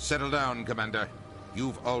 Settle down, Commander.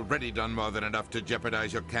 You've already done more than enough to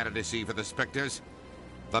jeopardize your candidacy for the Spectres.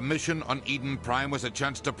 The mission on Eden Prime was a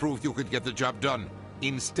chance to prove you could get the job done.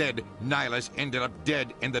 Instead, Nihilus ended up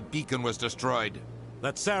dead and the beacon was destroyed.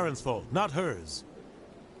 That's Saren's fault, not hers.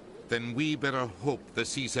 Then we better hope the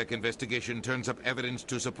CSEC investigation turns up evidence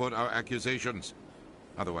to support our accusations.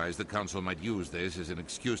 Otherwise, the Council might use this as an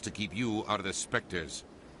excuse to keep you out of the Spectres.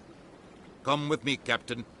 Come with me,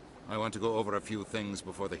 Captain. I want to go over a few things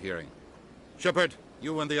before the hearing. Shepard,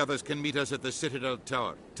 you and the others can meet us at the Citadel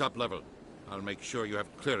Tower, top level. I'll make sure you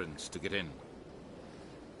have clearance to get in.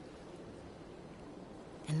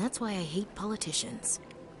 And that's why I hate politicians.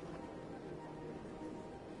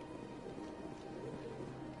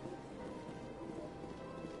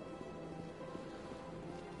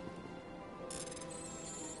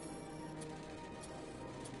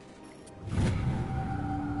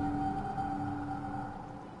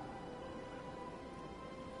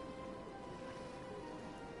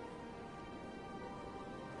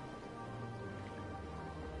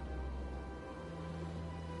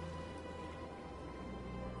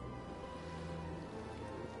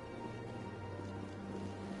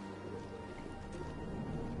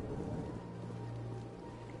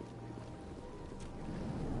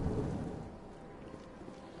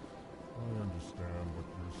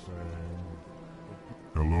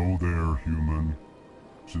 Hello there, human.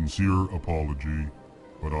 Sincere apology,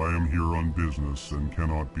 but I am here on business and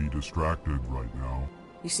cannot be distracted right now.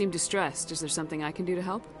 You seem distressed. Is there something I can do to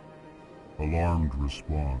help? Alarmed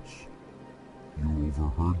response. You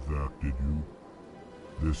overheard that, did you?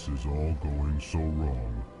 This is all going so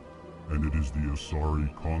wrong, and it is the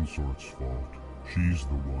Asari consort's fault. She's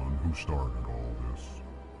the one who started all this.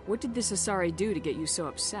 What did this Asari do to get you so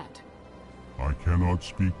upset? I cannot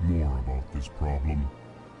speak more about this problem.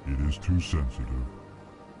 It is too sensitive.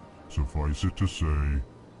 Suffice it to say,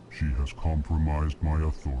 she has compromised my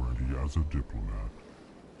authority as a diplomat.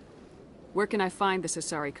 Where can I find this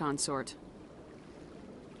Asari consort?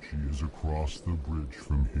 She is across the bridge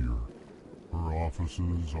from here. Her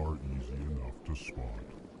offices are easy enough to spot.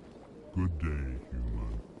 Good day,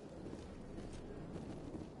 human.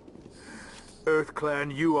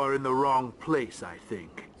 EarthClan, you are in the wrong place, I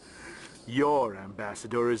think. Your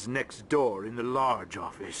ambassador is next door in the large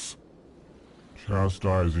office.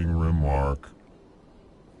 Chastising remark.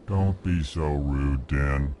 Don't be so rude,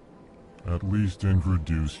 Den. At least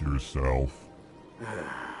introduce yourself.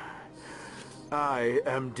 I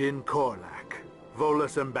am Din Korlak,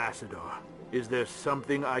 Volus ambassador. Is there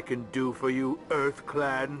something I can do for you,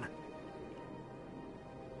 EarthClan?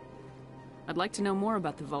 I'd like to know more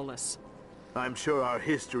about the Volus. I'm sure our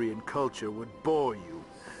history and culture would bore you,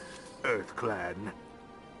 EarthClan.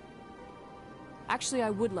 Actually, I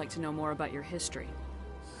would like to know more about your history.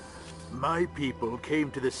 My people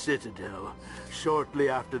came to the Citadel shortly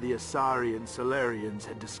after the Asari and Solarians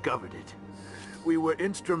had discovered it. We were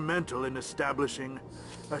instrumental in establishing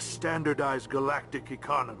a standardized galactic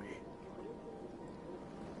economy.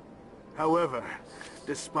 However,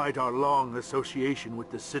 despite our long association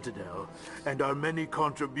with the Citadel and our many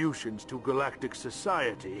contributions to galactic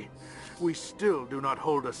society, we still do not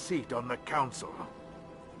hold a seat on the Council.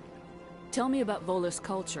 Tell me about Volus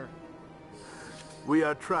culture. We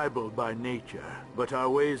are tribal by nature, but our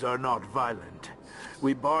ways are not violent.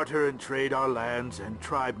 We barter and trade our lands and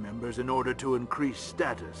tribe members in order to increase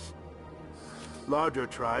status. Larger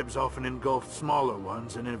tribes often engulf smaller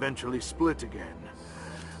ones and eventually split again.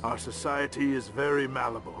 Our society is very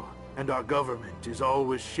malleable, and our government is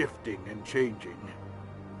always shifting and changing.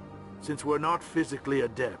 Since we're not physically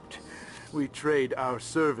adept, we trade our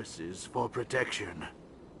services for protection.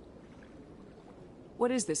 What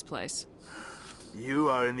is this place? You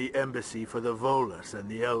are in the embassy for the Volus and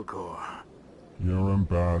the Elcor. Your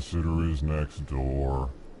ambassador is next door,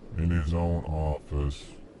 in his own office.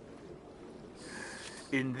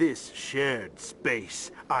 In this shared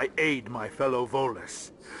space, I aid my fellow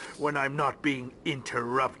Volus, when I'm not being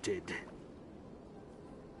interrupted.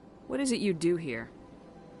 What is it you do here?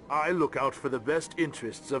 I look out for the best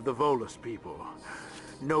interests of the Volus people.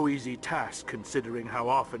 No easy task considering how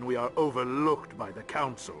often we are overlooked by the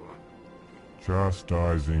Council.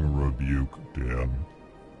 Chastising rebuke, Din.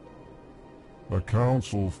 The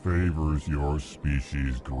Council favors your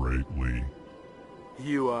species greatly.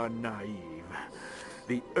 You are naive.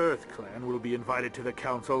 The Earth Clan will be invited to the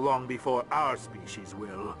Council long before our species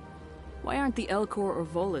will. Why aren't the Elcor or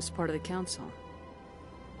Volus part of the Council?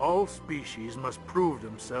 All species must prove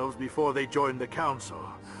themselves before they join the Council.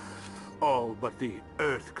 All but the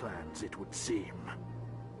Earth Clans, it would seem.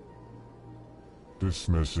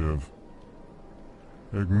 Dismissive.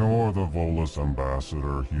 Ignore the Volus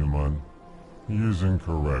ambassador, human. He is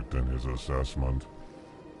incorrect in his assessment.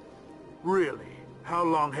 Really? How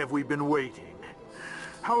long have we been waiting?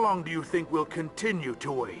 How long do you think we'll continue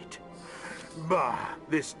to wait? Bah,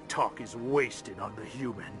 this talk is wasted on the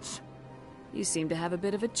humans. You seem to have a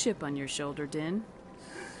bit of a chip on your shoulder, Din.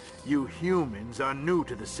 You humans are new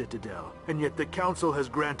to the Citadel, and yet the Council has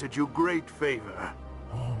granted you great favor.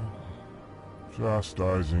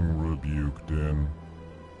 Chastising rebuke, Din.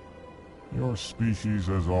 Your species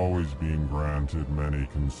has always been granted many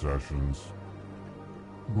concessions.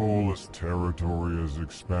 Volus territory has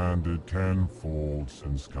expanded tenfold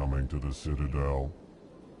since coming to the Citadel.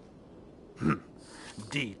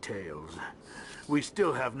 Details. We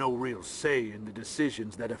still have no real say in the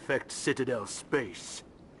decisions that affect Citadel space.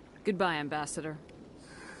 Goodbye, Ambassador.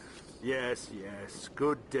 Yes, yes.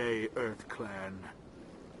 Good day, Earth Clan.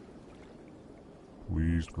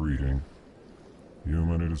 Pleased greeting.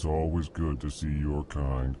 Human, it is always good to see your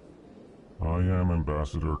kind. I am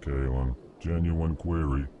Ambassador Kalen. Genuine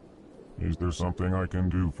query. Is there something I can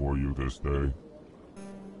do for you this day?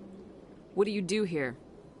 What do you do here?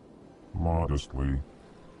 Modestly.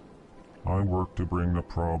 I work to bring the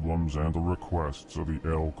problems and the requests of the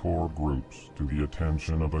Elcor groups to the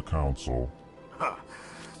attention of the Council. Ha!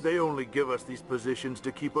 They only give us these positions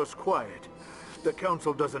to keep us quiet. The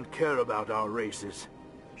Council doesn't care about our races.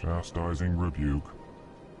 Chastising rebuke.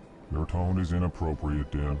 Your tone is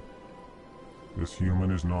inappropriate, Din. This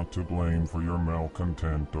human is not to blame for your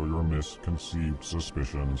malcontent or your misconceived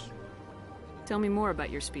suspicions. Tell me more about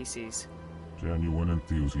your species. Genuine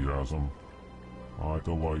enthusiasm. I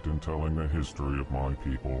delight in telling the history of my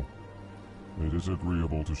people. It is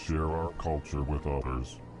agreeable to share our culture with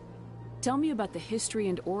others. Tell me about the history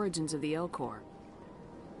and origins of the Elcor.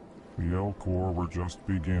 The Elcor were just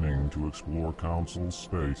beginning to explore Council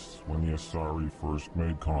space when the Asari first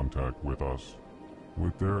made contact with us.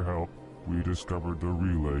 With their help, we discovered the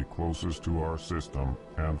relay closest to our system,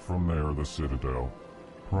 and from there the Citadel.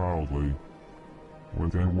 Proudly,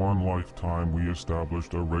 within one lifetime we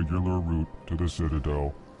established a regular route to the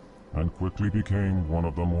Citadel, and quickly became one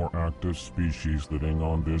of the more active species living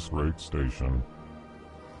on this great station.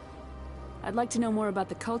 I'd like to know more about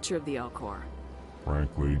the culture of the Elcor.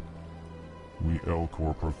 Frankly, we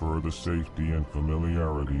Elcor prefer the safety and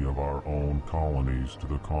familiarity of our own colonies to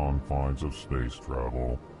the confines of space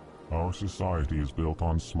travel. Our society is built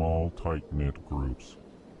on small, tight-knit groups,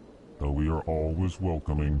 though we are always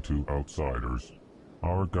welcoming to outsiders.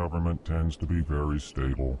 Our government tends to be very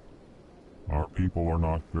stable. Our people are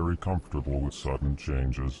not very comfortable with sudden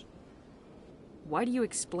changes. Why do you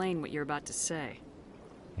explain what you're about to say?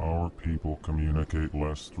 Our people communicate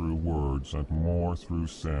less through words and more through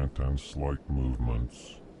scent and slight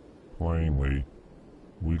movements. Plainly,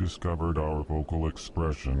 we discovered our vocal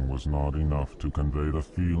expression was not enough to convey the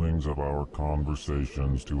feelings of our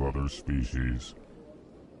conversations to other species.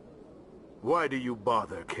 Why do you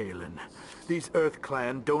bother, Kalen? These Earth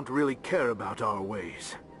Clan don't really care about our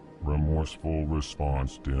ways. Remorseful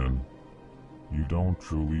response, Din. You don't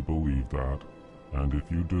truly believe that, and if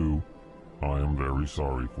you do, I am very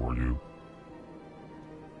sorry for you.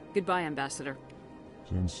 Goodbye, Ambassador.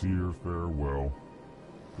 Sincere farewell.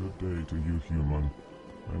 Good day to you, human.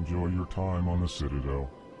 Enjoy your time on the Citadel.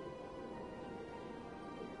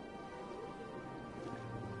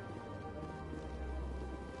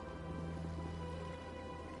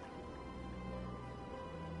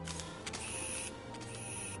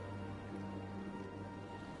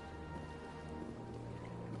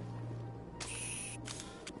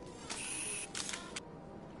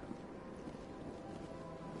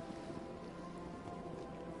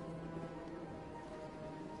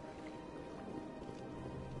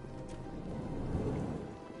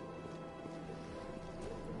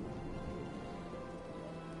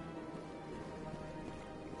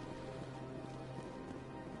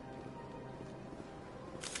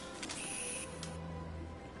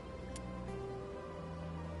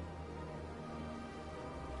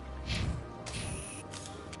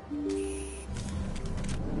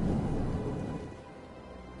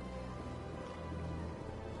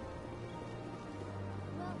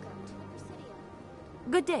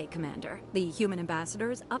 Good day, Commander. The human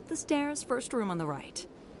ambassador is up the stairs, first room on the right.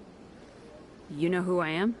 You know who I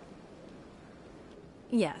am?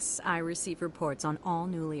 Yes, I receive reports on all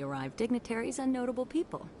newly arrived dignitaries and notable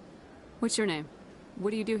people. What's your name?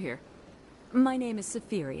 What do you do here? My name is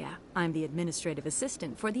Safiria. I'm the administrative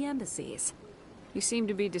assistant for the embassies. You seem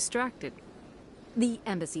to be distracted. The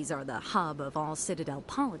embassies are the hub of all Citadel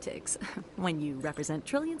politics. When you represent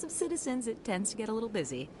trillions of citizens, it tends to get a little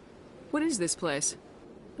busy. What is this place?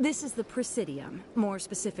 This is the Presidium. More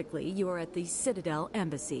specifically, you are at the Citadel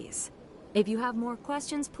embassies. If you have more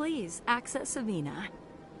questions, please access Avina.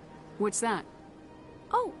 What's that?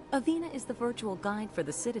 Oh, Avina is the virtual guide for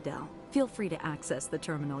the Citadel. Feel free to access the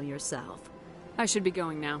terminal yourself. I should be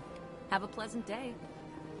going now. Have a pleasant day.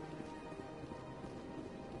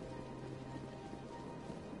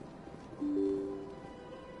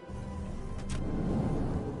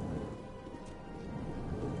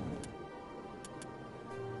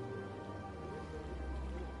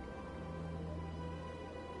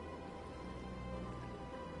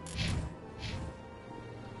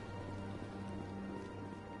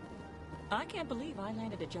 I can't believe I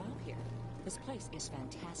landed a job here. This place is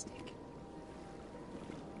fantastic.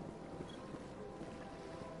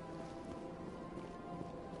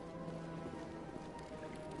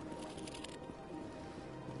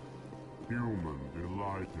 Human,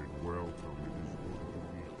 delighted, welcome. It is good to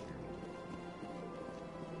meet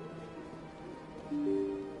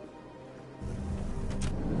you.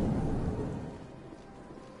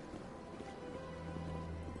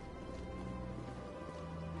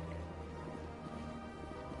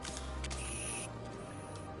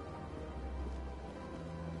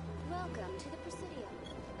 Welcome to the Presidium.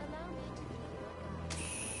 Allow me to be your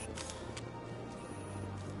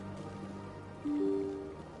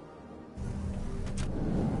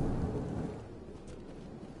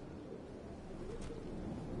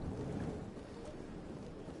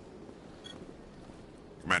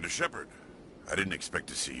Commander Shepard, I didn't expect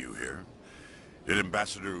to see you here. Did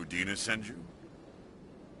Ambassador Udina send you?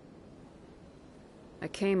 I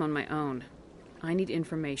came on my own. I need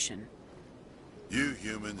information. You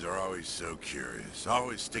humans are always so curious,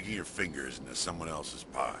 always sticking your fingers into someone else's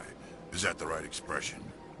pie. Is that the right expression?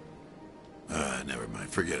 Never mind.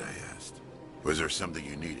 Forget I asked. Was there something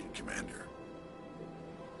you needed, Commander?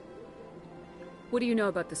 What do you know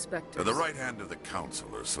about the Spectres? They're the right hand of the Council,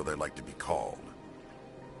 or so they like to be called.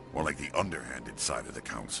 More like the underhanded side of the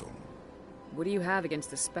Council. What do you have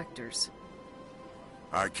against the Spectres?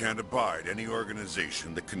 I can't abide any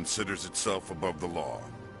organization that considers itself above the law.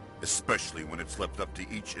 Especially when it's left up to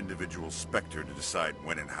each individual Spectre to decide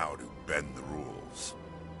when and how to bend the rules.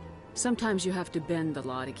 Sometimes you have to bend the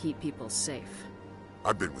law to keep people safe.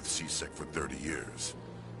 I've been with CSEC for 30 years.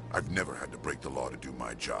 I've never had to break the law to do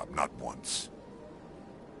my job, not once.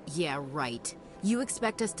 Yeah, right. You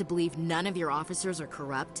expect us to believe none of your officers are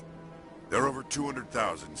corrupt? There are over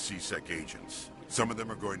 200,000 CSEC agents. Some of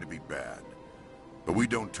them are going to be bad. But we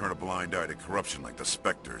don't turn a blind eye to corruption like the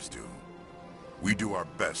Spectres do. We do our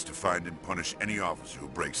best to find and punish any officer who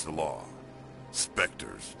breaks the law.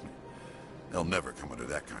 Spectres, they'll never come under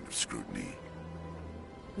that kind of scrutiny.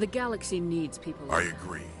 The galaxy needs people like I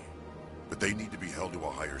agree. But they need to be held to a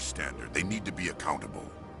higher standard. They need to be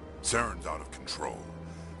accountable. Saren's out of control.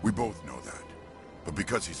 We both know that. But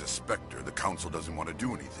because he's a Spectre, the Council doesn't want to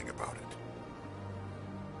do anything about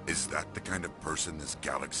it. Is that the kind of person this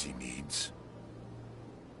galaxy needs?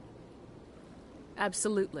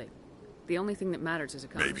 Absolutely. The only thing that matters is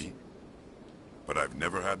accountability. Maybe. But I've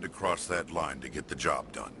never had to cross that line to get the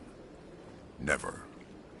job done. Never.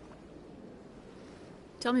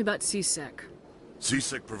 Tell me about CSEC.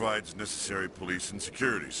 CSEC provides necessary police and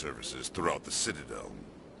security services throughout the Citadel.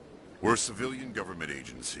 We're a civilian government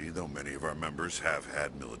agency, though many of our members have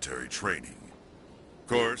had military training. Of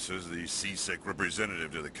course, as the CSEC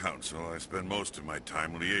representative to the Council, I spend most of my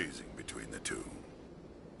time liaising between the two.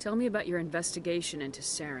 Tell me about your investigation into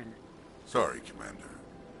Saren. Sorry, Commander.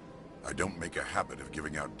 I don't make a habit of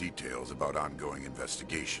giving out details about ongoing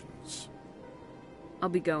investigations. I'll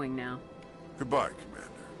be going now. Goodbye, Commander.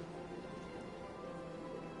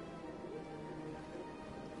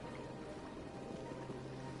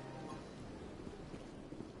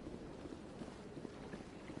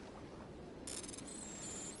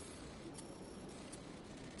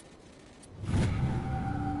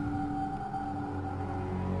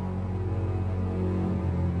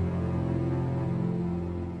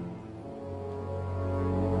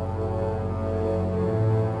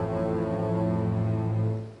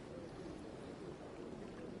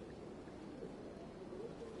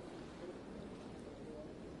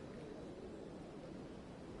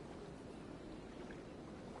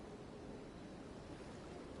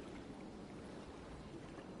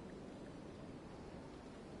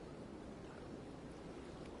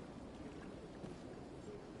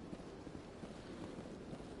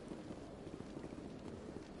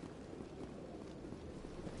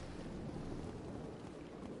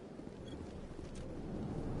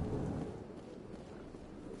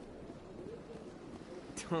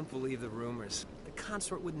 Don't believe the rumors. The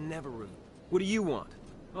consort would never What do you want?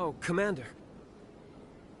 Oh, Commander.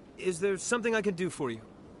 Is there something I can do for you?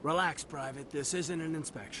 Relax, Private. This isn't an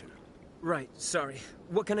inspection. Right, sorry.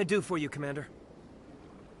 What can I do for you, Commander?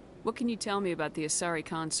 What can you tell me about the Asari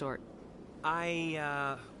consort?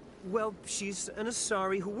 Well, she's an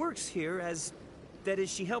Asari who works here as... That is,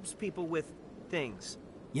 she helps people with things.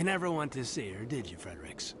 You never went to see her, did you,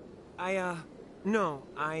 Fredericks? No,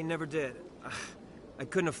 I never did. I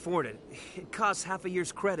couldn't afford it. It costs half a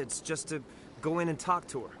year's credits just to go in and talk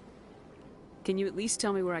to her. Can you at least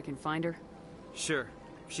tell me where I can find her? Sure.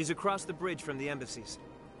 She's across the bridge from the embassies.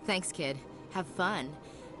 Thanks, kid. Have fun.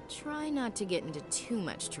 Try not to get into too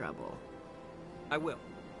much trouble. I will.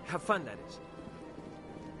 Have fun, that is.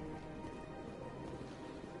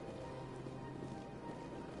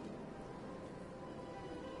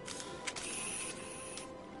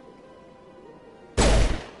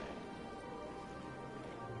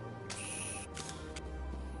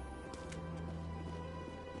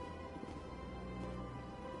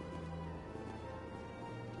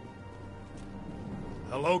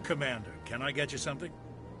 Hello, Commander. Can I get you something?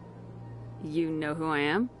 You know who I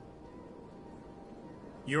am?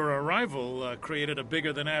 Your arrival created a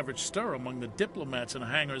bigger-than-average stir among the diplomats and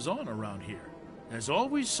hangers-on around here. There's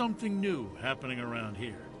always something new happening around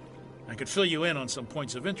here. I could fill you in on some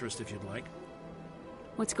points of interest if you'd like.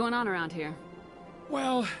 What's going on around here?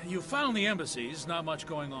 Well, you found the embassies, not much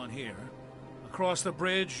going on here. Across the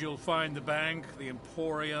bridge, you'll find the bank, the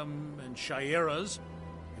Emporium, and Shaira's.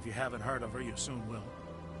 If you haven't heard of her, you soon will.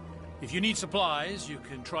 If you need supplies, you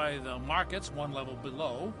can try the markets one level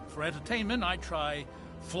below. For entertainment, I'd try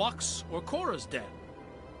Flux or Cora's Den.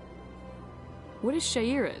 What is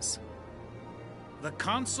Shaira's? The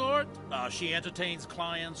consort? She entertains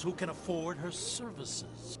clients who can afford her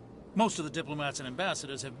services. Most of the diplomats and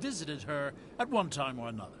ambassadors have visited her at one time or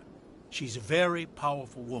another. She's a very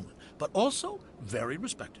powerful woman, but also very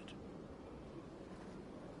respected.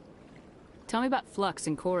 Tell me about Flux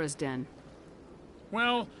and Cora's Den.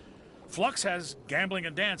 Well, Flux has gambling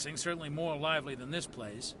and dancing, certainly more lively than this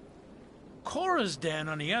place. Cora's Den,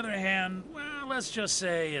 on the other hand, well, let's just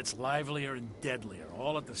say it's livelier and deadlier,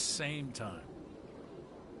 all at the same time.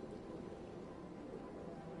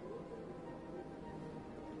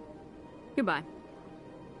 Goodbye.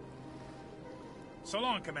 So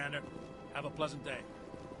long, Commander. Have a pleasant day.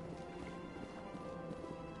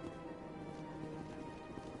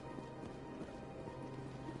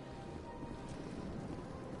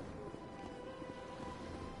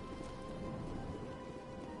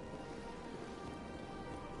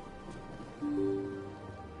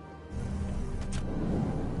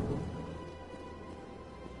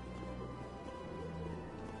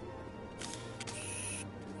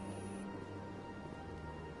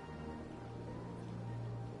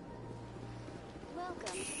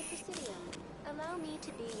 Welcome to the Presidium. Allow me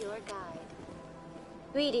to be your guide.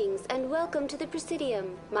 Greetings and welcome to the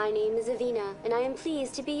Presidium. My name is Avina, and I am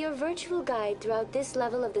pleased to be your virtual guide throughout this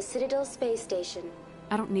level of the Citadel space station.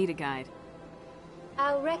 I don't need a guide.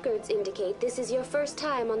 Our records indicate this is your first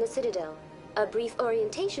time on the Citadel. A brief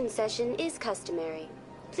orientation session is customary.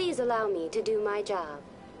 Please allow me to do my job.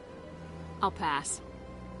 I'll pass.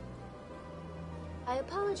 I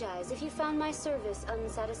apologize if you found my service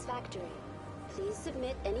unsatisfactory. Please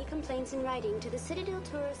submit any complaints in writing to the Citadel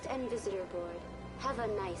Tourist and Visitor Board. Have a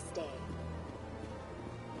nice day.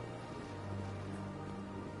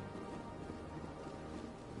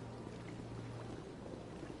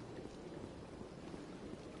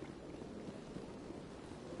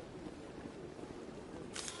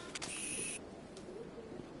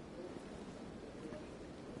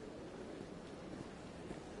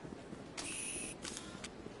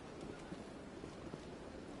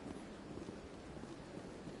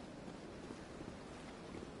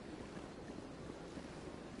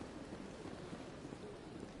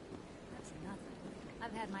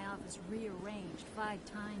 I've had my office rearranged 5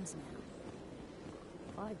 times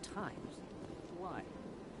now. 5 times? Why?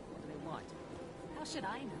 What do they want? How should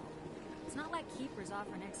I know? It's not like Keepers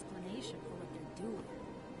offer an explanation for what they're doing.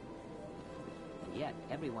 Yet,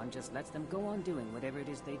 everyone just lets them go on doing whatever it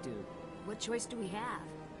is they do. What choice do we have?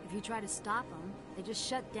 If you try to stop them, they just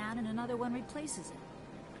shut down and another one replaces it.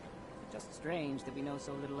 Just strange that we know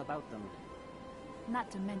so little about them.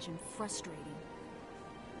 Not to mention frustrating.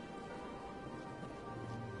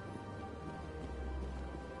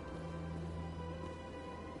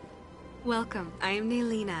 Welcome. I am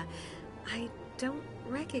Nelina. I don't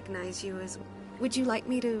recognize you as... Would you like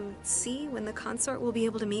me to see when the consort will be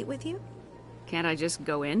able to meet with you? Can't I just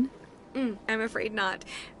go in? I'm afraid not.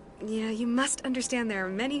 Yeah, you must understand there are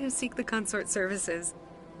many who seek the consort services.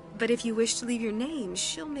 But if you wish to leave your name,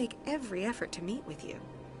 she'll make every effort to meet with you.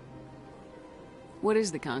 What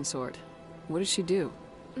is the consort? What does she do?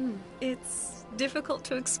 It's difficult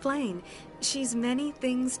to explain. She's many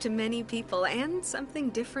things to many people, and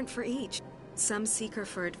something different for each. Some seek her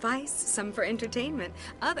for advice, some for entertainment,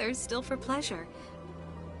 others still for pleasure.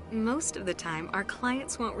 Most of the time, our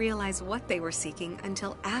clients won't realize what they were seeking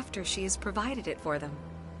until after she has provided it for them.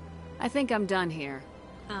 I think I'm done here.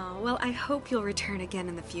 Oh, well, I hope you'll return again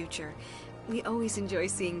in the future. We always enjoy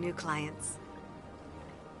seeing new clients.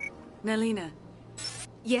 Nelina.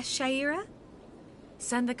 Yes, Shaira?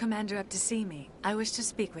 Send the commander up to see me. I wish to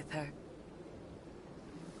speak with her.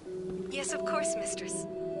 Yes, of course, mistress.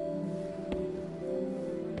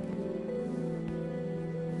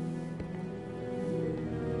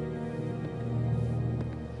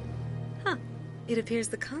 Huh. It appears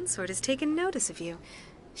the consort has taken notice of you.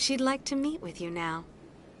 She'd like to meet with you now.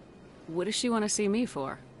 What does she want to see me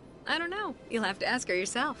for? I don't know. You'll have to ask her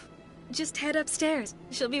yourself. Just head upstairs.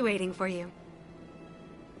 She'll be waiting for you.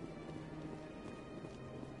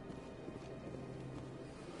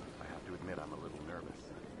 I have to admit I'm a little nervous.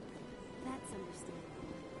 That's understandable.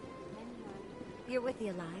 You're with the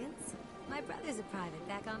Alliance? My brother's a private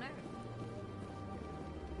back on Earth.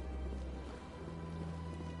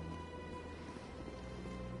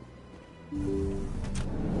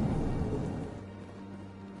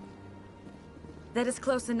 That is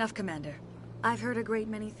close enough, Commander. I've heard a great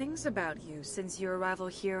many things about you since your arrival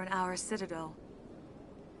here in our citadel.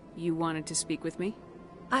 You wanted to speak with me?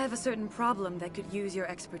 I have a certain problem that could use your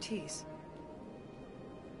expertise.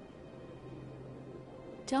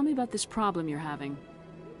 Tell me about this problem you're having.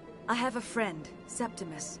 I have a friend,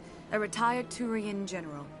 Septimus, a retired Turian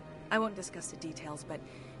general. I won't discuss the details, but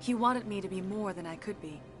he wanted me to be more than I could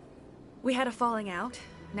be. We had a falling out.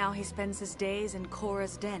 Now he spends his days in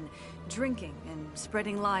Korra's den, drinking and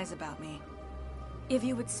spreading lies about me. If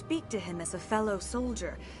you would speak to him as a fellow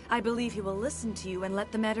soldier, I believe he will listen to you and let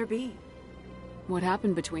the matter be. What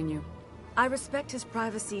happened between you? I respect his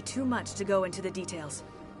privacy too much to go into the details.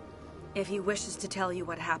 If he wishes to tell you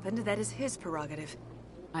what happened, that is his prerogative.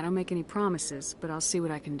 I don't make any promises, but I'll see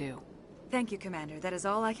what I can do. Thank you, Commander. That is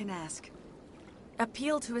all I can ask.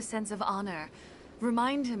 Appeal to his sense of honor.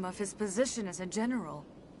 Remind him of his position as a general.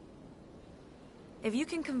 If you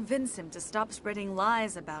can convince him to stop spreading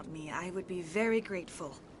lies about me, I would be very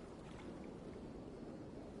grateful.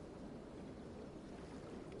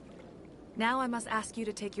 Now I must ask you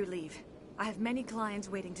to take your leave. I have many clients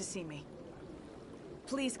waiting to see me.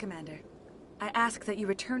 Please, Commander, I ask that you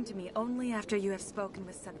return to me only after you have spoken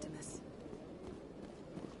with Septimus.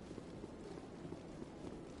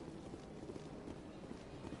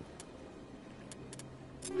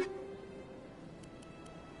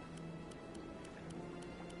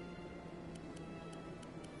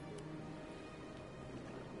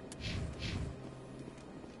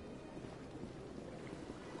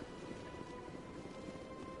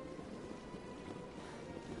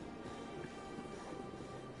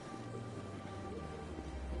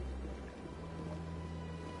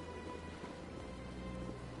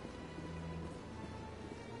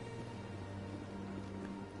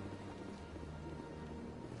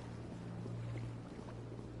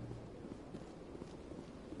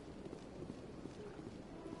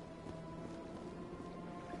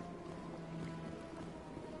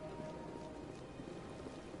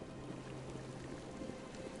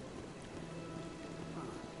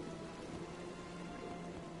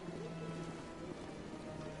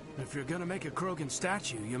 If you're gonna make a Krogan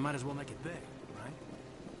statue, you might as well make it big, right?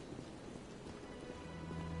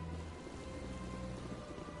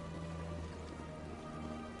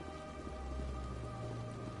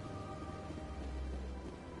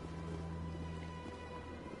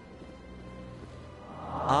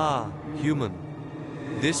 Ah, human.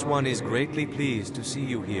 This one is greatly pleased to see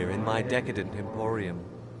you here in my decadent emporium.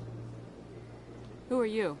 Who are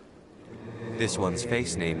you? This one's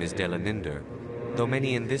face name is Delaninder, though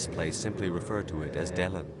many in this place simply refer to it as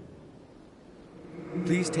Delan.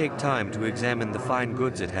 Please take time to examine the fine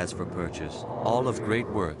goods it has for purchase, all of great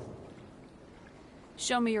worth.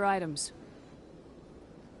 Show me your items.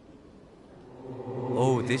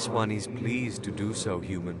 Oh, this one is pleased to do so,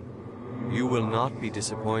 human. You will not be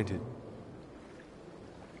disappointed.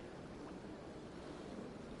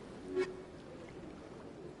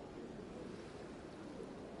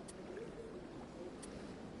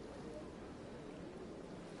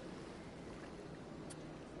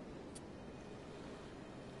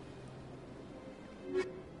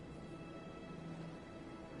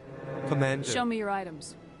 Commander. Show me your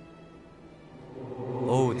items.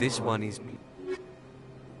 Oh, this one is...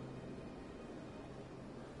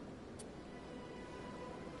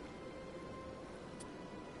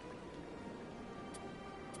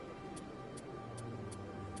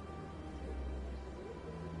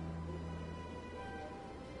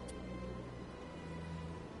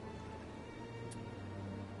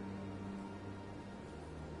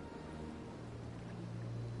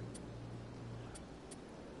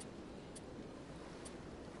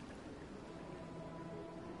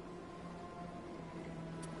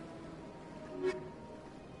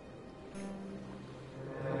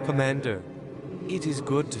 Commander, it is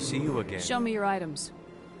good to see you again. Show me your items.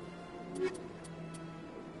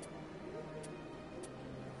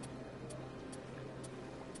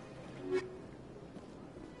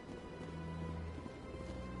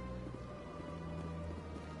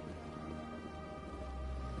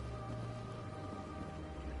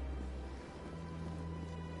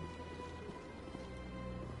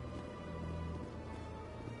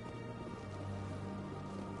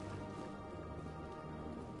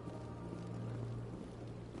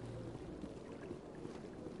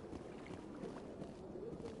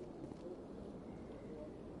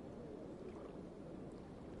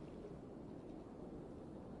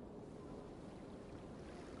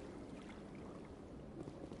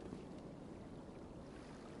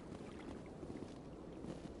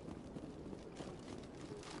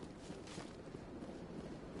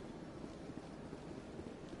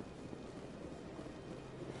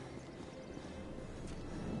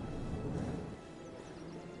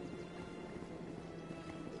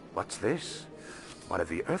 What's this? One of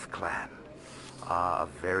the Earth Clan. Ah, a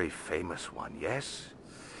very famous one, yes?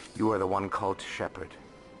 You are the one called Shepherd.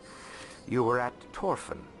 You were at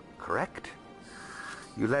Torfan, correct?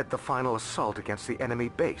 You led the final assault against the enemy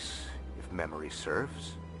base, if memory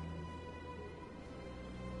serves.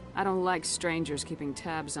 I don't like strangers keeping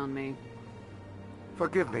tabs on me.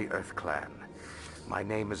 Forgive me, Earth Clan. My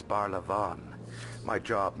name is Barla Vaughn. My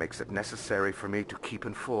job makes it necessary for me to keep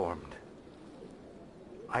informed.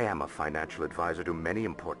 I am a financial advisor to many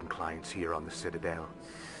important clients here on the Citadel.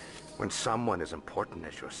 When someone as important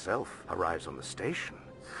as yourself arrives on the station,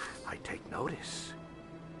 I take notice.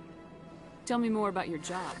 Tell me more about your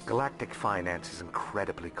job. Galactic finance is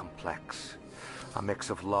incredibly complex. A mix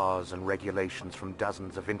of laws and regulations from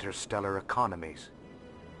dozens of interstellar economies.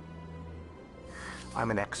 I'm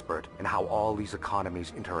an expert in how all these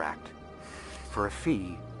economies interact. For a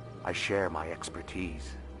fee, I share my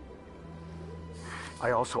expertise.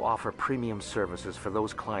 I also offer premium services for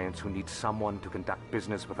those clients who need someone to conduct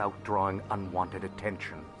business without drawing unwanted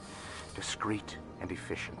attention. Discreet and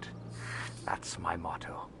efficient. That's my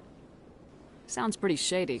motto. Sounds pretty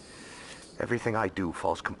shady. Everything I do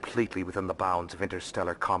falls completely within the bounds of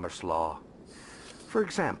interstellar commerce law. For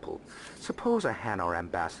example, suppose a Hanar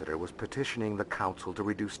ambassador was petitioning the Council to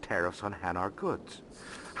reduce tariffs on Hanar goods.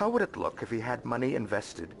 How would it look if he had money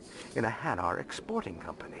invested in a Hanar exporting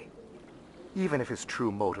company? Even if his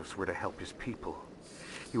true motives were to help his people,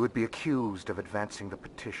 he would be accused of advancing the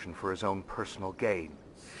petition for his own personal gain.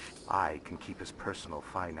 I can keep his personal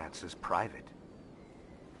finances private.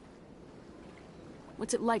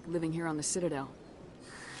 What's it like living here on the Citadel?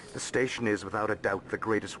 The station is without a doubt the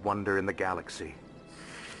greatest wonder in the galaxy.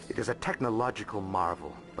 It is a technological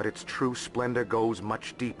marvel, but its true splendor goes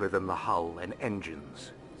much deeper than the hull and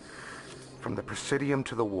engines. From the Presidium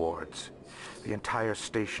to the wards, the entire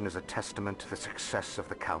station is a testament to the success of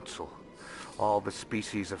the Council. All the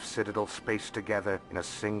species of Citadel spaced together in a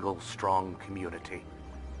single, strong community.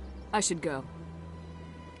 I should go.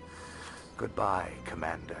 Goodbye,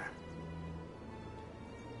 Commander.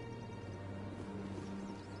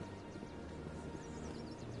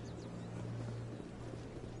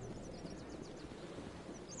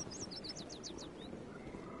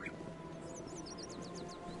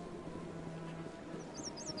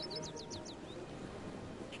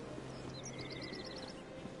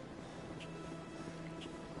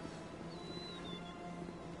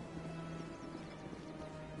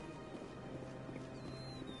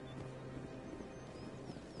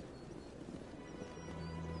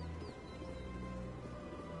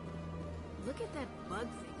 Look at that bug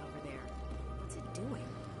thing over there. What's it doing?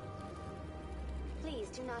 Please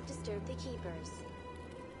do not disturb the Keepers.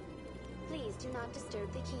 Please do not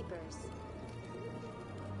disturb the Keepers.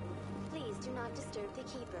 Please do not disturb the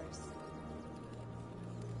Keepers.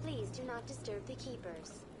 Please do not disturb the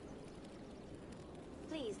Keepers.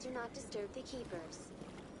 Please do not disturb the Keepers.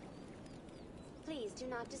 Please do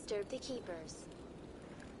not disturb the Keepers.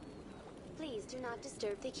 Please do not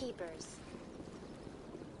disturb the Keepers.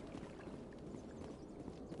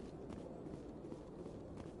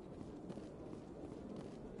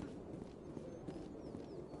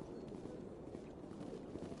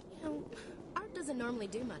 Art doesn't normally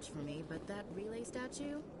do much for me, but that relay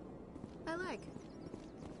statue, I like.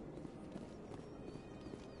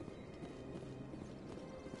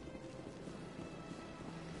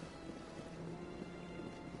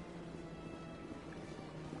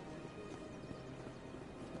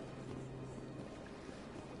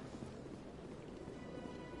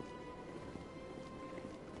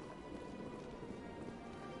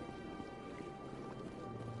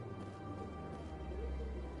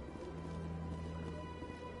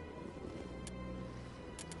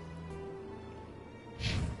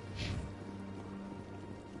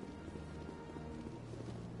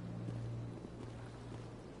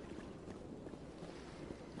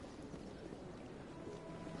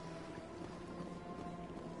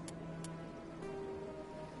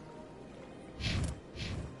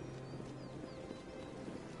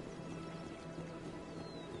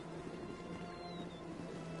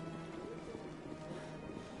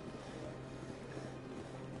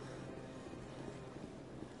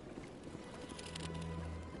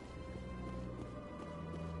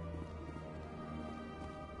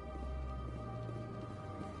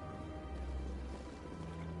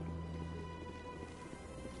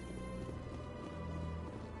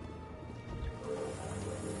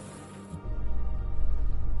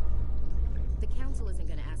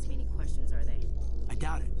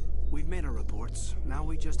 reports. Now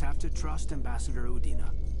we just have to trust Ambassador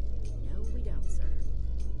Udina. No, we don't, sir.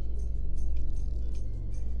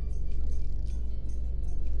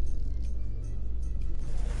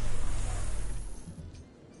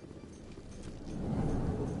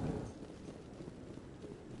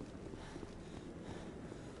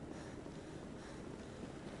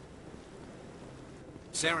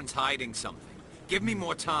 Saren's hiding something. Give me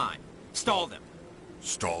more time. Stall them.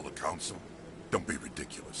 Stall the Council? Don't be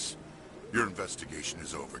ridiculous. Your investigation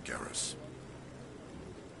is over, Garrus.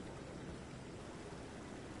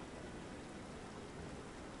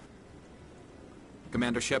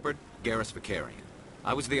 Commander Shepard, Garrus Vicarian.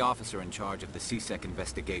 I was the officer in charge of the C-Sec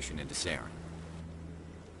investigation into Saren.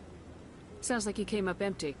 Sounds like you came up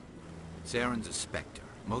empty. Saren's a Spectre.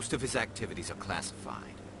 Most of his activities are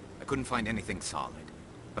classified. I couldn't find anything solid.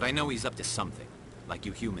 But I know he's up to something. Like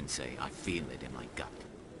you humans say, I feel it in my gut.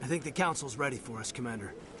 I think the Council's ready for us,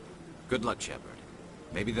 Commander. Good luck, Shepard.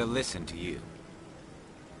 Maybe they'll listen to you.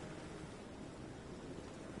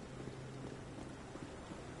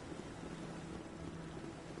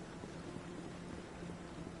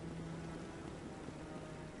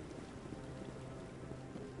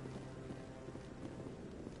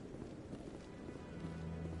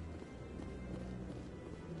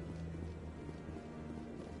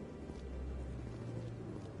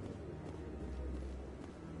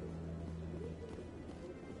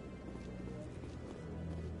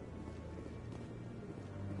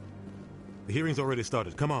 The hearing's already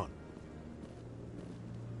started. Come on.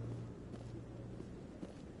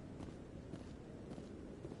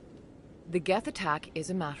 The Geth attack is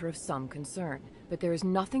a matter of some concern, but there is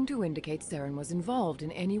nothing to indicate Saren was involved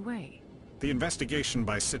in any way. The investigation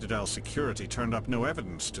by Citadel Security turned up no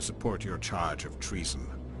evidence to support your charge of treason.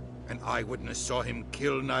 An eyewitness saw him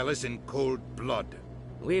kill Nihilus in cold blood.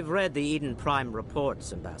 We've read the Eden Prime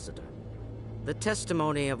reports, Ambassador. The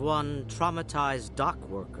testimony of one traumatized dock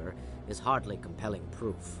worker is hardly compelling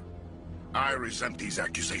proof. I resent these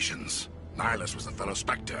accusations. Nihilus was a fellow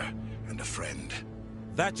Spectre and a friend.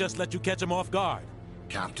 That just let you catch him off guard.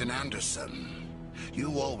 Captain Anderson,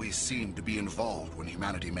 you always seem to be involved when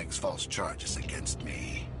humanity makes false charges against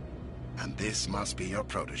me. And this must be your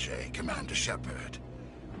protege, Commander Shepard.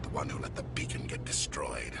 The one who let the beacon get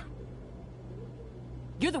destroyed.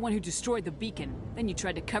 You're the one who destroyed the beacon, then you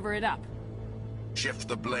tried to cover it up. Shift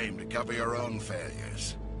the blame to cover your own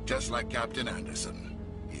failures. Just like Captain Anderson.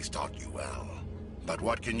 He's taught you well. But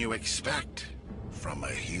what can you expect from a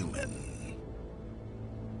human?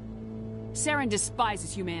 Saren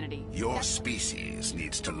despises humanity. Your species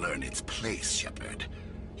needs to learn its place, Shepard.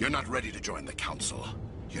 You're not ready to join the Council.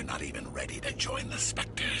 You're not even ready to join the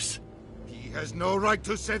Spectres. He has no right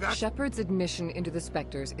to say that. Shepard's admission into the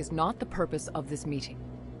Spectres is not the purpose of this meeting.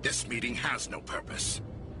 This meeting has no purpose.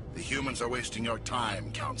 The humans are wasting your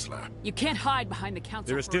time, Counselor. You can't hide behind the Council.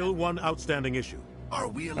 There is still one outstanding issue. Are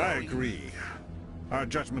we I allowing... agree. Our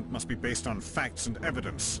judgment must be based on facts and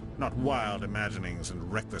evidence, not wild imaginings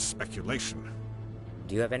and reckless speculation.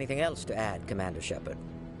 Do you have anything else to add, Commander Shepard?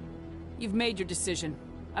 You've made your decision.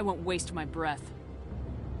 I won't waste my breath.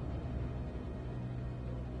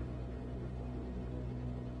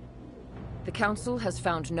 The Council has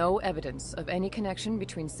found no evidence of any connection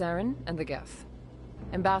between Saren and the Geth.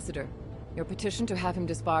 Ambassador, your petition to have him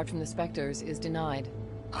disbarred from the Spectres is denied.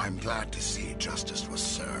 I'm glad to see justice was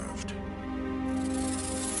served.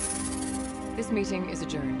 This meeting is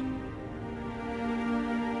adjourned.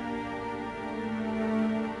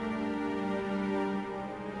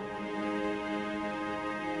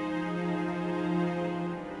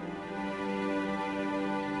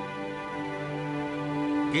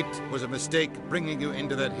 It was a mistake bringing you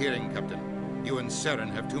into that hearing, Captain. You and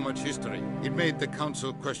Saren have too much history. It made the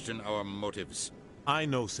Council question our motives. I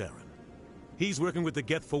know Saren. He's working with the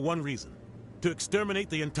Geth for one reason. To exterminate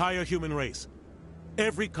the entire human race.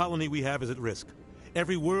 Every colony we have is at risk.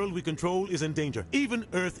 Every world we control is in danger. Even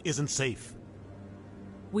Earth isn't safe.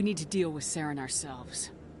 We need to deal with Saren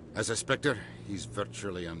ourselves. As a Spectre, he's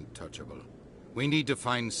virtually untouchable. We need to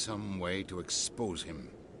find some way to expose him.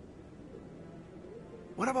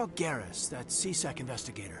 What about Garrus, that C-Sec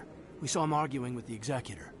investigator? We saw him arguing with the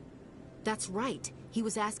Executor. That's right. He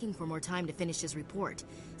was asking for more time to finish his report.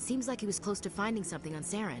 Seems like he was close to finding something on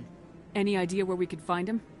Saren. Any idea where we could find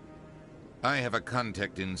him? I have a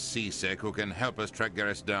contact in C-Sec who can help us track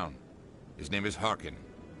Garrus down. His name is Harkin.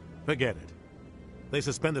 Forget it. They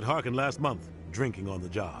suspended Harkin last month, drinking on the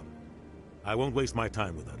job. I won't waste my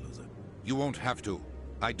time with that loser. You won't have to.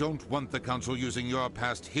 I don't want the Council using your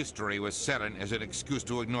past history with Saren as an excuse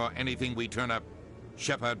to ignore anything we turn up.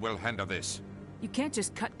 Shepard will handle this. You can't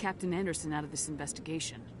just cut Captain Anderson out of this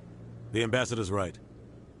investigation. The ambassador's right.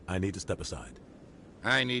 I need to step aside.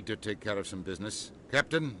 I need to take care of some business.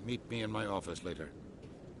 Captain, meet me in my office later.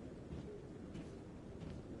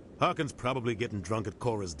 Harkin's probably getting drunk at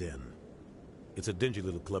Cora's Den. It's a dingy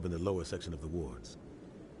little club in the lower section of the wards.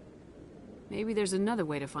 Maybe there's another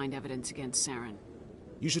way to find evidence against Saren.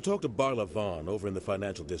 You should talk to Barla Vaughn over in the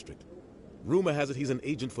financial district. Rumor has it he's an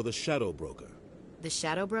agent for the Shadow Broker. The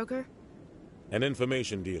Shadow Broker? An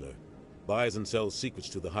information dealer. Buys and sells secrets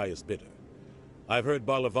to the highest bidder. I've heard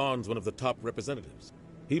Barla Vaughn's one of the top representatives.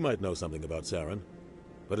 He might know something about Saren,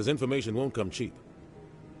 but his information won't come cheap.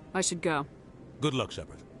 I should go. Good luck,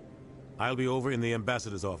 Shepard. I'll be over in the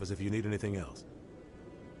ambassador's office if you need anything else.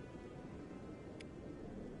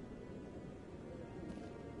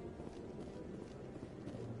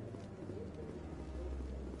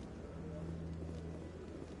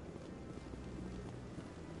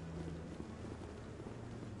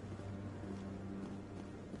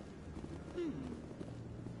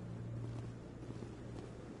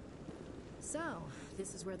 So,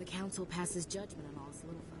 this is where the Council passes judgment on all us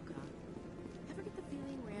little folk, huh? Ever get the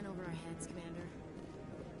feeling ran over our heads, Commander?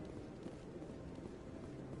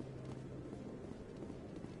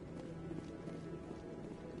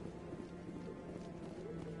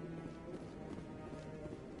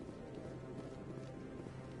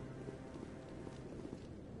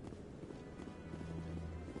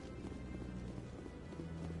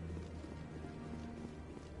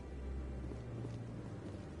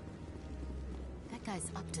 That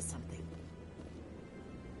guy's up to something.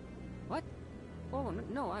 What? Oh,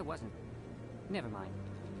 no, I wasn't. Never mind.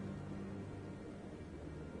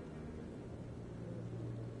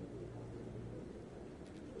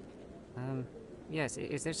 Yes,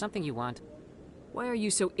 is there something you want? Why are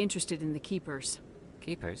you so interested in the Keepers?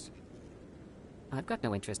 Keepers? I've got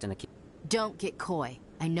no interest in the Don't get coy.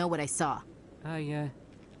 I know what I saw. I'm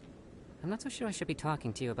not so sure I should be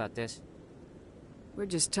talking to you about this. We're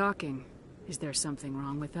just talking. Is there something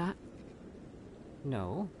wrong with that?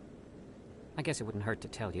 No. I guess it wouldn't hurt to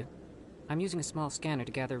tell you. I'm using a small scanner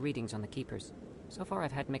to gather readings on the Keepers. So far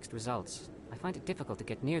I've had mixed results. I find it difficult to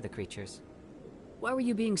get near the creatures. Why were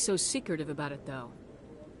you being so secretive about it, though?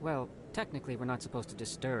 Well, technically we're not supposed to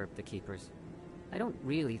disturb the Keepers. I don't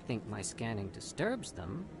really think my scanning disturbs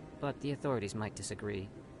them, but the authorities might disagree.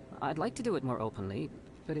 I'd like to do it more openly,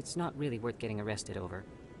 but it's not really worth getting arrested over.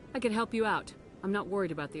 I can help you out. I'm not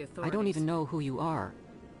worried about the authorities. I don't even know who you are.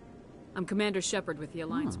 I'm Commander Shepard with the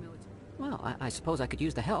Alliance military. Well, I suppose I could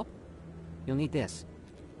use the help. You'll need this.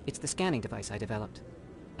 It's the scanning device I developed.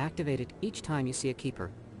 Activate it each time you see a Keeper.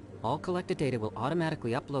 All collected data will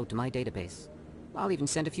automatically upload to my database. I'll even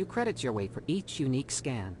send a few credits your way for each unique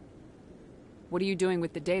scan. What are you doing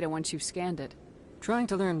with the data once you've scanned it? Trying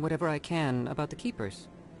to learn whatever I can about the Keepers.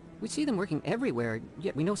 We see them working everywhere,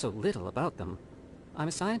 yet we know so little about them. I'm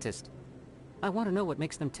a scientist. I want to know what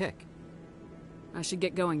makes them tick. I should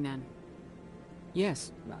get going then.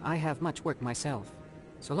 Yes, I have much work myself.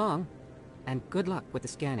 So long, and good luck with the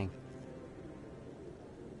scanning.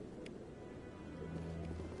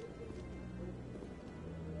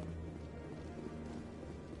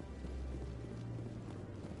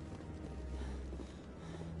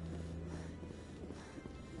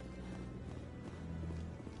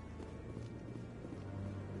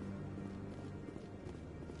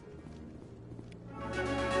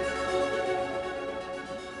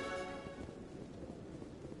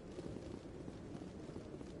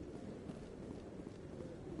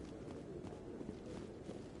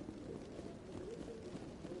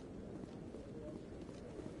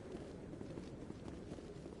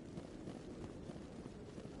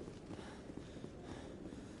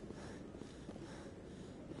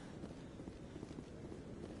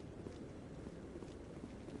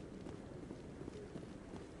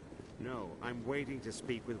 No, I'm waiting to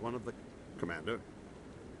speak with one of the... Commander?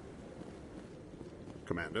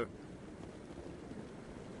 Commander?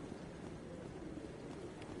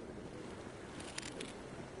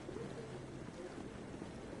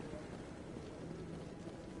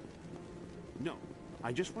 No,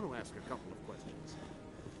 I just want to ask a couple of questions.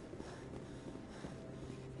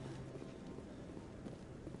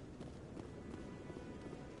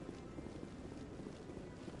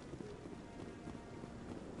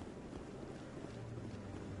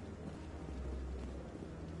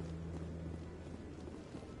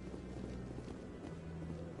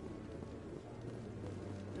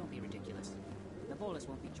 Don't be ridiculous. The Bolus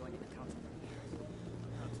won't be joining the Council.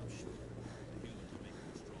 Not so sure. The humans make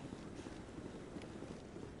them strong.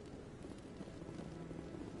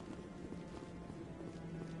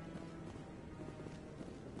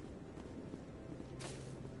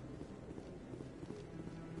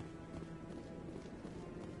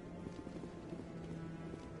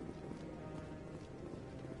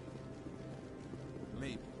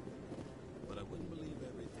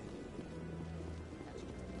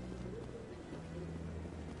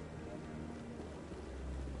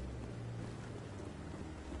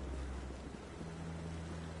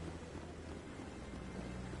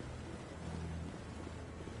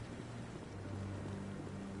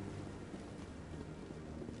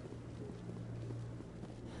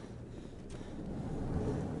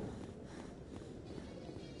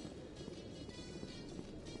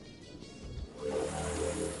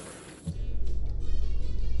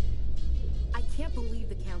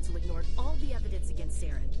 ignored all the evidence against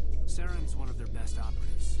Saren. Saren's one of their best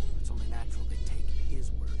operatives. It's only natural they take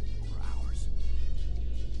his word over ours.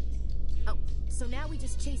 Oh, so now we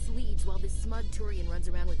just chase leads while this smug Turian runs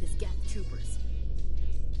around with his Geth troopers.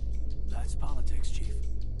 That's politics, Chief.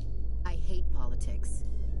 I hate politics.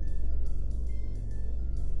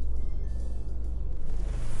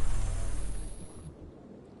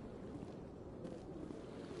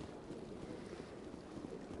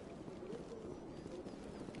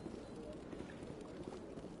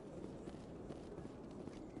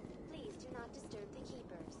 Please do not disturb the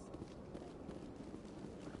keepers.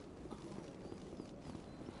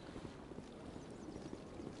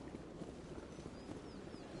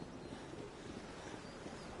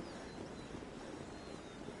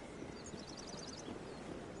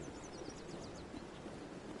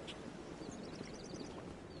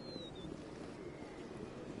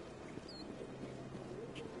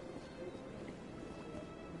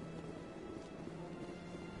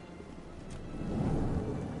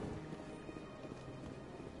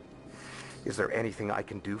 Is there anything I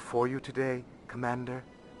can do for you today, Commander?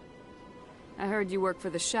 I heard you work for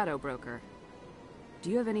the Shadow Broker. Do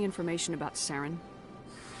you have any information about Saren?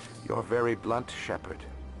 You're very blunt, Shepard.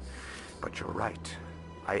 But you're right.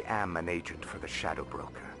 I am an agent for the Shadow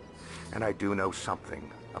Broker. And I do know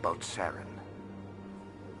something about Saren.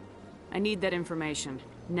 I need that information.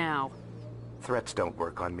 Now. Threats don't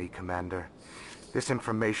work on me, Commander. This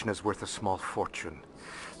information is worth a small fortune.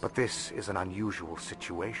 But this is an unusual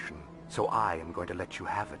situation, so I am going to let you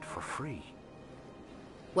have it for free.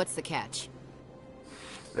 What's the catch?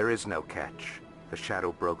 There is no catch. The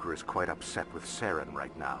Shadow Broker is quite upset with Saren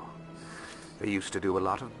right now. They used to do a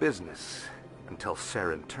lot of business, until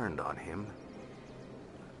Saren turned on him.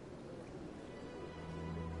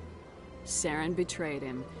 Saren betrayed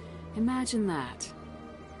him. Imagine that.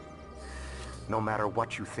 No matter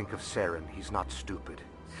what you think of Saren, he's not stupid.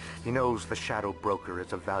 He knows the Shadow Broker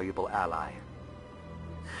is a valuable ally.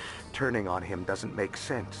 Turning on him doesn't make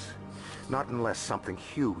sense. Not unless something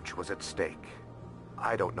huge was at stake.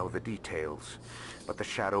 I don't know the details, but the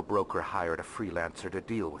Shadow Broker hired a freelancer to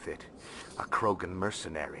deal with it. A Krogan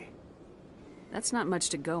mercenary. That's not much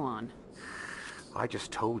to go on. I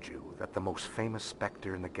just told you that the most famous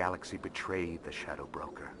Spectre in the galaxy betrayed the Shadow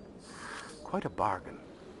Broker. Quite a bargain,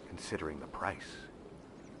 considering the price.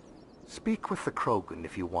 Speak with the Krogan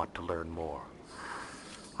if you want to learn more.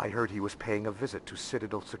 I heard he was paying a visit to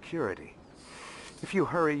Citadel security. If you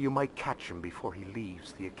hurry, you might catch him before he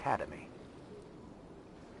leaves the Academy.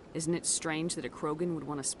 Isn't it strange that a Krogan would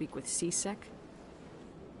want to speak with CSEC?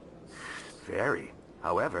 Very.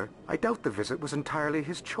 However, I doubt the visit was entirely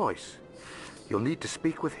his choice. You'll need to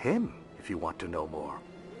speak with him if you want to know more.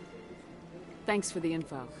 Thanks for the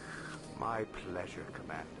info. My pleasure,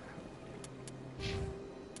 Commander.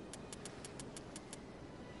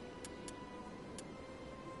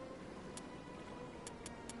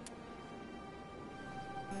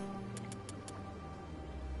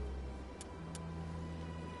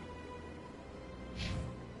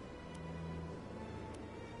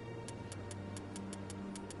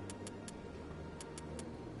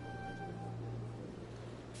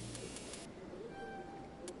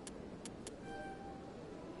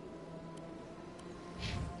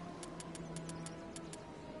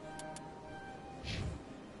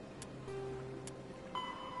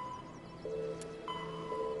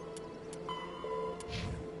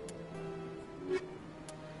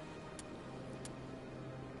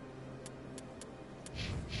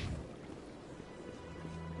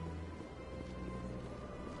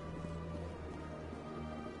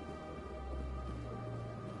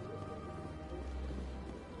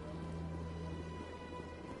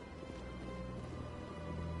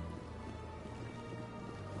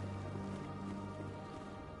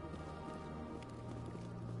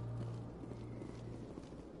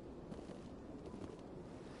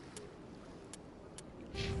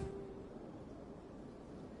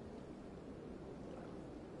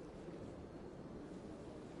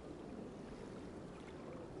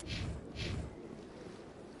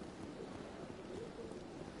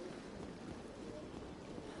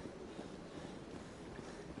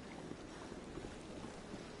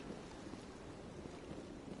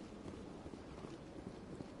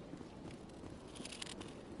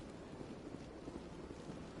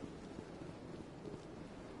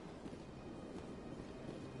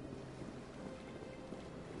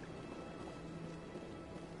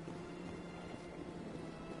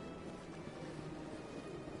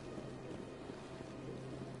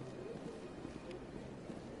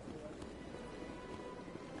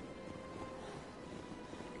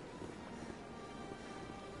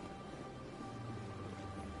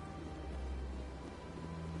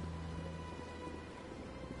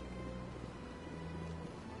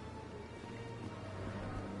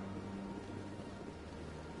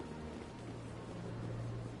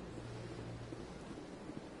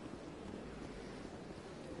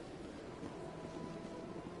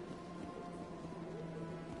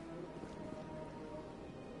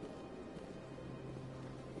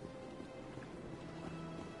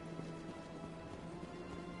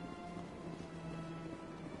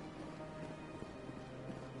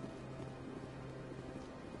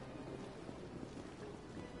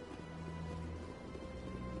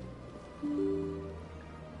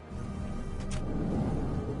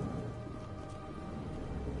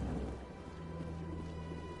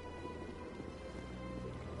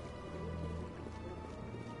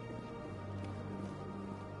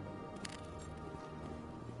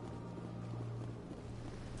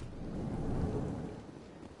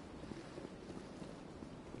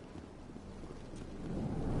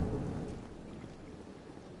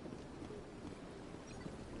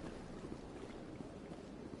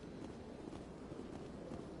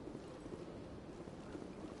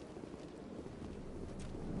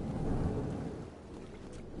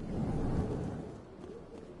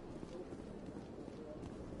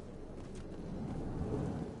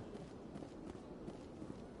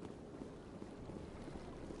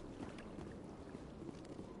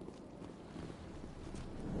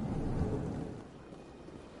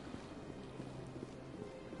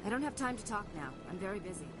 don't have time to talk now. I'm very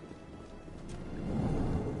busy.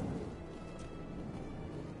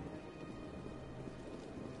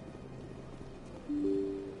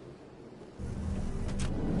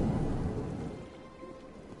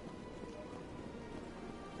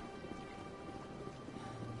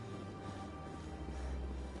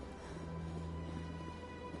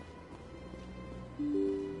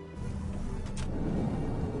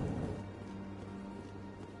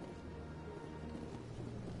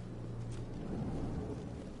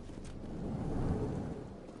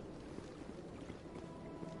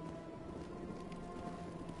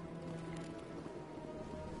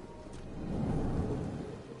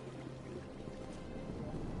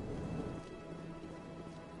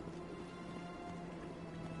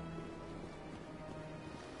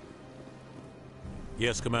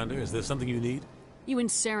 Yes, Commander. Is there something you need? You and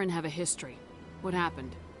Saren have a history. What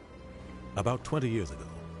happened? About 20 years ago,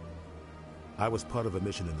 I was part of a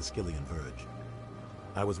mission in the Skillian Verge.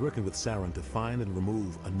 I was working with Saren to find and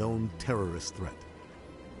remove a known terrorist threat.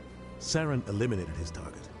 Saren eliminated his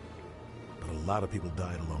target, but a lot of people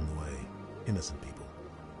died along the way, innocent people.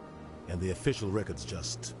 And the official records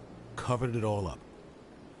just covered it all up.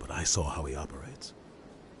 But I saw how he operates.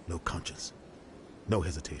 No conscience, no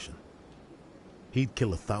hesitation. He'd kill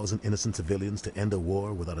 1,000 innocent civilians to end a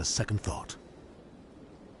war without a second thought.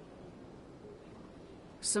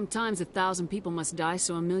 Sometimes 1,000 people must die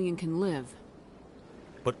so 1,000,000 can live.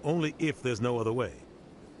 But only if there's no other way.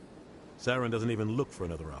 Saren doesn't even look for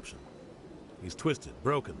another option. He's twisted,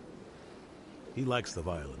 broken. He likes the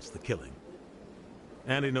violence, the killing.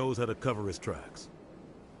 And he knows how to cover his tracks.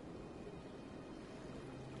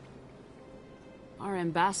 Our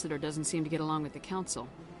ambassador doesn't seem to get along with the Council.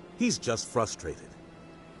 He's just frustrated.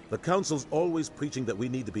 The Council's always preaching that we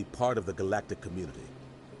need to be part of the galactic community.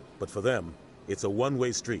 But for them, it's a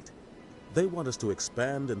one-way street. They want us to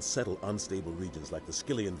expand and settle unstable regions like the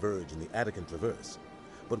Skillian Verge and the Attican Traverse.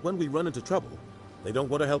 But when we run into trouble, they don't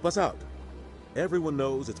want to help us out. Everyone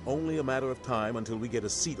knows it's only a matter of time until we get a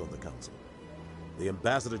seat on the Council. The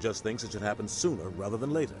ambassador just thinks it should happen sooner rather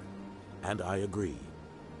than later. And I agree.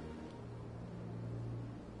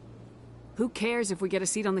 Who cares if we get a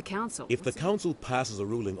seat on the Council? If the Council passes a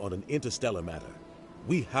ruling on an interstellar matter,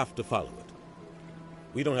 we have to follow it.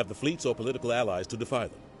 We don't have the fleets or political allies to defy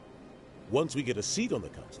them. Once we get a seat on the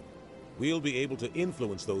Council, we'll be able to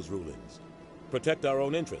influence those rulings, protect our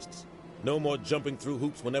own interests, no more jumping through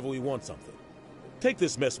hoops whenever we want something. Take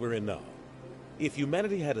this mess we're in now. If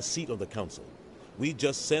humanity had a seat on the Council, we'd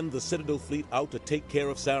just send the Citadel fleet out to take care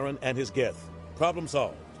of Saren and his Geth. Problem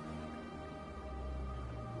solved.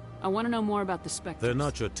 I want to know more about the Spectres. They're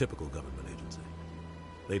not your typical government agency.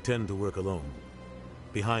 They tend to work alone,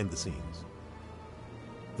 behind the scenes.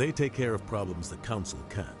 They take care of problems the Council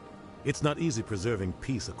can't. It's not easy preserving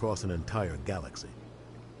peace across an entire galaxy.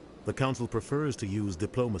 The Council prefers to use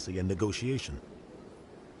diplomacy and negotiation.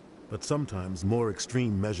 But sometimes more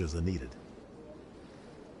extreme measures are needed.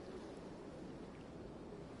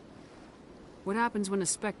 What happens when a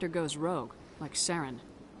Spectre goes rogue, like Saren?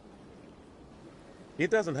 It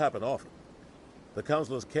doesn't happen often. The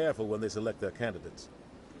Council is careful when they select their candidates.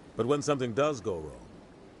 But when something does go wrong,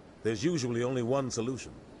 there's usually only one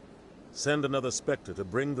solution. Send another Spectre to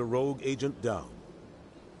bring the rogue agent down.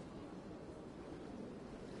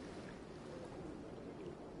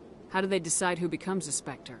 How do they decide who becomes a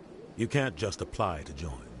Spectre? You can't just apply to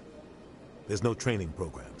join. There's no training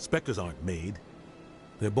program. Spectres aren't made.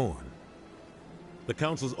 They're born. The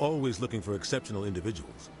Council's always looking for exceptional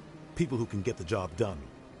individuals. People who can get the job done,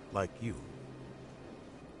 like you.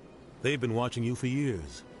 They've been watching you for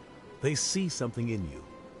years. They see something in you.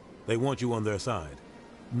 They want you on their side.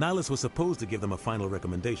 Nihilus was supposed to give them a final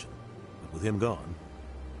recommendation, but with him gone,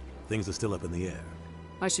 things are still up in the air.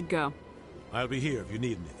 I should go. I'll be here if you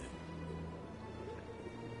need anything.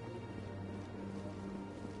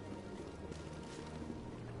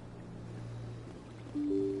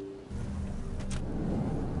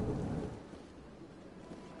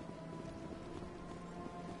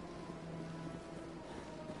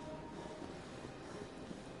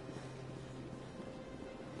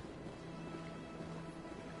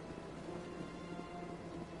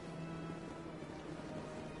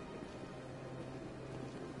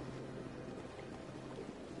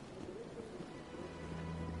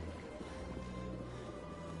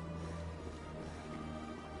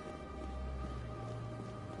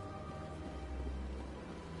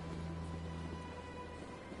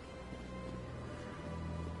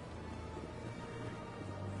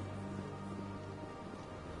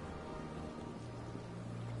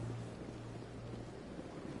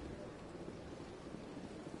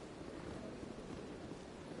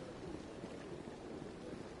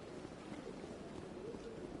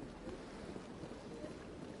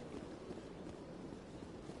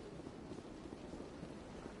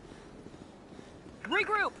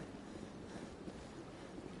 Regroup!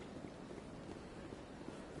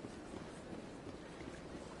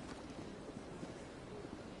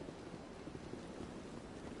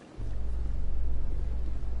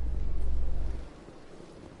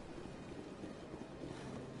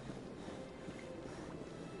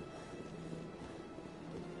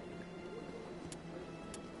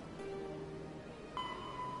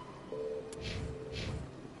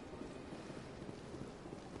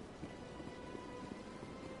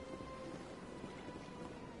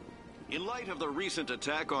 In light of the recent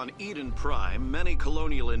attack on Eden Prime, many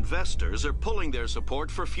colonial investors are pulling their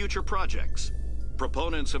support for future projects.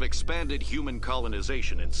 Proponents of expanded human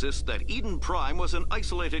colonization insist that Eden Prime was an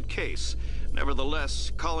isolated case.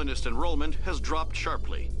 Nevertheless, colonist enrollment has dropped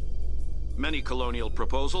sharply. Many colonial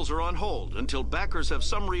proposals are on hold until backers have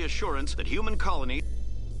some reassurance that human colony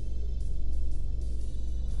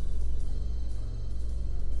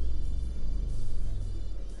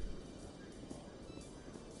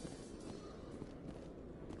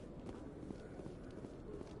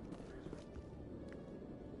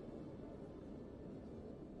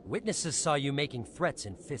Witnesses saw you making threats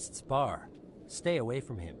in Fist's bar. Stay away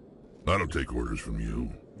from him. I don't take orders from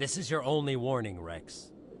you. This is your only warning,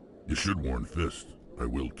 Rex. You should warn Fist. I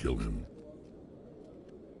will kill him.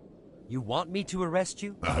 You want me to arrest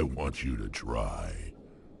you? I want you to try.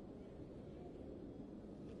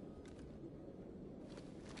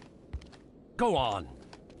 Go on.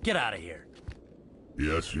 Get out of here.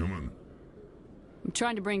 Yes, human. I'm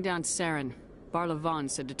trying to bring down Saren. Barlavon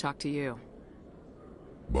said to talk to you.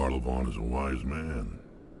 Barlavon is a wise man.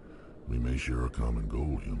 We may share a common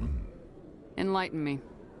goal, human. Enlighten me.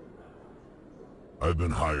 I've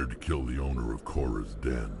been hired to kill the owner of Korra's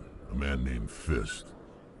Den, a man named Fist.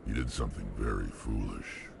 He did something very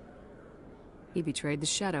foolish. He betrayed the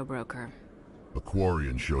Shadow Broker. A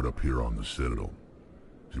Quarian showed up here on the Citadel.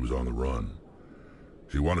 She was on the run.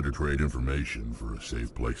 She wanted to trade information for a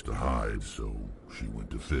safe place to hide, so she went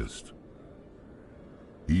to Fist.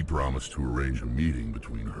 He promised to arrange a meeting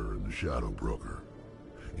between her and the Shadow Broker.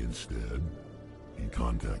 Instead, he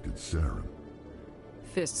contacted Saren.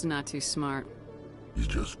 Fist's not too smart. He's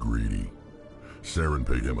just greedy. Saren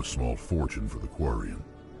paid him a small fortune for the Quarian.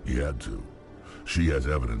 He had to. She has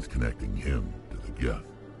evidence connecting him to the Geth.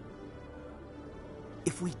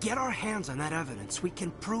 If we get our hands on that evidence, we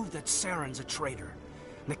can prove that Saren's a traitor.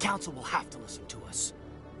 And the Council will have to listen to us.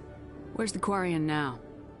 Where's the Quarian now?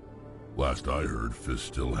 Last I heard, Fist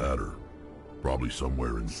still had her. Probably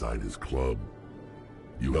somewhere inside his club.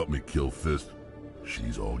 You help me kill Fist,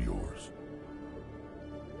 she's all yours.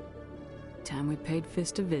 Time we paid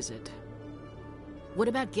Fist a visit. What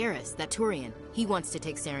about Garrus, that Turian? He wants to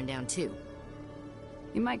take Saren down too.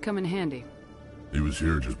 He might come in handy. He was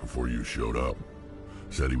here just before you showed up.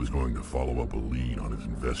 Said he was going to follow up a lead on his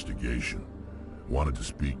investigation. Wanted to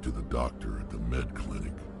speak to the doctor at the med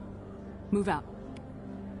clinic. Move out.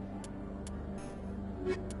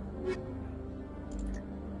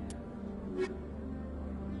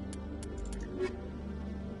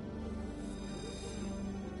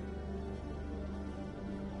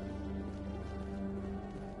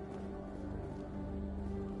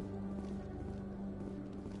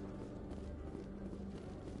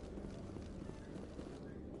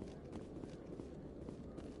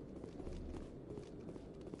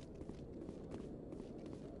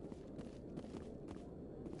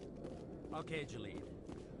 Okay, Jalid.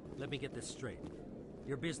 Let me get this straight.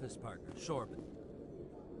 Your business partner, Shorban.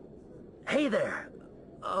 Hey there!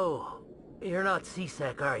 Oh, you're not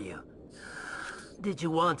C-Sec, are you? Did you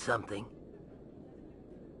want something?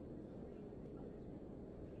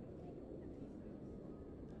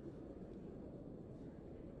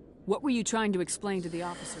 What were you trying to explain to the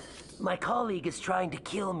officer? My colleague is trying to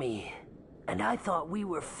kill me, and I thought we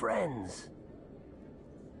were friends.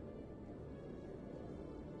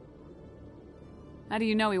 How do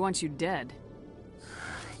you know he wants you dead?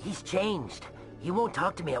 He's changed. He won't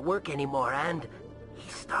talk to me at work anymore, and he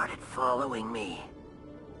started following me.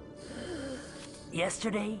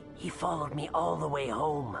 Yesterday, he followed me all the way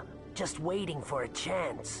home, just waiting for a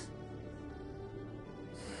chance.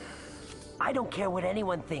 I don't care what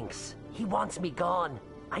anyone thinks. He wants me gone.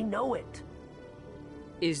 I know it.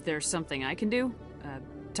 Is there something I can do?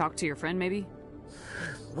 Talk to your friend, maybe?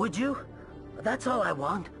 Would you? That's all I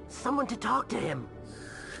want. Someone to talk to him.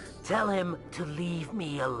 Tell him to leave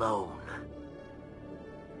me alone.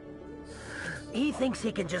 He thinks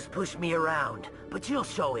he can just push me around, but you'll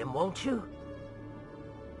show him, won't you?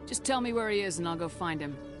 Just tell me where he is and I'll go find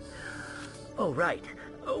him. Oh, right.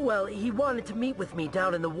 Well, he wanted to meet with me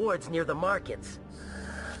down in the wards near the markets.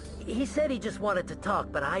 He said he just wanted to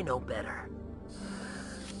talk, but I know better.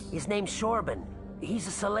 His name's Shorban. He's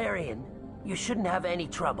a Solarian. You shouldn't have any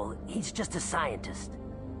trouble. He's just a scientist.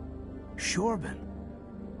 Shorban?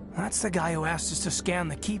 That's the guy who asked us to scan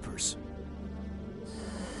the Keepers.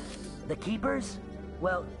 The Keepers?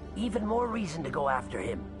 Well, even more reason to go after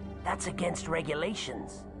him. That's against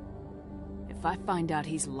regulations. If I find out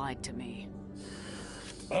he's lied to me...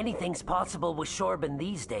 Anything's possible with Shorban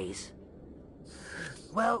these days.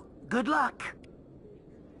 Well, good luck.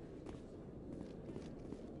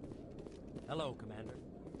 Hello, Commander.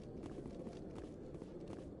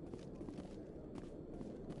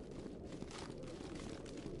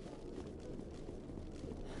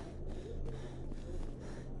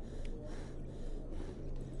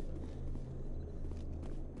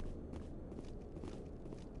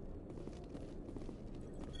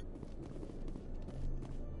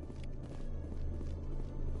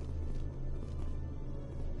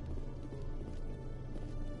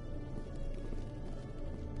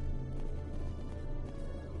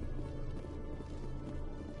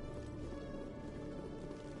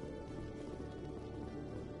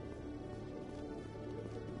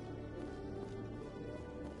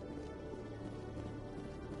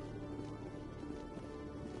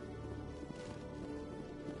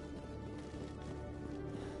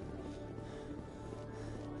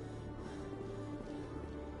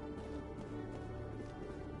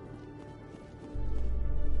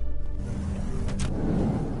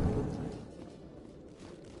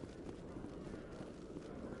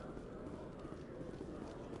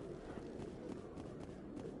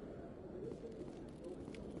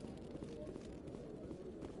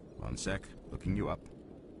 One sec, looking you up.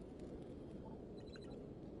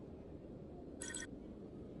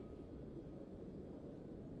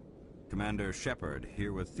 Commander Shepard,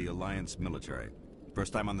 here with the Alliance military.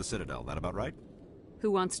 First time on the Citadel, that about right?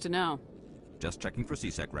 Who wants to know? Just checking for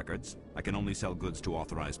CSEC records. I can only sell goods to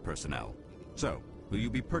authorized personnel. So, will you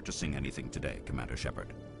be purchasing anything today, Commander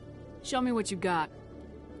Shepard? Show me what you got.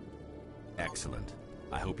 Excellent.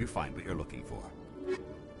 I hope you find what you're looking for.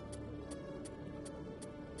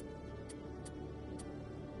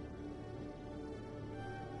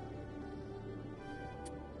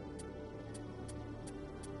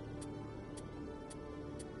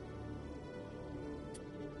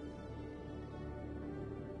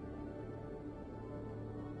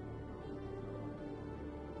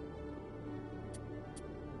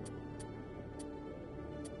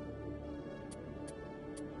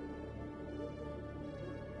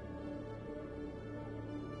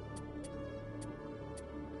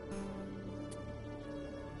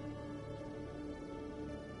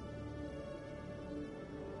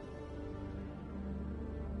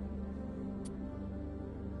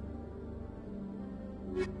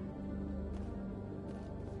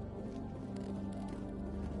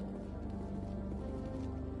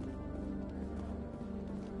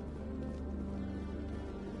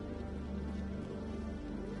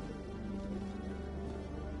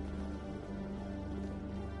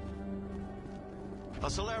 A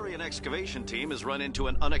Solarian excavation team has run into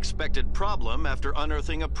an unexpected problem after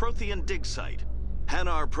unearthing a Prothean dig site.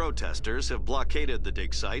 Hanar protesters have blockaded the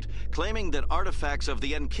dig site, claiming that artifacts of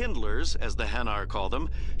the Enkindlers, as the Hanar call them,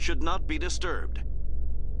 should not be disturbed.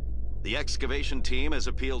 The excavation team has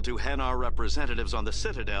appealed to Hanar representatives on the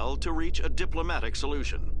Citadel to reach a diplomatic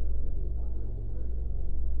solution.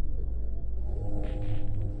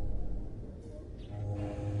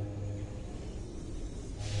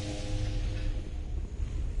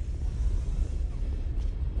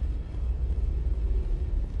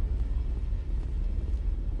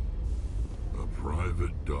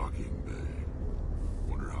 Private docking bay.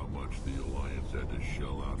 Wonder how much the Alliance had to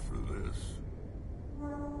shell out for this.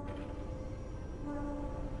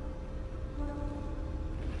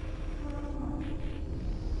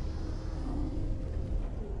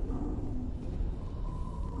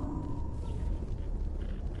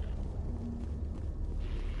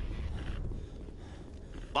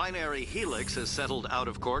 Binary Helix has settled out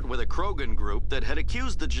of court with a Krogan group that had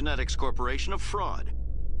accused the Genetics Corporation of fraud.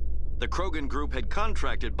 The Krogan group had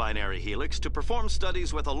contracted Binary Helix to perform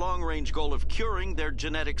studies with a long-range goal of curing their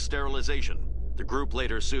genetic sterilization. The group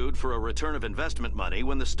later sued for a return of investment money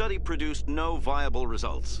when the study produced no viable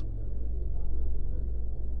results.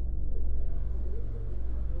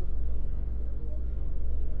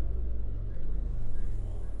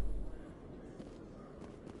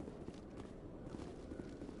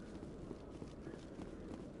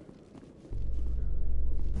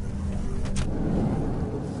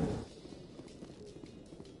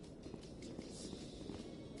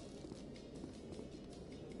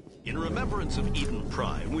 In remembrance of Eden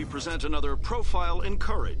Prime, we present another Profile in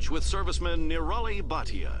Courage with serviceman Nirali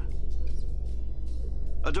Bhatia.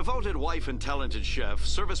 A devoted wife and talented chef,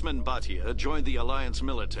 serviceman Bhatia joined the Alliance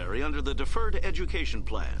military under the Deferred Education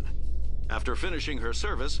Plan. After finishing her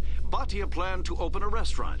service, Bhatia planned to open a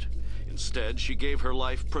restaurant. Instead, she gave her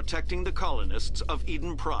life protecting the colonists of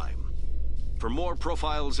Eden Prime. For more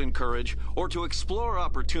Profiles in Courage, or to explore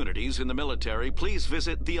opportunities in the military, please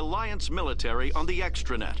visit the Alliance military on the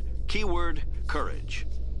extranet. Keyword, Courage.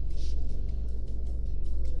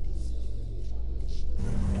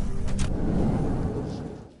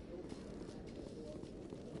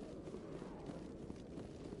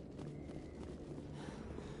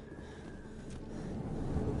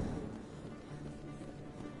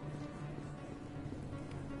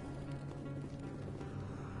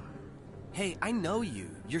 Hey, I know you.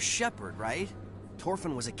 You're Shepard, right?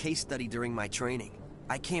 Torfin was a case study during my training.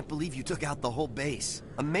 I can't believe you took out the whole base.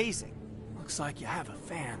 Amazing. Looks like you have a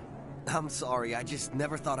fan. I'm sorry, I just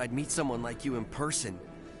never thought I'd meet someone like you in person.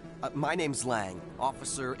 My name's Lang,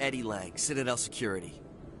 Officer Eddie Lang, Citadel Security.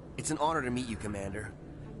 It's an honor to meet you, Commander.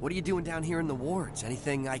 What are you doing down here in the wards?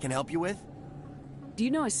 Anything I can help you with? Do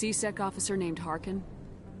you know a CSEC officer named Harkin?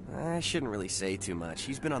 I shouldn't really say too much.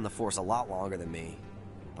 He's been on the force a lot longer than me.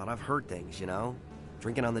 But I've heard things, you know?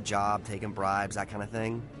 Drinking on the job, taking bribes, that kind of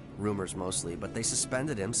thing. Rumors mostly, but they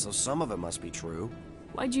suspended him, so some of it must be true.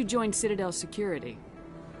 Why'd you join Citadel Security?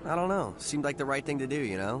 I don't know. Seemed like the right thing to do,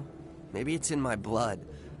 you know? Maybe it's in my blood.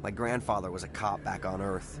 My grandfather was a cop back on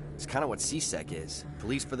Earth. It's kind of what CSEC is.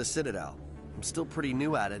 Police for the Citadel. I'm still pretty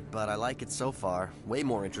new at it, but I like it so far. Way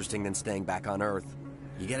more interesting than staying back on Earth.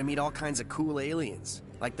 You get to meet all kinds of cool aliens,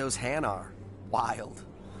 like those Hanar. Wild.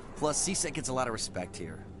 Plus, CSEC gets a lot of respect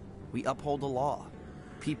here. We uphold the law.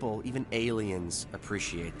 People, even aliens,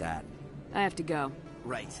 appreciate that. I have to go.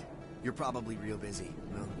 Right. You're probably real busy.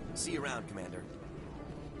 Well, see you around, Commander.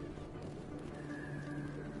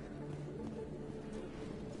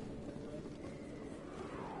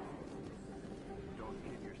 Don't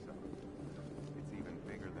kid yourself. It's even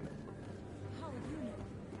bigger than it looks. How would you know?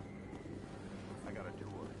 I got a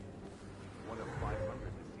tour. One of 500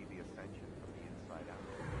 to see the ascension from the inside out.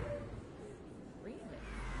 Really?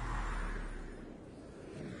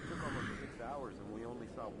 It took almost 6 hours and we only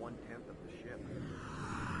saw 1/10 of the ship.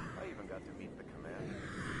 I even got to meet the commander.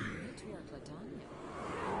 Matriarch Latanya.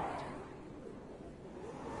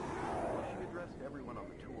 She addressed everyone on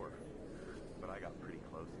the tour, but I got pretty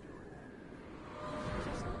close to her.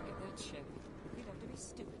 Just look at that ship. You'd have to be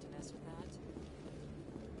stupid to mess with that.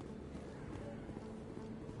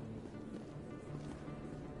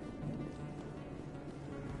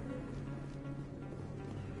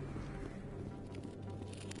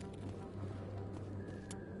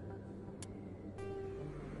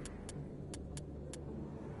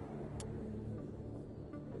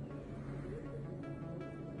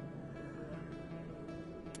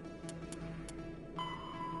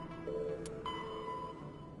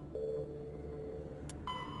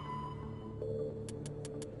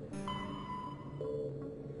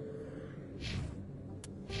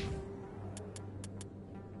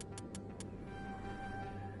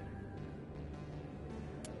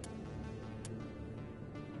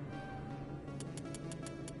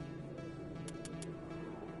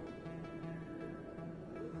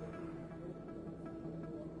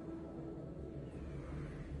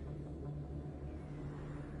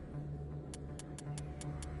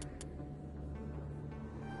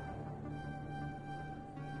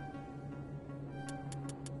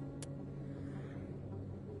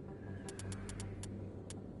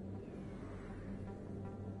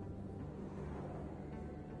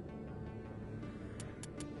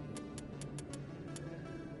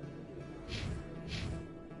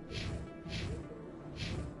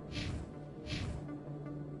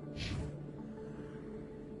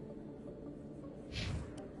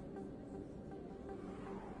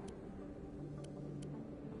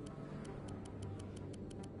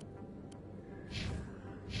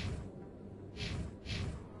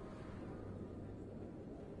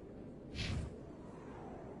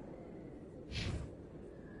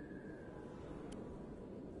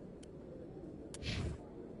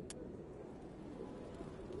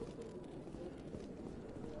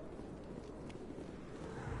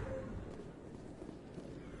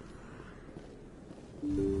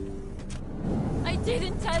 I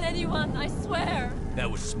didn't tell anyone, I swear! That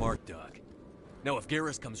was smart, Doc. Now if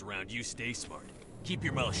Garrus comes around, you stay smart. Keep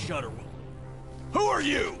your mouth shut or we'll... Who are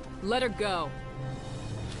you?! Let her go.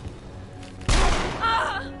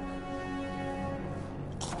 Ah!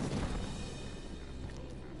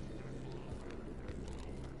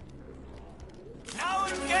 Now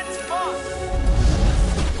it gets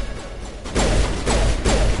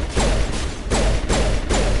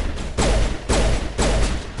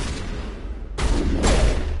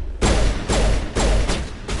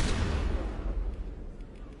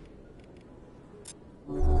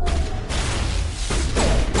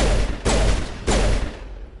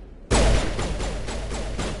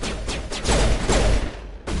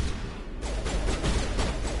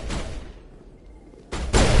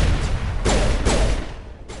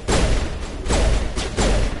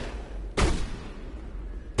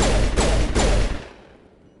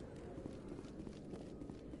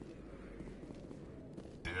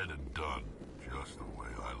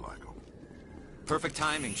Perfect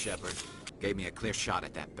timing, Shepard. Gave me a clear shot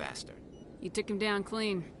at that bastard. You took him down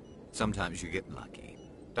clean. Sometimes you get lucky.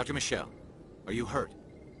 Dr. Michelle, are you hurt?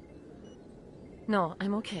 No,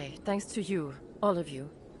 I'm okay. Thanks to you. All of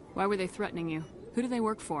you. Why were they threatening you? Who do they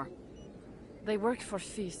work for? They worked for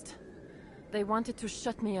Feast. They wanted to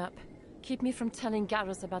shut me up. Keep me from telling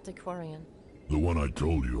Garrus about the Quarian. The one I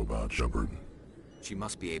told you about, Shepard. She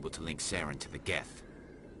must be able to link Saren to the Geth.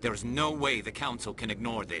 There is no way the Council can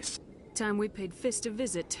ignore this. Time we paid Fist a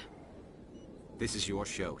visit. This is your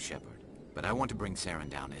show, Shepard. But I want to bring Saren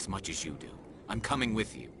down as much as you do. I'm coming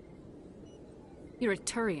with you. You're a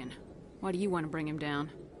Turian. Why do you want to bring him down?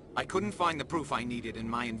 I couldn't find the proof I needed in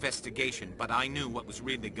my investigation, but I knew what was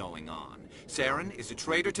really going on. Saren is a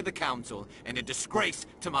traitor to the Council and a disgrace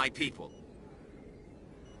to my people.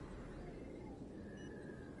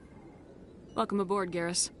 Welcome aboard,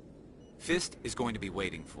 Garrus. Fist is going to be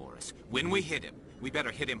waiting for us. When we hit him, we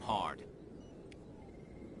better hit him hard.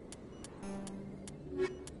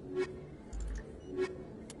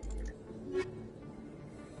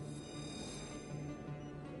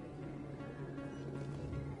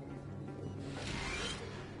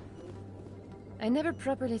 I never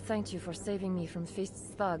properly thanked you for saving me from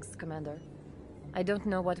Fist's thugs, Commander. I don't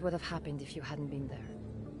know what would have happened if you hadn't been there.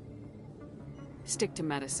 Stick to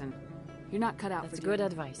medicine. You're not cut out That's for good duty.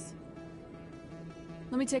 advice.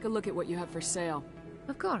 Let me take a look at what you have for sale.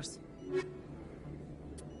 Of course.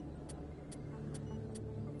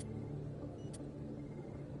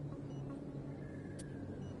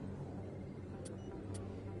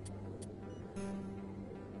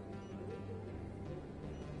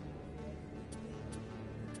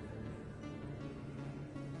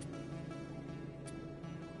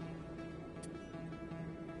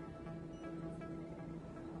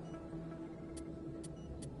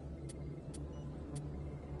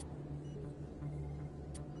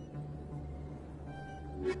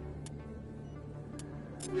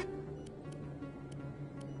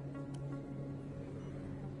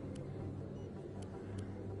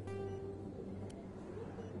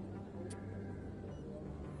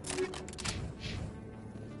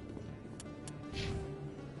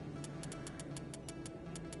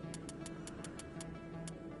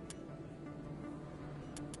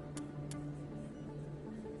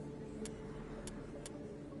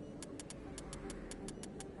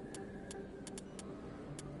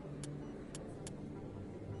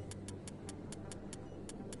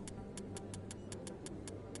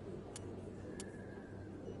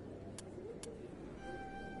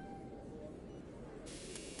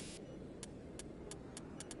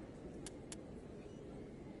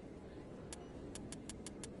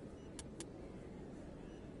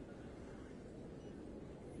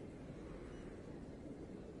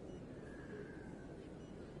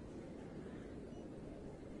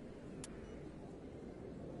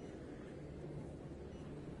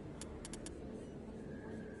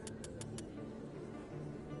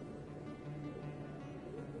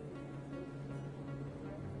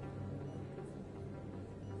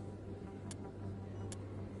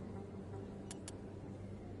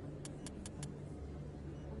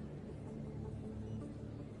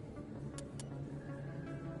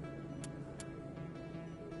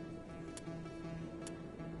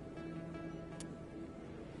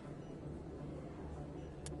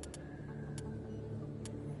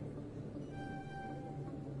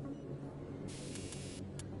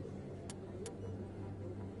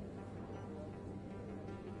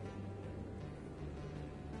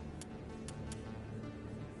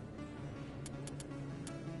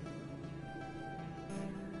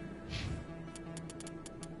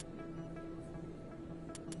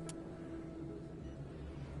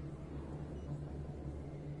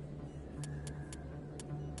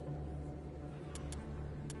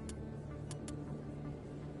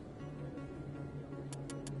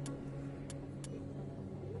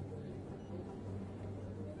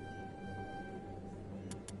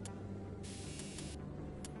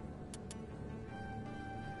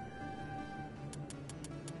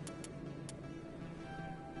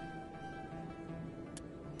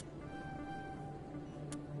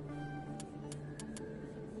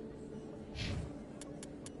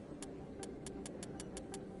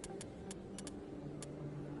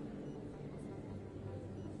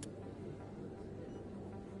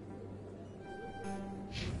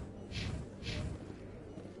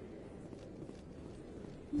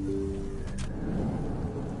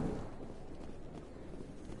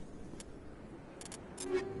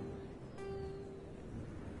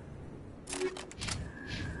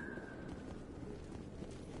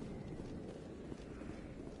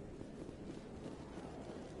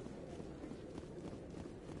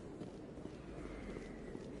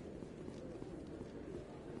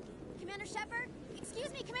 Commander Shepard?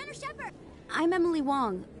 Excuse me, Commander Shepard! I'm Emily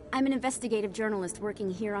Wong. I'm an investigative journalist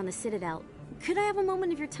working here on the Citadel. Could I have a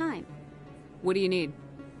moment of your time? What do you need?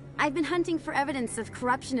 I've been hunting for evidence of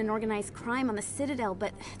corruption and organized crime on the Citadel,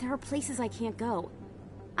 but there are places I can't go.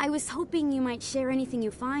 I was hoping you might share anything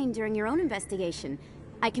you find during your own investigation.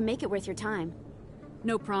 I can make it worth your time.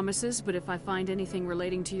 No promises, but if I find anything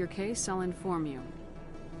relating to your case, I'll inform you.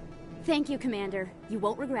 Thank you, Commander. You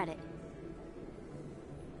won't regret it.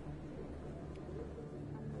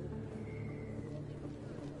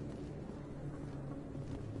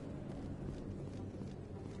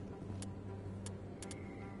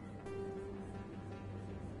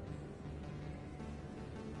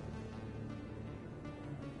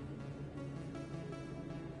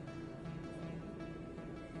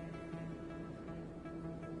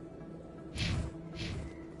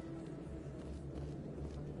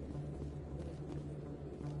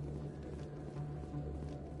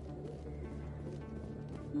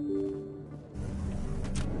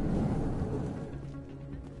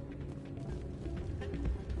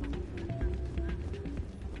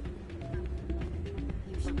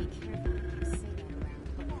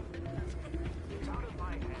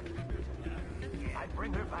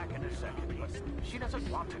 Bring her back in a second, but she doesn't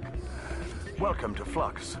want to. Welcome to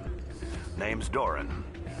Flux. Name's Doran.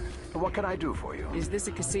 What can I do for you? Is this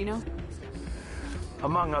a casino?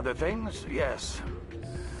 Among other things, yes.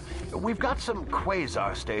 We've got some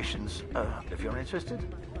quasar stations, if you're interested.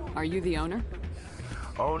 Are you the owner?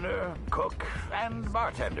 Owner, cook, and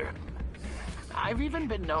bartender. I've even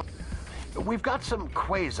been known... We've got some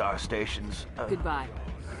quasar stations. Goodbye.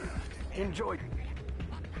 Enjoy.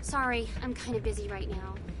 Sorry, I'm kind of busy right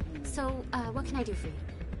now. So, what can I do for you?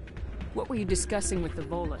 What were you discussing with the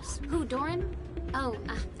Volus? Who, Doran? Oh,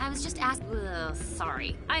 I was just asking...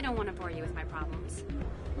 Sorry, I don't want to bore you with my problems.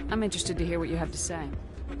 I'm interested to hear what you have to say.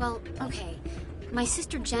 Well, okay. My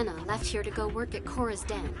sister Jenna left here to go work at Cora's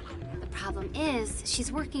Den. The problem is,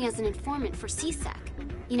 she's working as an informant for CSEC.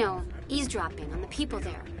 You know, eavesdropping on the people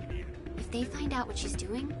there. If they find out what she's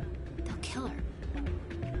doing, they'll kill her.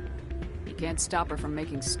 You can't stop her from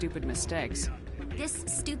making stupid mistakes. This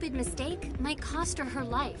stupid mistake might cost her her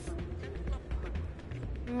life.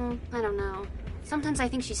 I don't know. Sometimes I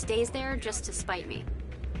think she stays there just to spite me.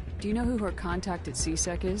 Do you know who her contact at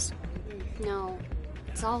CSEC is? No.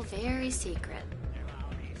 It's all very secret.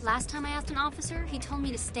 Last time I asked an officer, he told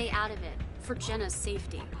me to stay out of it, for Jenna's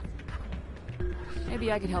safety.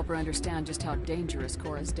 Maybe I could help her understand just how dangerous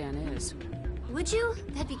Cora's Den is. Would you?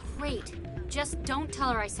 That'd be great. Just don't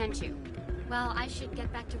tell her I sent you. Well, I should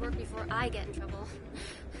get back to work before I get in trouble.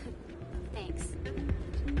 Thanks.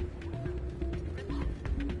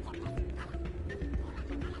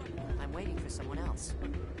 I'm waiting for someone else.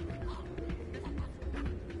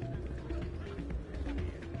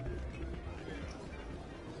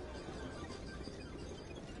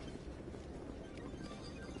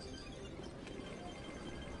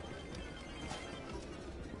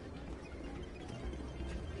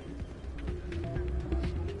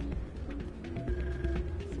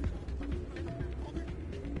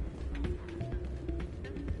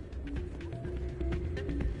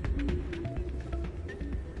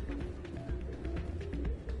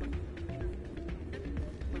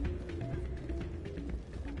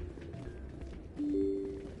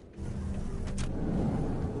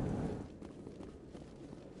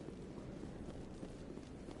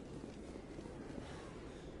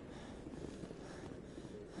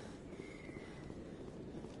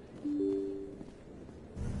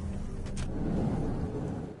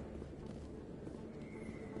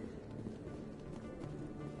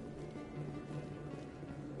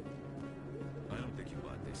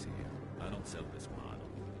 Sell this model.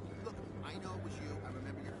 Look, I know it was you. I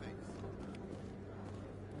remember your face.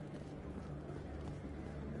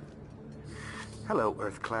 Hello,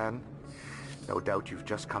 Earth Clan. No doubt you've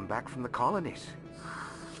just come back from the colonies.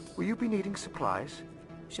 Will you be needing supplies?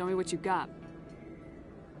 Show me what you got.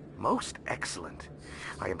 Most excellent.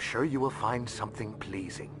 I am sure you will find something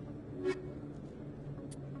pleasing.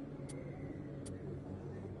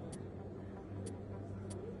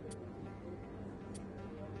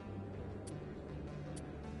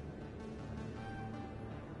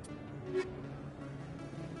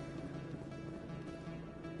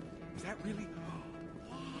 Is that really?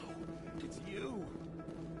 Wow, it's you.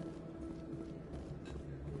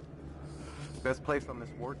 Best place on this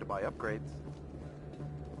ward to buy upgrades.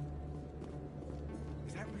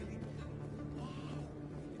 Is that really? Wow,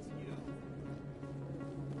 it's you.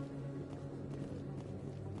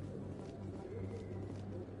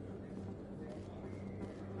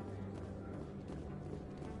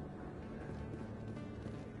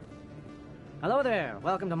 Hello there.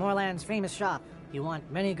 Welcome to Moorland's famous shop. You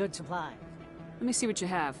want many good supplies. Let me see what you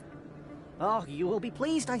have. Oh, you will be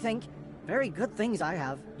pleased, I think. Very good things I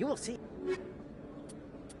have. You will see.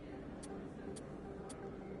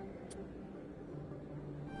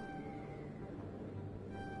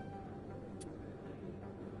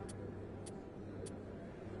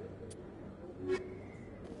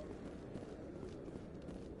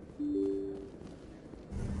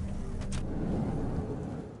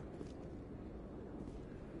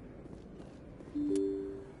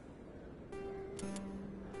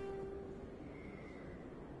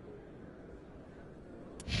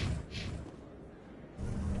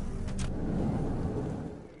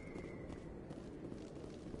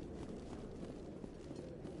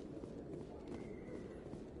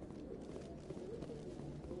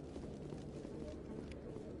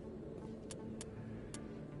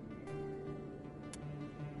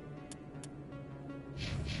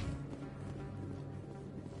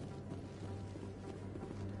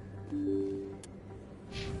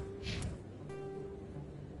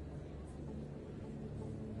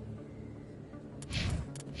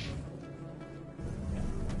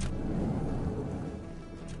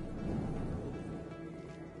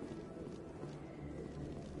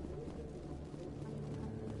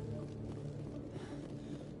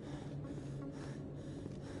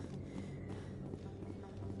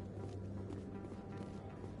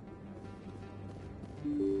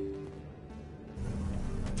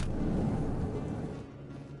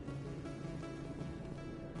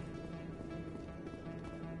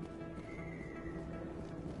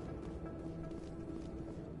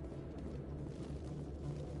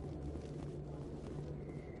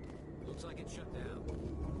 Looks like it's shut down.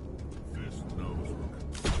 Fist knows.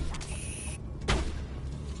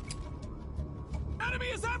 Enemy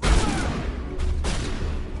is everywhere!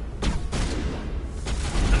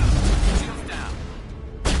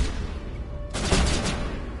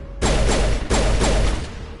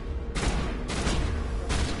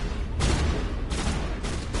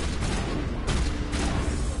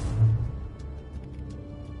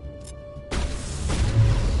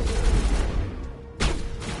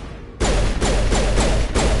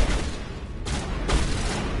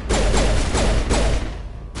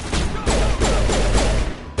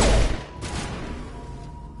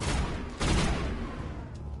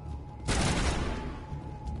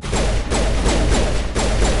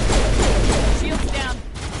 Shields down.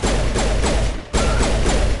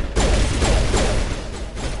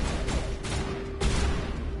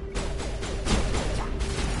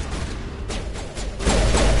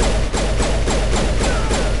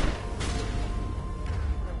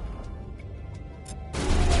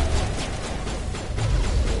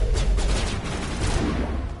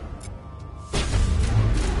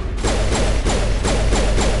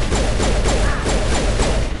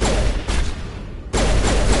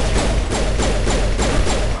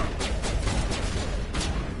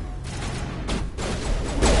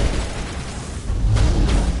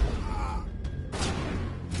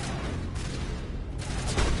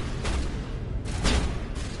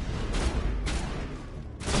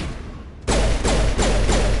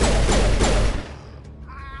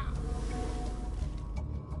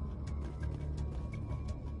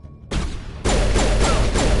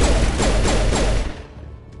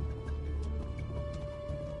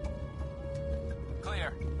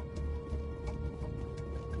 Clear.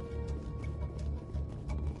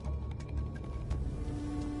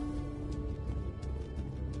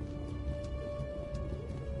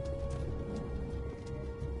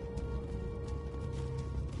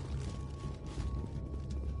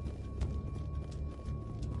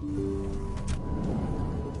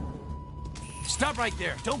 Stop right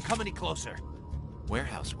there. Don't come any closer.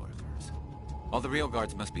 Warehouse workers. All the real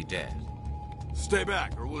guards must be dead. Stay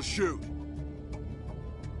back or we'll shoot.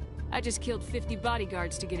 I just killed 50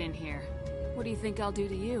 bodyguards to get in here. What do you think I'll do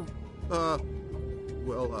to you?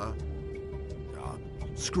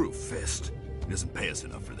 Screw Fist. He doesn't pay us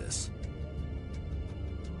enough for this.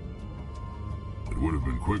 It would have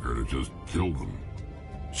been quicker to just kill them.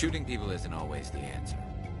 Shooting people isn't always the answer.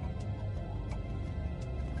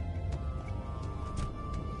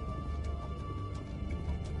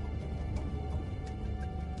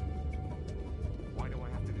 Why do I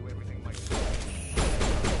have to do everything myself?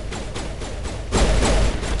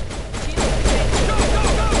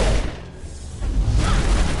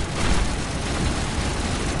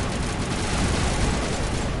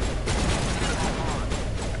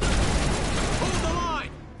 Hold the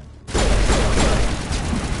line!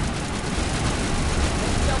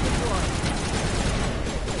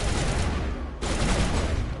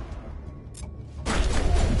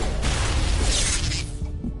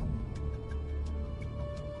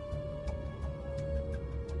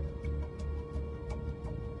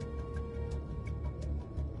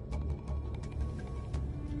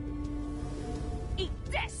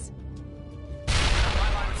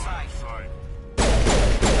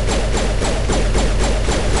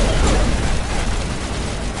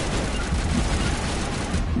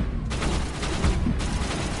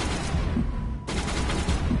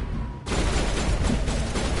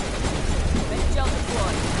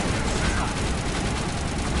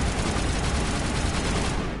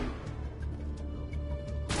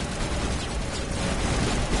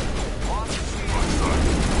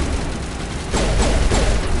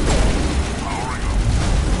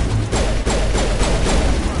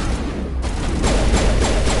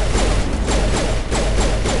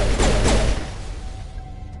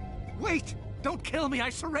 me, I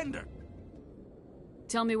surrender.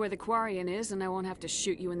 Tell me where the Quarian is, and I won't have to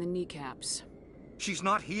shoot you in the kneecaps. She's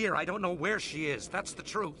not here. I don't know where she is. That's the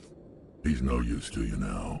truth. He's no use to you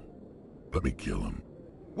now. Let me kill him.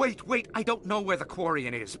 Wait. I don't know where the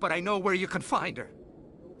Quarian is, but I know where you can find her.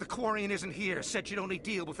 The Quarian isn't here. Said she'd only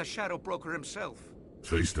deal with the Shadow Broker himself.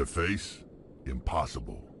 Face to face?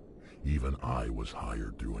 Impossible. Even I was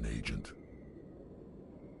hired through an agent.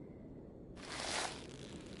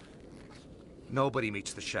 Nobody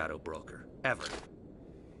meets the Shadow Broker. Ever.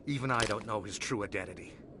 Even I don't know his true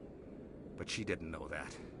identity. But she didn't know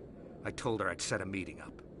that. I told her I'd set a meeting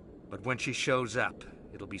up. But when she shows up,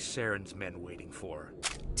 it'll be Saren's men waiting for her.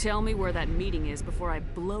 Tell me where that meeting is before I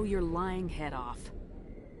blow your lying head off.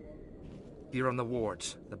 Here on the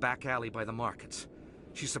wards, the back alley by the markets.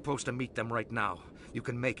 She's supposed to meet them right now. You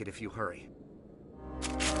can make it if you hurry.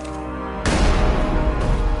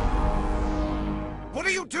 What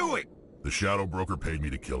are you doing? The Shadow Broker paid me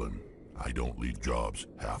to kill him. I don't leave jobs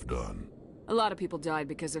half done. A lot of people died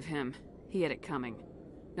because of him. He had it coming.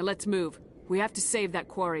 Now let's move. We have to save that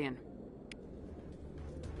Quarian.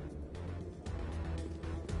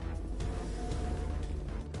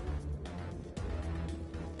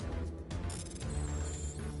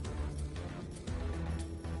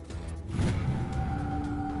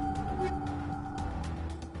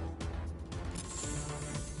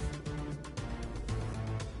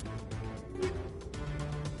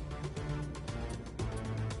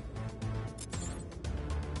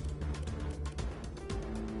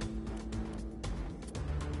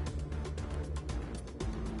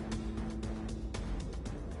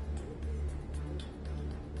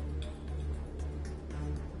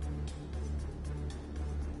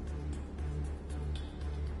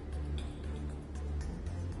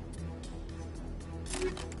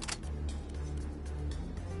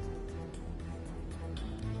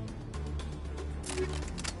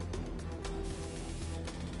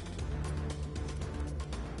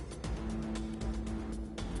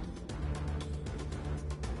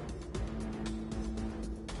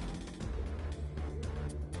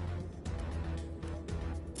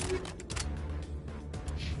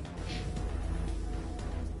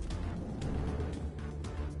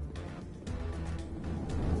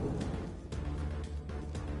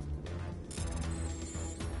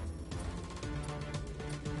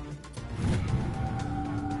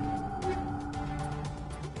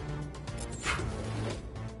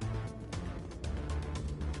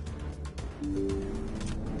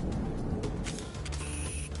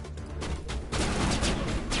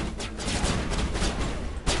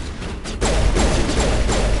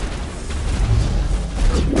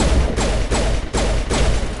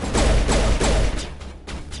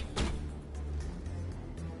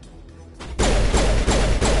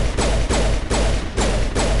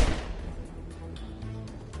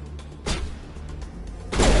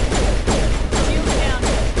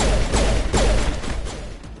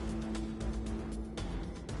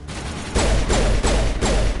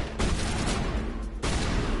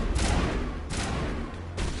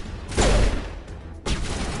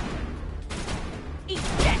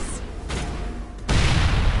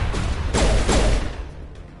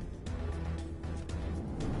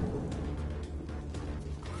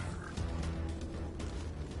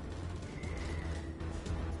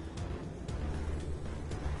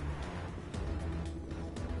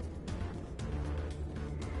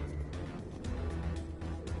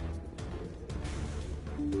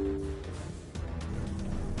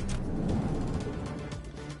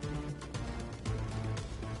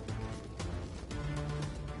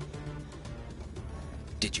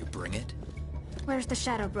 Did you bring it? Where's the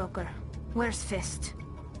Shadow Broker? Where's Fist?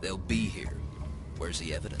 They'll be here. Where's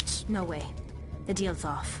the evidence? No way. The deal's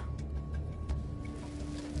off.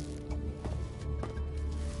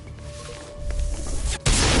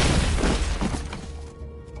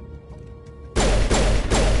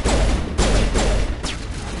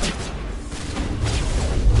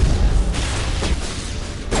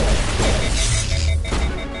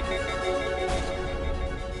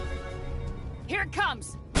 Here it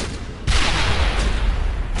comes!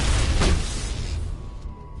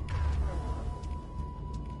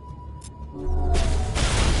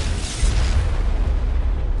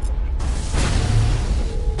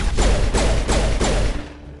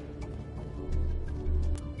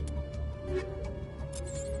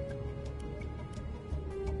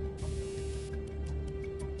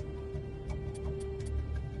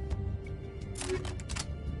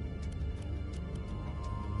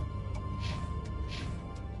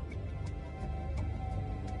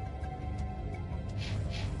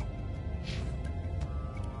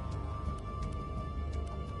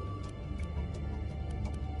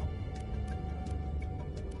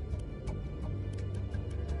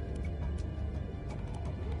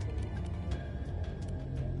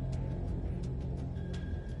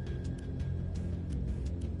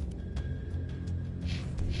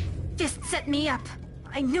 Fist set me up.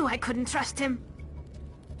 I knew I couldn't trust him.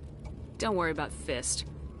 Don't worry about Fist.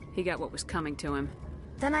 He got what was coming to him.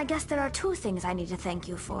 Then I guess there are two things I need to thank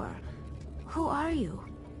you for. Who are you?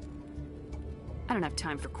 I don't have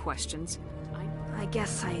time for questions. I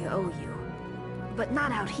guess I owe you. But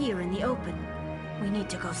not out here in the open. We need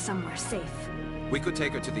to go somewhere safe. We could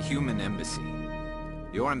take her to the human embassy.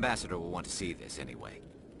 Your ambassador will want to see this anyway.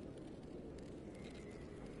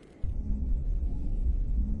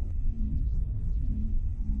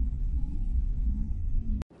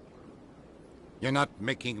 You're not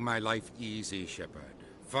making my life easy, Shepard.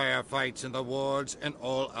 Firefights in the wards, an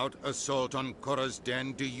all-out assault on Korra's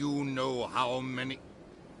den. Do you know how many...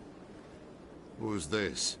 Who's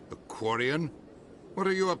this? A Quarian? What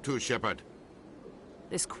are you up to, Shepard?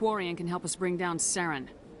 This Quarian can help us bring down Saren.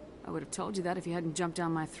 I would have told you that if you hadn't jumped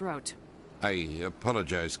down my throat. I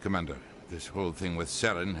apologize, Commander. This whole thing with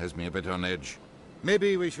Saren has me a bit on edge.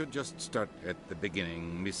 Maybe we should just start at the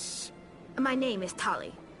beginning, Miss... My name is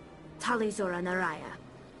Tali. Tali Zora Naraya.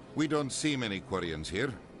 We don't see many Quarians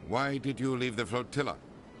here. Why did you leave the flotilla?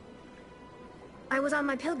 I was on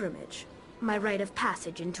my pilgrimage. My rite of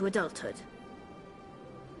passage into adulthood.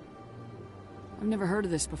 I've never heard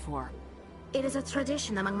of this before. It is a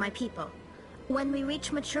tradition among my people. When we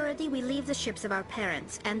reach maturity, we leave the ships of our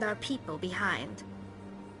parents and our people behind.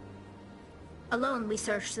 Alone, we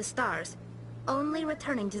search the stars, only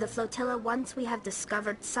returning to the flotilla once we have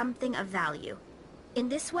discovered something of value. In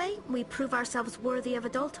this way, we prove ourselves worthy of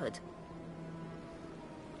adulthood.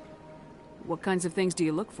 What kinds of things do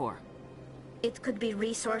you look for? It could be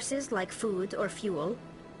resources like food or fuel,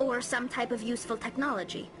 or some type of useful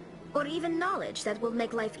technology, or even knowledge that will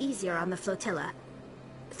make life easier on the flotilla.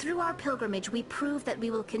 Through our pilgrimage, we prove that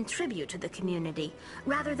we will contribute to the community,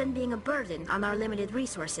 rather than being a burden on our limited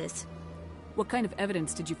resources. What kind of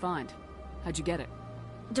evidence did you find? How'd you get it?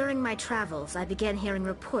 During my travels, I began hearing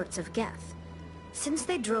reports of Geth. Since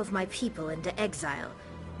they drove my people into exile,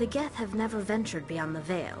 the Geth have never ventured beyond the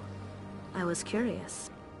Veil. I was curious.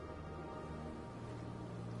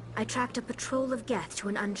 I tracked a patrol of Geth to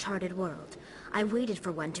an uncharted world. I waited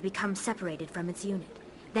for one to become separated from its unit.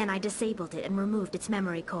 Then I disabled it and removed its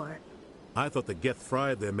memory core. I thought the Geth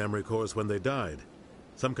fried their memory cores when they died.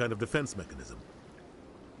 Some kind of defense mechanism.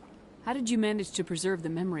 How did you manage to preserve the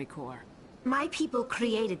memory core? My people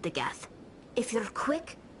created the Geth. If you're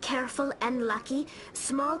quick, careful, and lucky,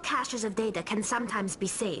 small caches of data can sometimes be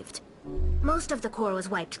saved. Most of the core was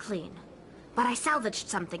wiped clean, but I salvaged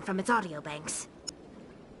something from its audio banks.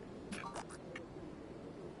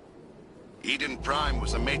 Eden Prime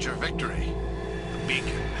was a major victory. The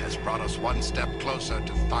beacon has brought us one step closer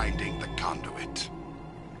to finding the conduit.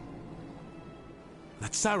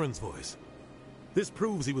 That's Saren's voice. This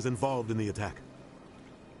proves he was involved in the attack.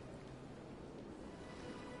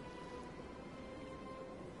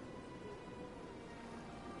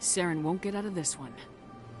 Saren won't get out of this one.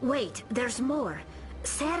 Wait, there's more.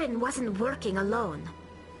 Saren wasn't working alone.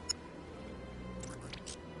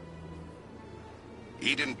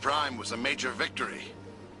 Eden Prime was a major victory.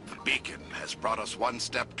 The beacon has brought us one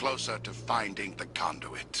step closer to finding the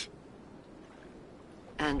conduit.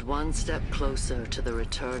 And one step closer to the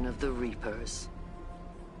return of the Reapers.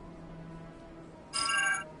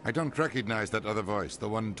 I don't recognize that other voice, the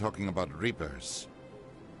one talking about Reapers.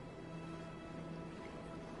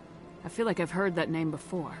 I feel like I've heard that name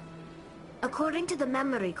before. According to the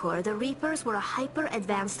memory core, the Reapers were a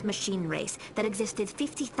hyper-advanced machine race that existed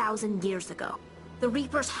 50,000 years ago. The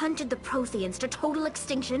Reapers hunted the Protheans to total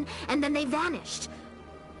extinction, and then they vanished.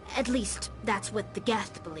 At least, that's what the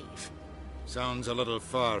Geth believe. Sounds a little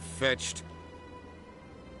far-fetched.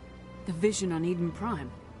 The vision on Eden Prime.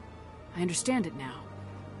 I understand it now.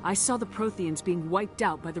 I saw the Protheans being wiped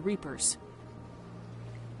out by the Reapers.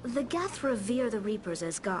 The Geth revere the Reapers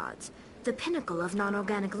as gods, the pinnacle of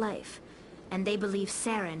non-organic life. And they believe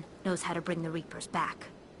Saren knows how to bring the Reapers back.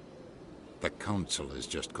 The Council is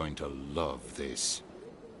just going to love this.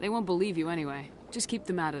 They won't believe you anyway. Just keep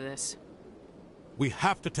them out of this. We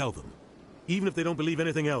have to tell them. Even if they don't believe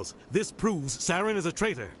anything else, this proves Saren is a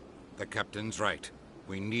traitor. The Captain's right.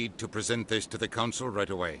 We need to present this to the Council right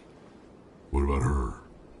away. What about her?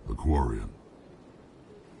 The Quarian?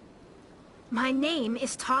 My name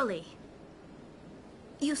is Tali.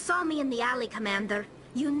 You saw me in the alley, Commander.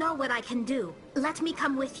 You know what I can do. Let me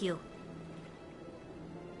come with you.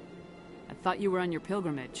 I thought you were on your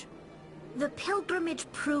pilgrimage. The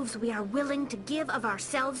pilgrimage proves we are willing to give of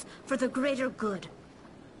ourselves for the greater good.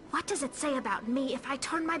 What does it say about me if I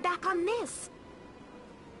turn my back on this?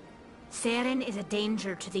 Saren is a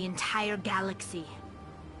danger to the entire galaxy.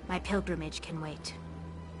 My pilgrimage can wait.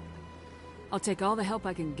 I'll take all the help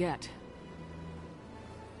I can get.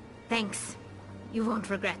 Thanks. You won't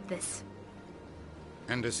regret this.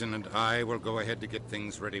 Anderson and I will go ahead to get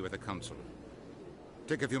things ready with the Council.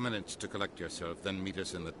 Take a few minutes to collect yourself, then meet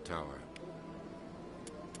us in the tower.